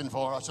you're asking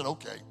for. I said,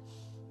 okay.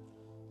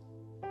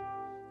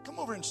 Come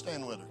over and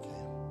stand with her, Cam.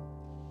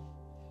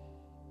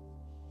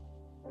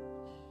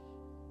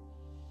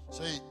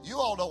 See, you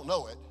all don't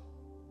know it,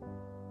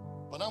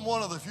 but I'm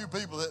one of the few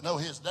people that know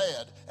his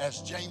dad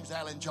as James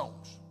Allen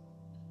Jones.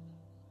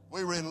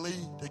 We were in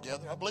Lee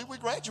together. I believe we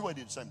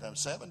graduated at the same time,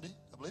 70,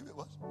 I believe it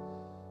was.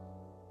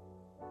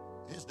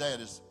 His dad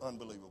is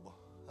unbelievable.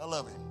 I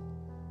love him.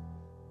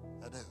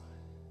 I do.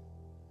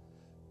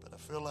 But I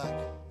feel like,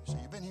 see,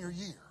 you've been here a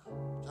year.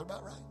 Is that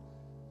about right?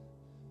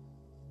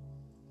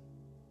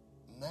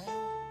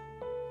 Now,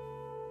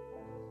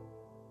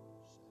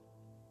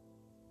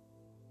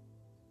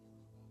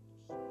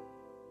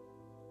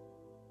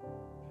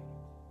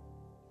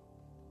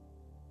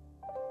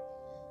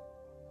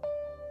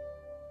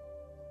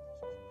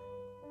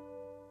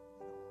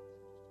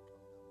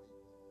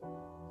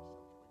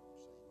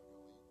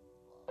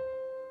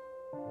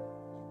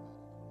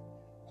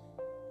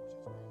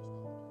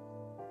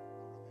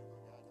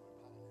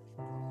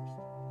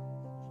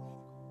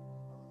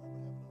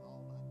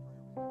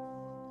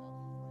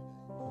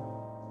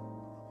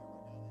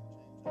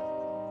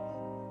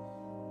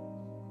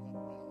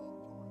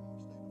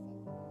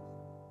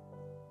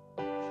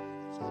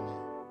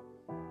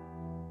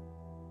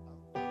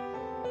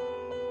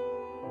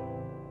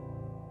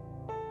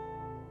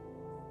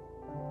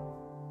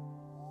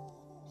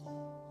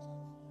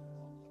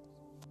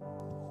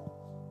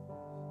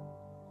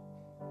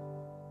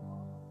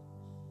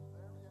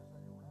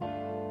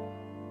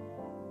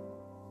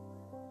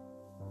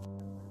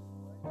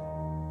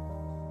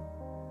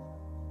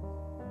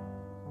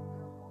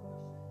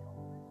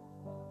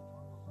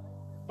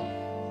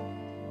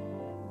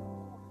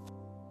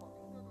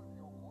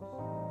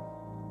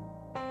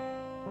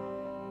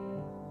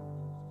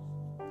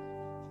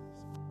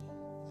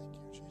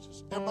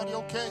 everybody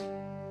okay?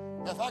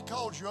 If I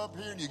called you up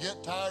here and you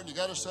get tired and you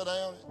got to sit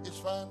down, it's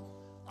fine.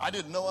 I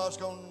didn't know I was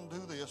going to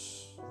do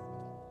this.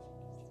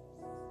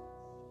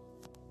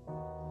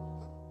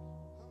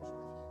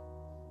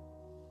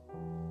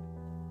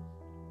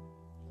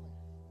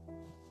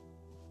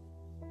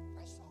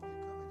 I saw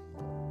you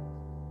coming in.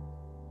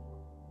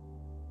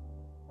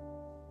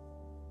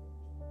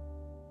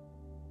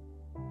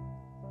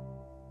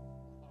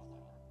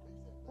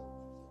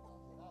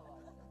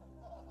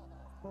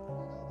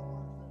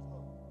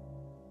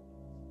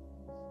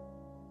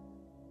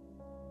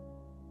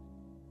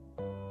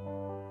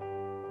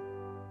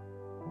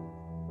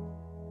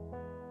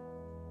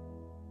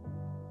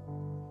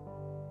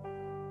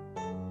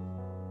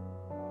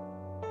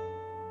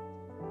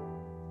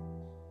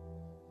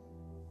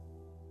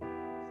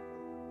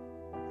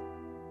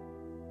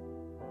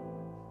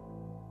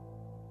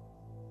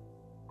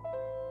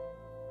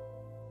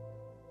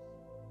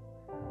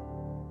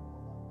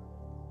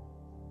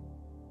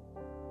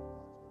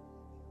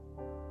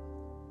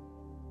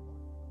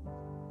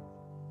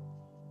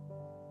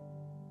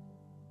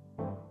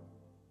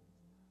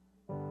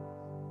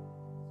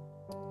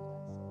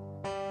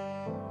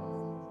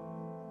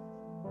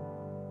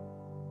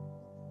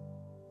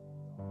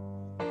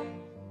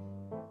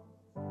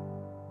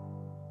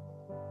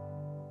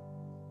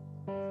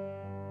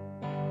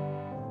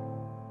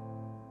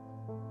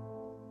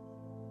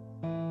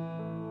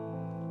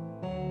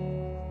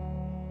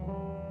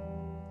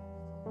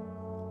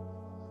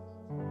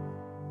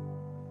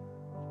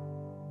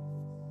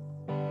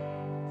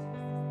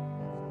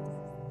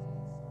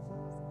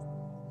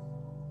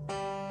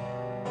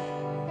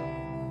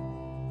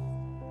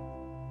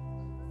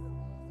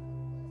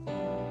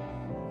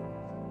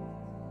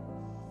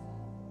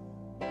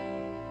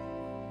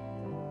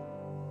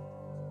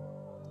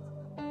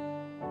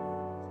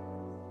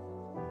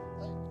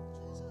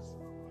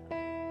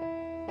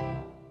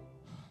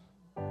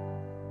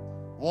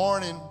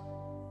 Warning,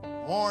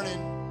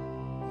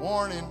 warning,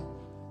 warning.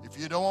 If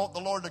you don't want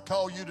the Lord to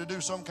call you to do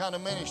some kind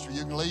of ministry,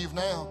 you can leave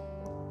now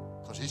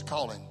because he's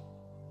calling.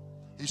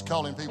 He's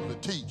calling people to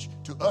teach,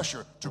 to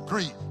usher, to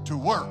greet, to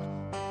work.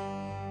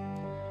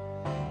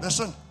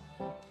 Listen,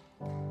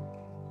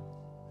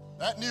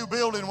 that new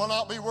building will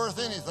not be worth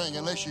anything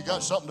unless you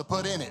got something to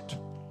put in it.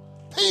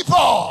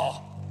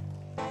 People!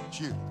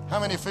 affect you? How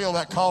many feel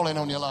that calling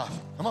on your life?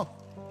 Come on.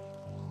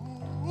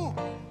 Ooh.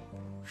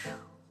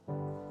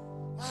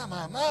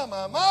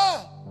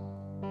 My.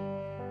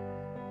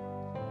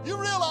 You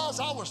realize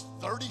I was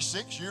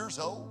 36 years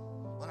old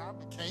when I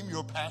became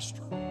your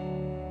pastor?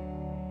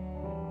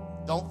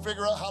 Don't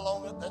figure out how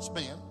long that's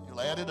been.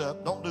 You'll add it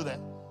up. Don't do that.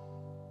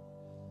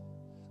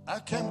 I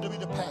came to be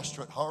the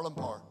pastor at Harlem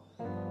Park.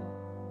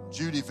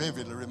 Judy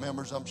vividly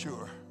remembers, I'm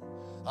sure.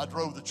 I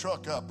drove the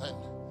truck up, and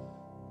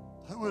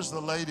who was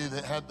the lady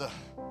that had the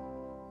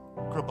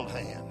crippled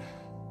hand?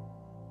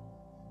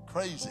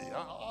 Crazy.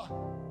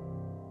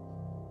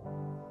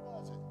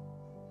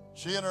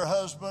 She and her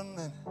husband,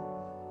 and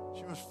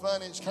she was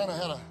funny. It's kind of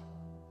had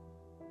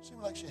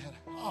seemed like she had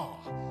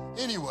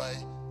Anyway,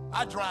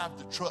 I drive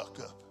the truck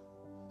up.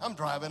 I'm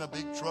driving a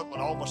big truck with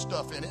all my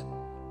stuff in it.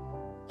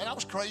 And I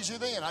was crazy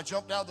then. I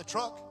jumped out of the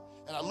truck,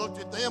 and I looked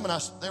at them,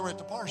 and they were at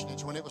the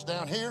parsonage. When it was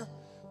down here,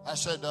 I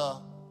said,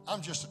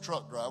 I'm just a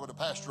truck driver. The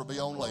pastor will be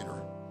on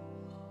later.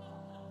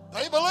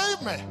 They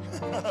believed me.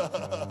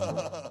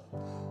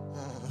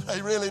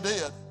 They really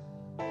did.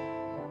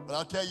 But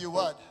I'll tell you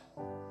what,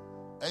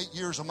 8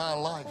 years of my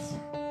life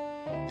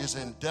is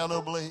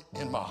indelibly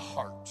in my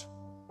heart.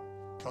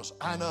 Because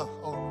I know,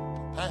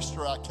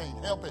 Pastor, I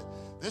can't help it.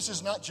 This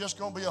is not just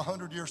going to be a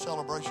 100-year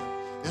celebration.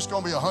 It's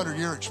going to be a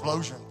 100-year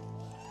explosion.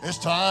 It's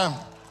time.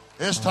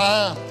 It's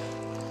time.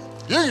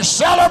 You can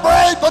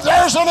celebrate, but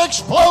there's an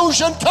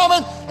explosion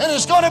coming, and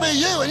it's going to be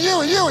you and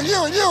you and you and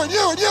you and you and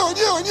you and you and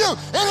you and you.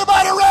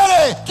 Anybody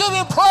ready? Give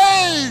him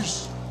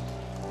praise.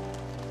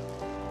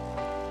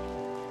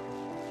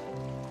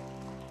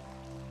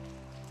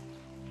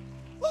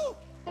 Woo.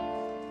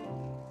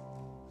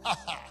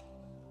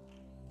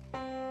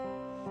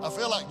 I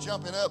feel like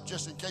jumping up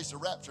just in case the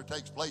rapture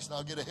takes place and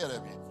I'll get ahead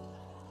of you.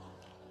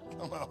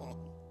 Come on.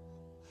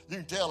 You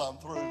can tell I'm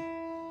through.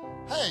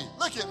 Hey,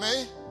 look at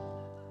me.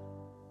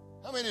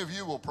 How many of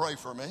you will pray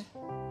for me?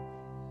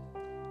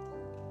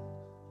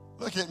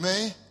 Look at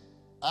me.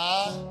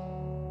 I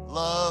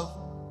love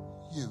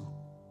you.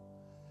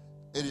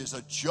 It is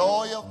a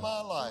joy of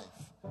my life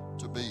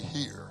to be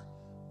here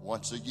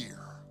once a year.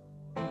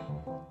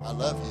 I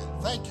love you.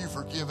 Thank you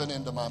for giving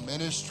into my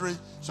ministry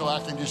so I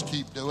can just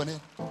keep doing it.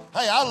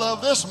 Hey, I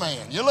love this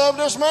man. You love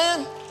this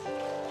man?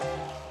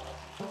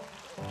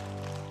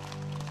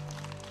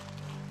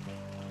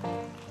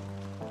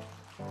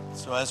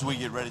 So as we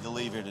get ready to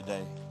leave here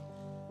today,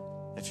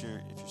 if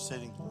you're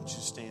sitting, would you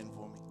stand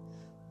for me?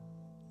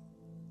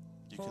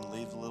 You can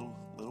leave the little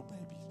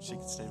baby. She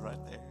can stay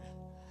right there.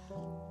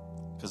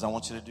 Because I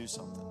want you to do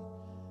something.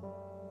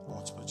 I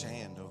want you to put your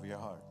hand over your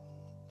heart.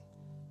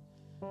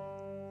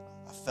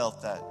 I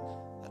felt that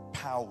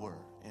power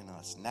in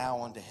us.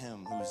 Now unto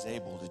him who is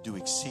able to do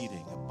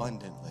exceeding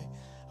abundantly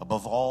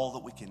above all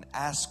that we can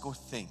ask or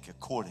think,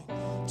 according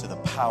to the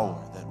power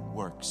that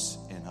works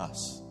in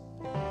us.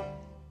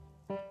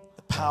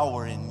 The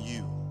power in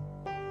you.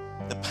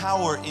 The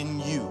power in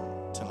you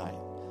tonight.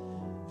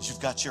 As you've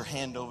got your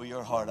hand over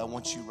your heart, I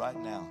want you right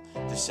now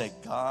to say,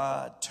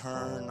 God,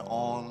 turn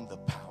on the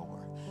power.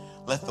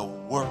 Let the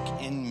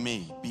work in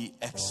me be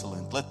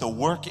excellent. Let the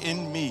work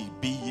in me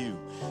be you.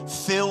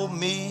 Fill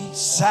me,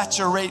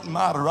 saturate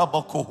my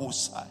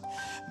rabakohusai.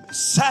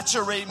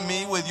 Saturate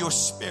me with your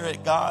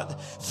spirit, God.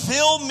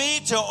 Fill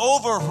me to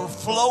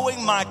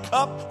overflowing. My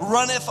cup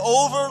runneth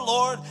over,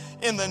 Lord,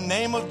 in the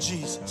name of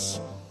Jesus.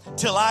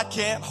 Till I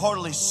can't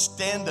hardly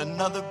stand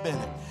another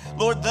minute.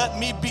 Lord, let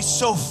me be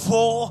so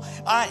full.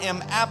 I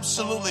am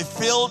absolutely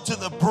filled to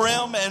the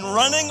brim and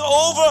running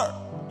over.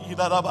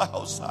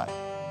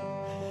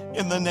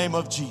 In the name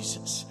of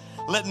Jesus.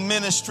 Let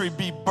ministry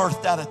be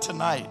birthed out of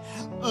tonight.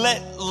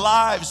 Let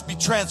lives be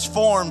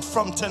transformed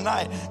from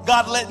tonight.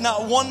 God, let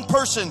not one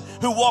person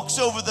who walks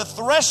over the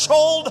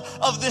threshold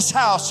of this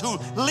house, who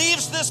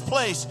leaves this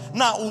place,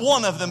 not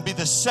one of them be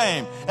the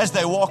same as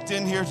they walked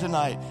in here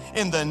tonight.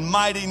 In the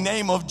mighty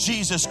name of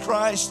Jesus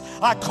Christ,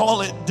 I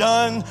call it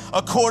done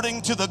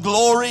according to the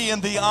glory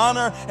and the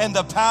honor and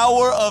the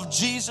power of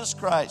Jesus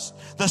Christ,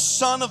 the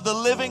Son of the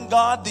living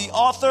God, the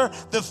author,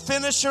 the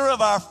finisher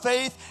of our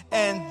faith,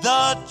 and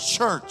the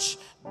church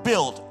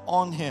built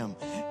on him.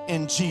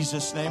 In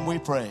Jesus' name we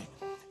pray.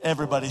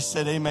 Everybody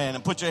said amen.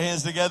 And put your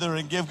hands together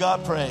and give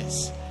God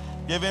praise.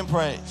 Give him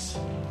praise.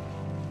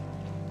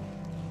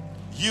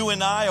 You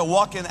and I are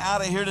walking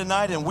out of here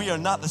tonight, and we are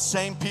not the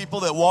same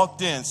people that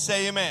walked in.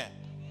 Say amen.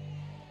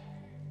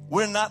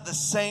 We're not the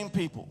same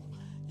people.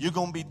 You're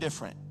going to be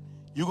different.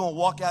 You're going to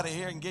walk out of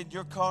here and get in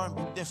your car and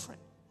be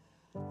different.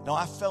 No,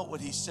 I felt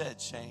what he said,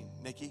 Shane,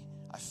 Nikki.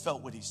 I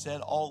felt what he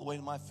said all the way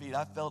to my feet.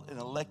 I felt an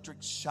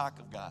electric shock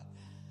of God.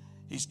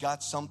 He's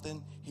got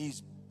something.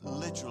 He's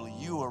literally,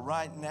 you are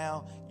right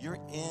now, you're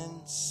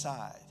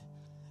inside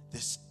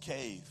this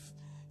cave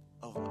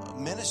of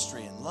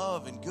ministry and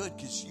love and good,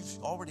 because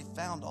you've already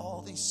found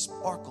all these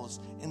sparkles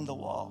in the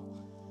wall.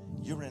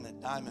 You're in a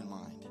diamond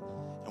mine.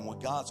 And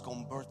what God's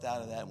going to birth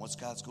out of that, and what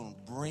God's going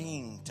to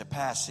bring to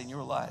pass in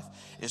your life,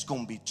 is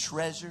going to be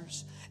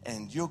treasures,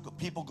 and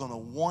people are going to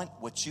want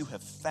what you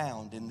have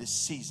found in this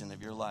season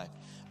of your life.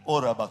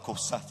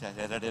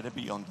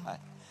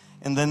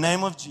 In the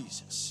name of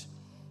Jesus,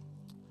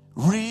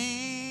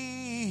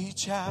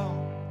 reach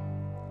out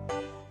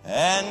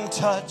and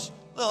touch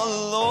the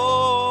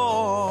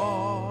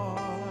Lord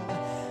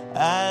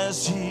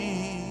as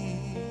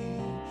He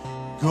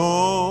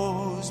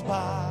goes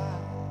by.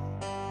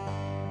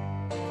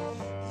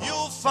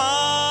 You'll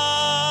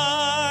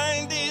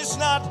find He's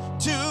not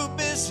too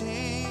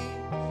busy.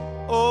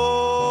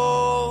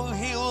 Oh,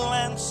 He'll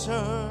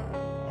answer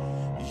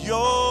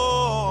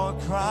your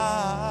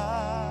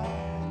cry.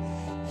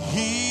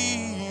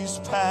 He's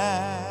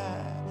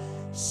passing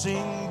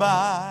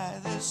by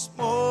this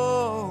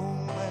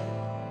moment.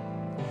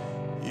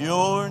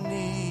 Your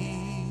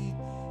need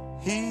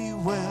He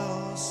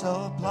will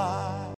supply.